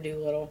Dr.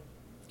 Doolittle.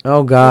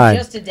 oh, For God.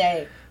 just a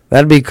day.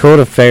 That'd be cool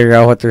to figure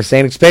out what they're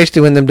saying,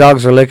 especially when them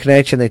dogs are looking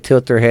at you and they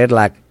tilt their head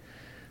like,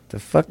 the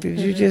fuck did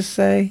you just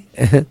say?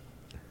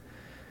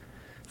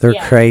 They're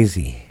Yeah.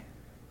 crazy.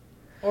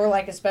 Or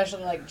like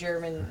especially like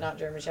not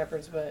German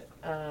Shepherds, but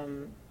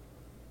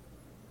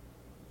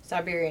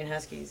Siberian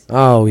Huskies.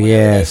 Oh, Whenever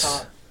yes. they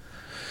talk.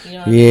 You know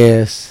what I mean?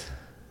 Yes.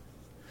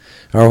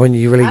 Or when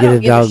you really I get don't a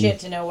give dog. a shit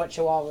to know what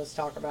Chihuahuas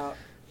talk about.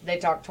 They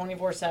talk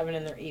 24/7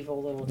 and they're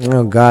evil little.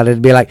 Oh, God.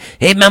 It'd be like,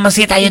 hey,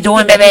 Mamacita, how you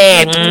doing,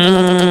 baby?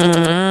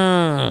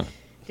 Mm.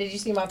 Did you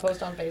see my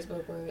post on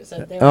Facebook where it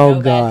said there were Oh,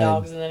 no God. bad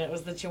dogs, and then it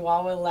was the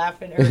Chihuahua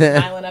laughing or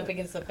smiling up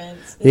against the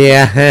fence?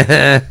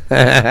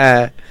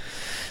 Yeah.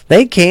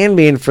 They can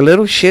be, and for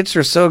little shits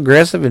are so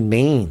aggressive and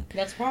mean.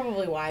 That's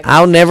probably why.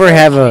 I'll never So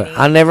have tiny.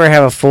 I'll never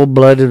have a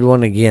full-blooded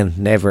one again.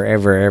 Never,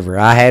 ever, ever.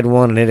 I had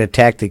one and it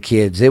attacked the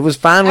kids. It was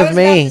fine I with was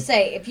about me. to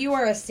say, if you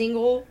are a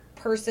single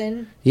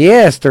person,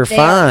 Yes, they're they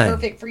fine. are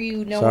perfect for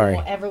you. No Sorry.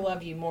 one will ever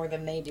love you more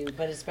than they do.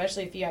 But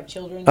especially if you have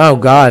children. Oh,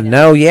 you God,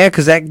 know. no. Yeah,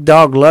 because that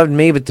dog loved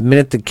me, but the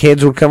minute the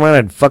kids would come around,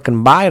 I'd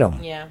fucking bite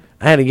them. Yeah.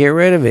 I had to get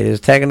rid of it. It was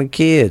attacking the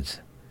kids.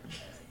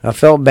 I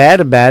felt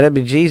bad about it,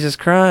 but Jesus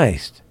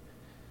Christ.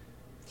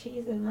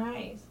 Cheese and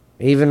rice.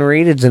 Even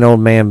Reed's an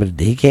old man, but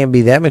he can't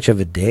be that much of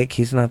a dick.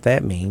 He's not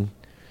that mean.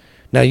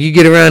 Now, you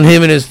get around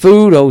him and his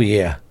food, oh,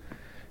 yeah.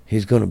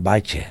 He's going to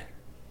bite you.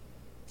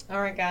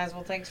 All right, guys.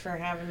 Well, thanks for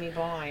having me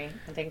by.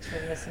 And thanks for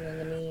listening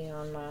to me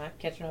on my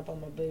catching up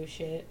on my boo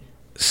shit.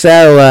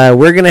 So,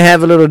 we're going to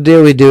have a little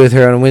deal we do with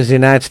her on Wednesday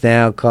nights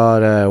now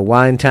called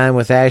Wine Time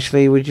with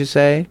Ashley, would you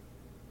say?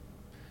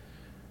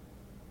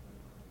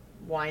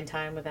 Wine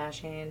time with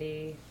Ash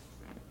Handy.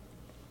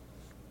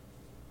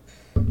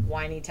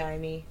 Whiny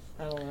timey.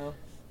 I don't know.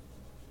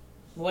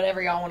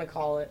 Whatever y'all want to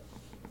call it.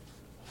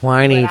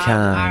 Whiny But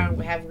time.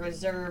 I have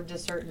reserved a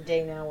certain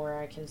day now where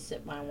I can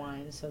sip my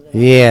wine so that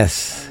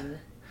Yes.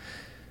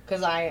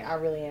 because I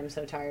really am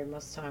so tired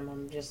most of the time.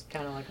 I'm just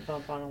kind of like a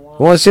bump on a wall.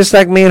 Well, it's just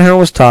like me and her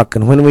was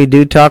talking. When we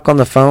do talk on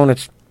the phone,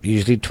 it's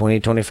usually 20,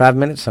 25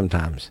 minutes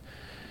sometimes.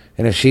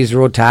 And if she's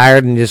real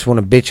tired and just want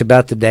to bitch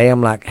about the day,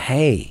 I'm like,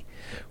 hey,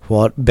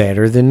 what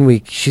better than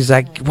we... She's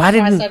like, why That's why I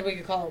didn't... said we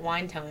could call it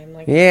wine time.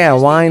 Like, Yeah, just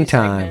a wine new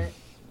time. segment.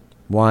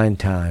 Wine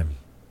time.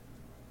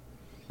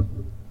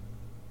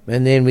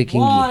 And then we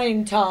can...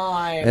 Wine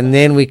time. And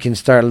then we can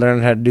start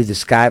learning how to do the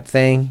Skype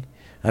thing.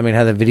 I mean,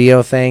 how the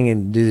video thing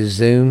and do the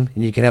Zoom.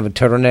 And you can have a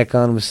turtleneck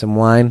on with some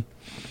wine.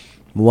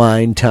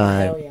 Wine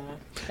time. Hell yeah.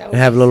 That would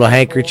And have be a little so cool.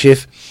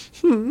 handkerchief.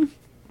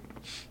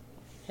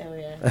 Hell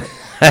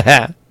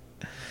yeah.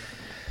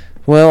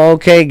 Well,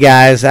 okay,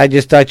 guys. I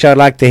just thought y'all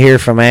like to hear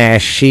from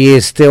Ash. She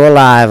is still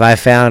alive. I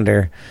found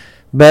her.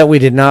 But we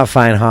did not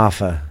find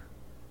Hoffa.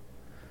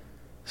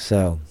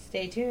 So,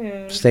 Stay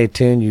tuned. stay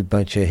tuned, you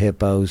bunch of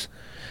hippos.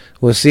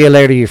 We'll see you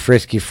later, you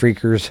frisky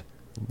freakers.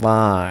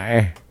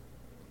 Bye.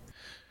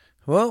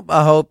 Well,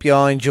 I hope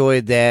y'all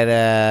enjoyed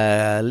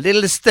that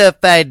little stuff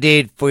I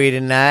did for you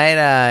tonight.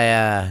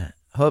 I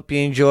hope you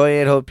enjoy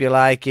it. Hope you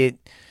like it.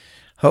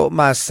 Hope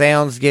my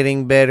sound's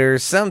getting better.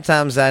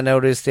 Sometimes I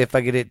noticed if I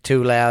get it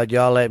too loud,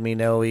 y'all let me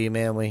know.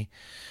 Email me.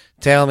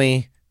 Tell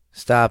me.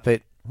 Stop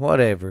it.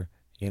 Whatever.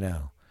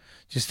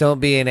 Just don't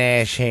be an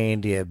Ash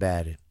Handy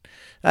about it.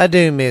 I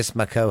do miss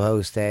my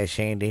co-host, Ash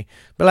Handy.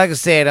 But like I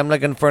said, I'm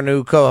looking for a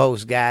new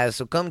co-host, guys.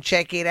 So come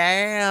check it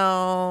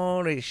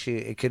out.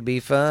 It could be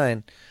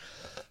fun.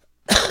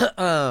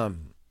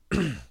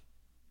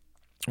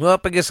 Well,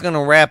 I guess I'm going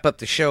to wrap up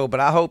the show. But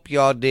I hope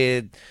y'all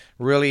did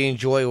really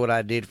enjoy what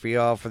I did for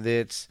y'all for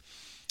this.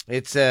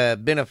 It's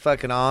been a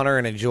fucking honor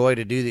and a joy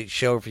to do this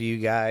show for you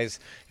guys.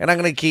 And I'm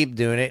going to keep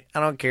doing it. I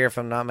don't care if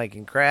I'm not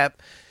making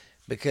crap.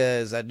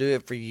 because I do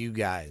it for you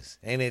guys.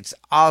 And it's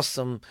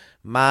awesome.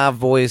 My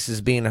voice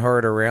is being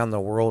heard around the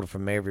world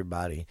from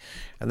everybody.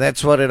 And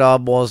that's what it all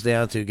boils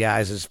down to,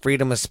 guys, is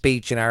freedom of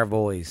speech in our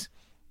voice.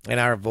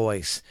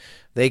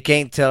 They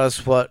can't tell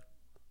us what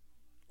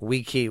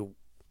we can.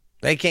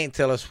 They can't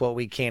tell us what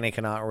we can and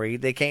cannot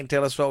read. They can't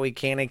tell us what we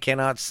can and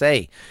cannot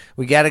say.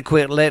 We got to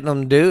quit letting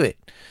them do it.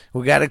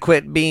 We got to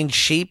quit being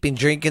sheep and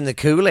drinking the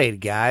Kool-Aid,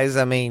 guys.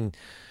 I mean,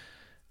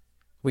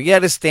 we got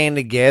to stand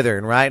together.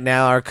 And right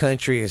now, our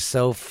country is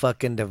so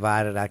fucking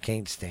divided, I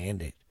can't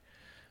stand it.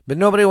 But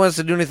nobody wants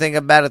to do anything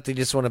about it. They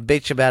just want to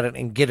bitch about it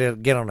and get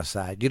on the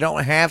side. You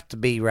don't have to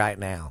be right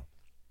now.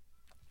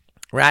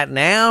 Right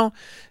now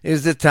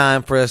is the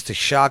time for us to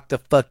shock the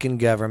fucking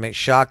government,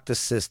 shock the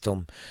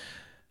system,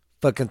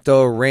 fucking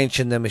throw a wrench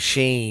in the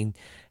machine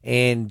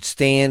and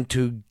stand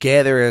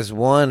together as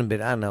one.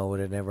 But I know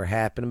it would never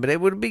happen, but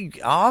it would be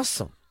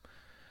awesome.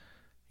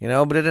 You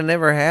know, but it'll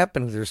never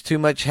happen. There's too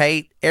much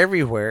hate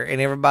everywhere,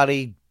 and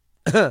everybody,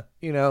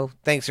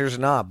 thinks there's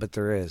not, but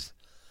there is.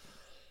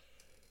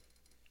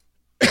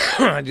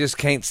 I just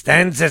can't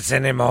stand this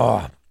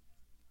anymore.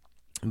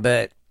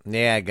 But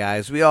yeah,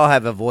 guys, we all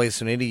have a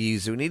voice. We need to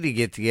use it. We need to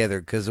get together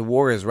because the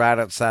war is right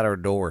outside our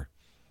door.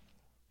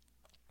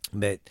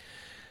 But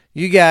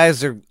you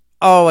guys are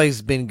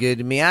always been good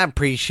to me. I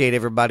appreciate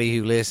everybody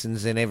who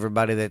listens and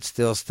everybody that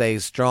still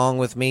stays strong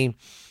with me.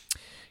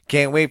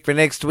 Can't wait for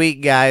next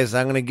week, guys.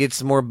 I'm going to get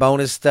some more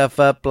bonus stuff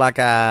up like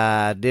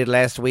I did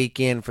last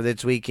weekend for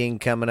this weekend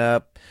coming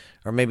up,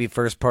 or maybe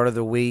first part of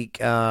the week.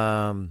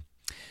 Can't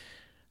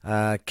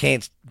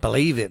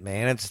believe it,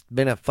 man. It's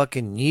been a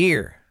fucking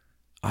year.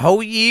 A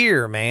whole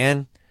year,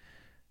 man.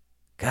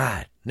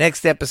 God.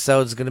 Next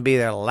episode is going to be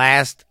their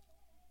last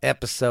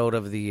episode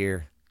of the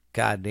year.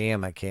 God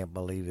damn, I can't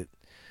believe it.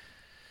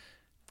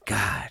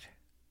 God.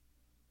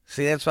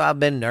 See, that's why I've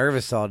been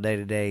nervous all day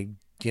today,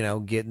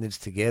 getting this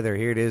together.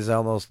 Here it is,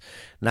 almost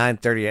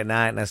 9:30 at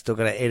night, and I still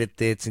got to edit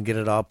this and get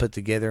it all put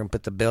together and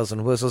put the bells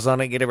and whistles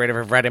on it, get it ready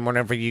for Friday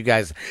morning for you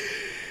guys.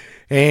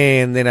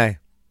 And then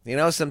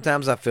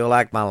sometimes I feel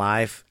like my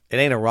life, it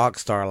ain't a rock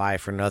star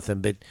life or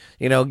nothing, but,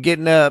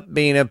 getting up,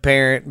 being a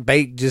parent,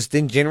 just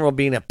in general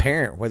being a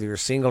parent, whether you're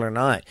single or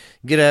not.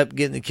 Get up,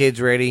 getting the kids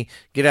ready,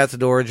 get out the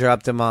door,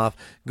 drop them off,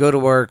 go to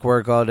work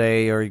all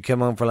day, or you come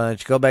home for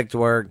lunch, go back to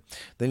work,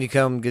 then you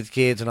come get the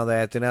kids and all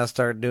that. Then I'll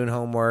start doing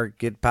homework,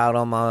 get piled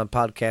on my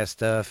podcast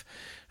stuff.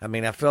 I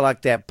mean, I feel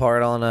like that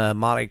part on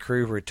Motley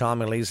Crue where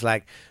Tommy Lee's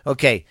like,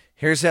 okay,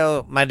 here's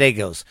how my day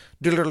goes.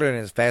 And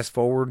it's fast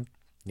forward.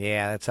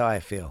 Yeah, that's how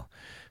I feel.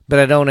 But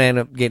I don't end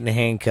up getting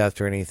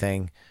handcuffed or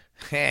anything.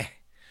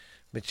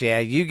 But yeah,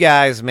 you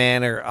guys,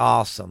 man, are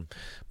awesome.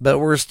 But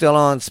we're still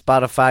on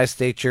Spotify,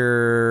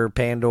 Stitcher,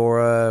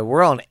 Pandora.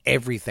 We're on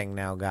everything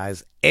now,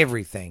 guys.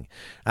 Everything.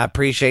 I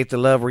appreciate the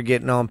love we're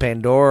getting on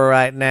Pandora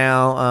right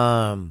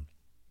now.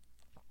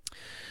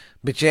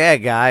 But yeah,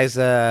 guys,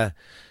 I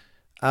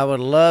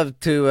would love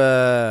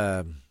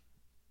to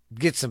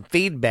get some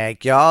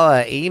feedback.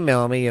 Y'all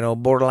email me,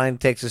 Borderline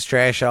Texas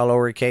Trash, all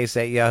lowercase,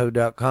 at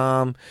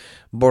yahoo.com.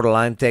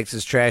 Borderline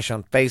Texas Trash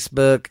on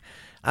Facebook.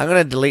 I'm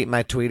going to delete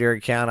my Twitter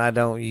account. I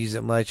don't use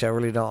it much. I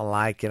really don't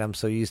like it. I'm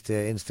so used to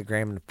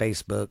Instagram and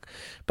Facebook.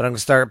 But I'm going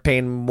to start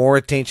paying more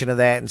attention to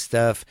that and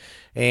stuff.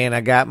 And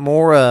I got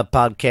more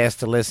podcasts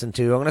to listen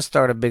to. I'm going to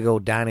start a big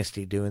old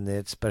dynasty doing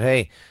this. But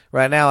hey,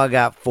 right now I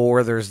got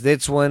 4. There's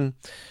this one.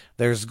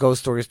 There's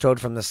Ghost Stories Told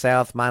from the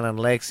South. Mine and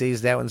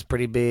Lexi's. That one's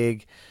pretty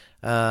big.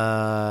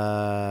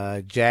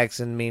 Jackson,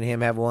 me and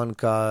him have one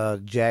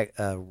called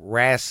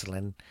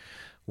Wrestling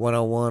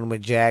 101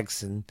 with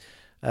Jackson.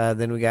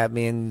 Then we got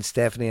me and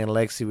Stephanie and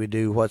Lexi. We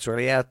do What's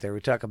Really Out There. We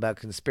talk about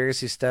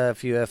conspiracy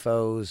stuff,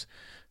 UFOs,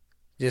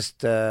 just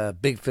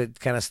Bigfoot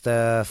kind of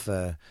stuff.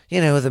 The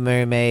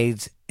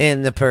mermaids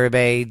and the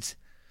perbades.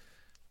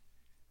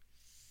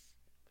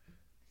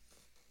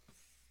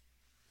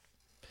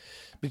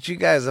 But you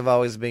guys have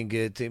always been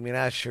good to me, and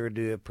I sure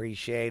do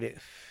appreciate it.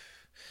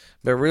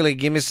 But really,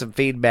 give me some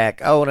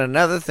feedback. Oh, and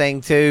another thing,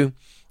 too,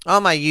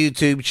 on my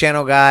YouTube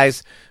channel,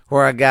 guys,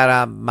 where I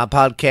got my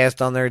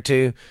podcast on there,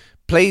 too.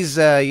 Please,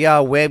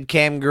 y'all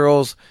webcam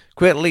girls,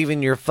 quit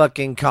leaving your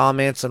fucking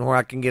comments on where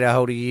I can get a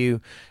hold of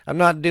you. I'm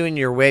not doing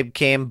your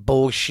webcam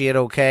bullshit,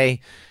 okay?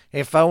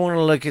 If I want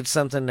to look at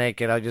something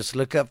naked, I'll just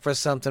look up for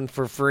something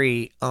for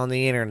free on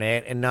the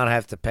internet and not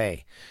have to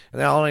pay.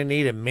 And I only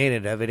need a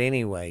minute of it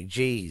anyway.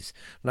 Jeez,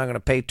 I'm not going to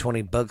pay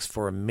 $20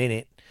 for a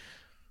minute.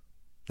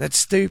 That's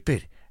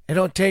stupid. It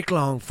don't take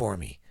long for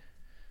me.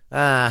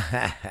 But,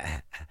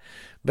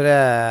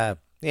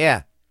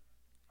 yeah.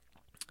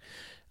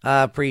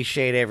 I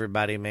appreciate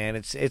everybody, man.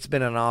 It's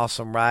been an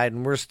awesome ride,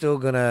 and we're still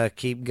going to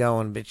keep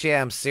going. But,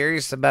 yeah, I'm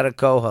serious about a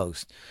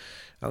co-host.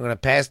 I'm going to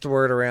pass the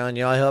word around.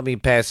 Y'all help me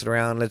pass it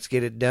around. Let's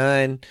get it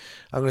done.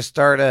 I'm going to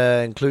start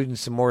including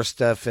some more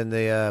stuff in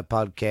the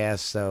podcast.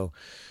 So,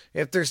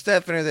 if there's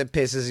stuff in there that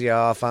pisses you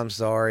off, I'm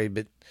sorry.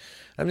 But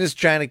I'm just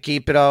trying to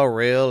keep it all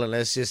real, and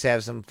let's just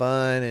have some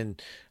fun.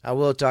 And I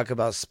will talk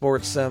about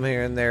sports some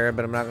here and there,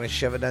 but I'm not going to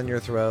shove it down your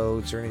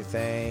throats or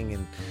anything.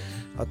 And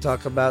I'll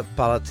talk about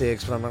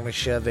politics, but I'm not going to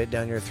shove it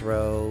down your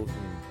throat.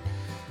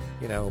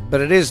 And,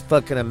 but it is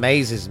fucking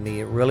amazes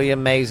me. It really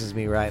amazes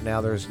me right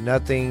now. There's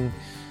nothing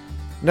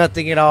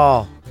at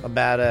all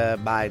about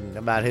Biden,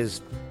 about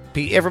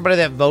everybody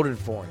that voted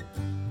for him.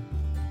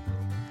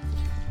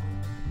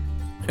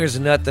 There's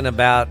nothing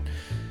about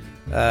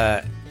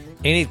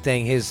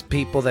anything his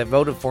people that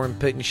voted for him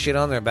putting shit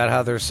on there about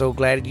how they're so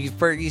glad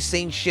you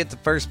seen shit the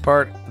first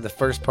part of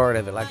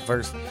it, like the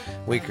first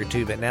week or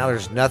two, but now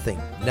there's nothing.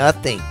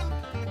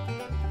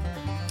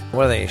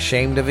 What are they,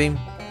 ashamed of him?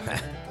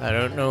 I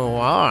don't know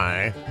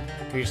why.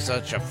 He's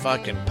such a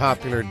fucking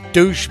popular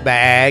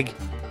douchebag.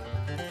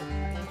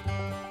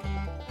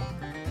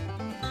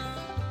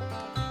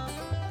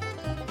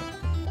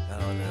 I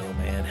don't know,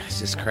 man. It's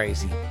just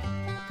crazy.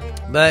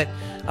 But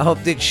I hope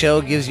this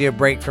show gives you a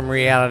break from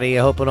reality.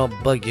 I hope it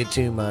don't bug you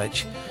too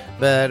much.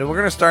 But we're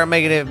going to start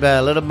making it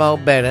a little more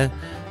better.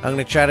 I'm going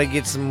to try to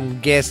get some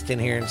guests in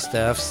here and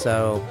stuff.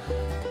 So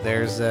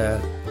there's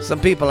some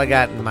people I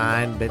got in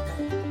mind. But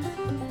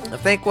I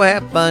think we'll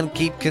have fun.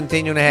 Keep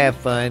continuing to have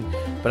fun.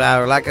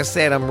 But like I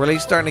said, I'm really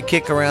starting to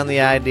kick around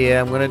the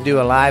idea. I'm going to do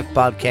a live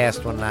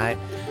podcast one night.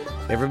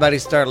 Everybody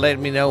start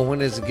letting me know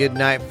when is a good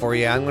night for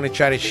you. I'm going to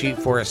try to shoot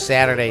for a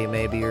Saturday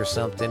maybe or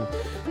something.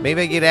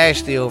 Maybe I get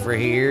Ashley over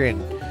here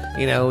and,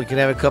 we can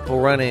have a couple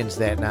run-ins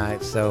that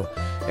night. So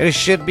it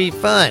should be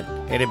fun.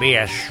 It'll be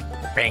a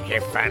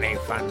spanky, funny,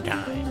 fun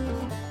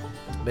time.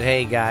 But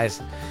hey,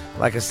 guys,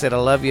 like I said, I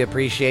love you,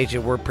 appreciate you.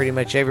 We're pretty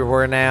much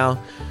everywhere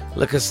now.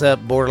 Look us up,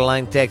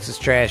 Borderline Texas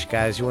Trash,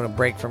 guys. You want a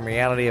break from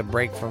reality, a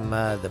break from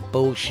the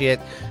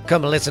bullshit?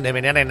 Come and listen to me,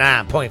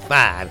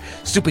 99.5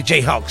 Super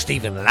Jayhawk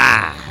Steven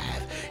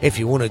live. If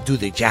you want to do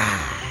the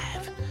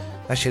jive.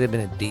 I should have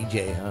been a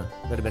DJ, huh?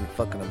 Would have been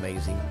fucking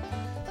amazing.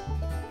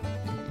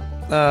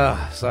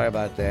 Sorry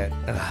about that.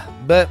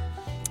 But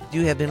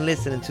you have been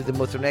listening to the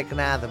most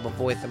recognizable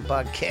voice in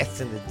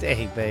podcasting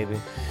today,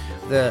 baby.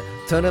 The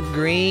Turnip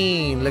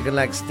Green, looking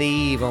like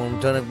Steve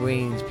on Turnip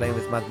Greens, playing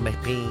with my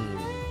peen.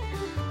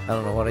 I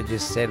don't know what I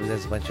just said, but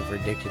that's a bunch of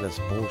ridiculous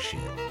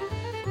bullshit.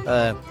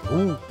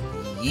 Ooh,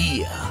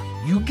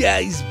 yeah. You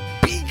guys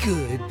be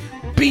good.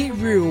 Be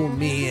real,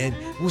 man.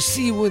 We'll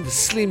see you in the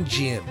Slim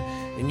Jim.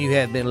 And you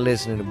have been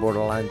listening to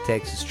Borderline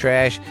Texas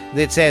Trash.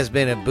 This has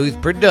been a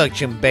booth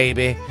production,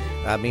 baby.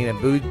 I mean a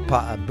booth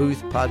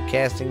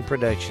podcasting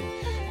production.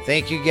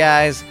 Thank you,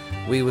 guys.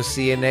 We will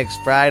see you next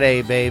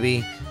Friday,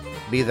 baby.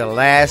 Be the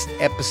last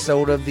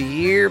episode of the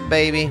year,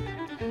 baby.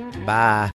 Bye.